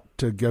get out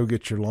to go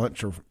get your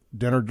lunch or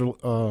dinner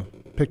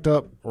picked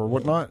up or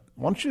whatnot.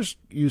 Why don't you just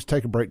use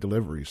Take a Break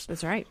deliveries?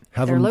 That's right.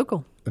 They're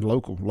local.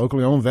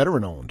 Locally owned,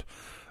 veteran owned.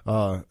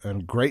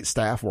 And great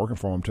staff working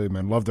for them too,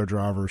 man. Love their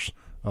drivers.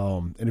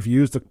 And if you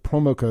use the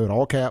promo code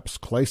all caps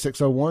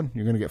Clay601,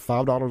 you're going to get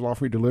 $5 off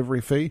your delivery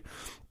fee.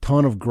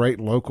 Ton of great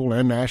local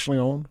and nationally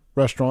owned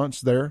restaurants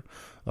there.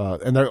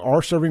 And they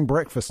are serving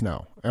breakfast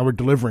now. And we're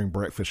delivering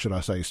breakfast, should I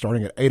say,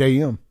 starting at 8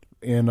 a.m.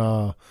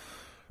 in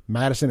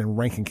Madison and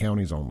Rankin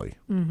counties only.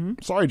 Mm-hmm.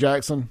 Sorry,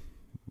 Jackson.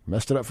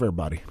 Messed it up for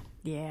everybody.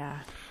 Yeah.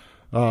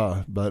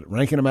 But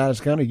Rankin and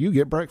Madison County, you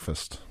get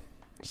breakfast.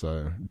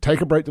 So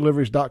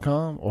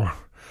takeabreakdeliveries.com, or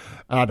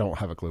I don't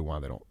have a clue why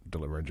they don't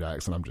deliver in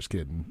Jackson. I'm just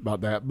kidding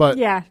about that. But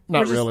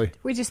not really.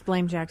 We just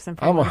blame Jackson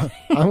for I'm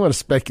going to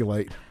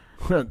speculate.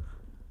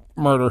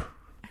 Murder.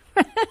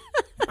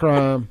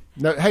 Crime.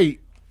 No, hey,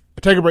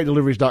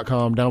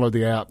 takeabreakdeliveries.com. Download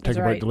the app. Take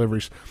a Break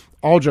Deliveries.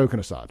 All joking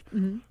aside.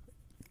 Mm-hmm.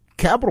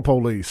 Capitol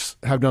Police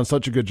have done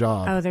such a good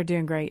job. Oh, they're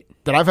doing great.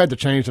 That I've had to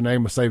change the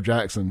name of Save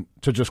Jackson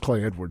to just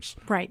Clay Edwards.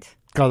 Right.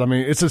 Because,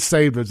 it's as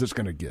saved as it's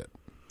going to get.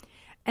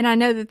 And I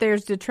know that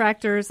there's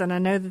detractors, and I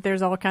know that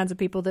there's all kinds of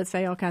people that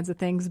say all kinds of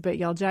things, but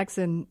y'all,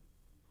 Jackson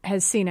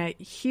has seen a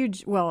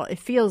huge, it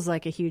feels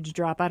like a huge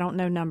drop. I don't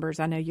know numbers.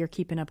 I know you're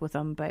keeping up with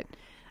them, but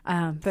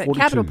 42.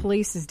 Capitol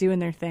Police is doing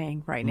their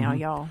thing right now,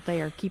 y'all.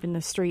 They are keeping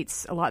the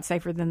streets a lot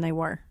safer than they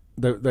were.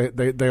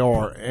 They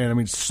are,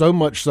 and so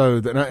much so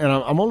that, and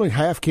I'm only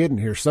half kidding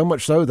here, so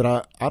much so that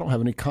I don't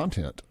have any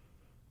content.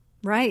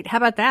 Right. How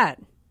about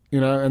that?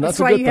 And that's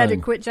a why good you thing. had to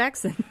quit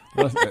Jackson.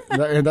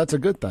 And that's a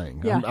good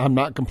thing. Yeah. I'm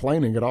not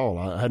complaining at all.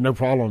 I had no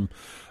problem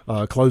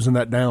closing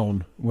that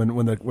down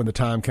when the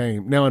time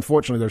came. Now,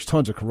 unfortunately, there's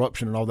tons of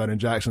corruption and all that in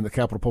Jackson that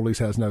Capitol Police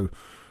has no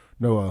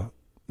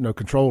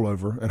control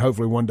over, and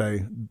hopefully one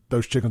day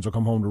those chickens will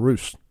come home to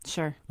roost.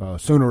 Sure.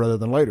 Sooner rather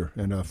than later.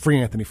 And free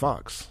Anthony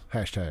Fox,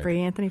 hashtag. Free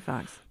Anthony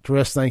Fox.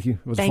 Therese, thank you.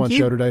 It was a Thank fun you.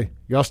 show today.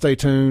 Y'all stay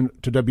tuned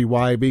to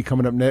WYAB.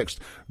 Coming up next,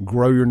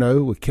 Grow Your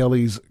Know with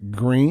Kelly's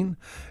Green,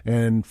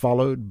 and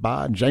followed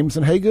by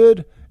Jameson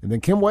Haygood, and then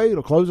Kim Wade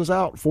will close us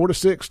out 4 to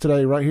 6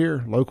 today right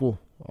here, local.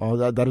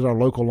 That is our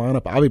local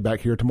lineup. I'll be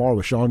back here tomorrow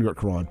with Sean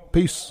Yurtkaran.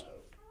 Peace.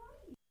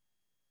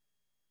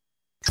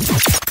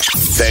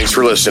 Thanks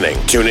for listening.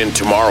 Tune in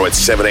tomorrow at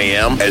 7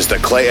 a.m. as the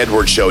Clay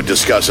Edwards Show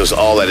discusses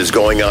all that is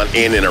going on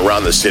in and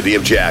around the city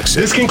of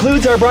Jackson. This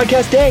concludes our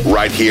broadcast day.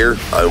 Right here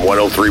on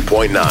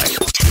 103.9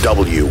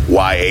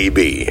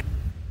 WYAB.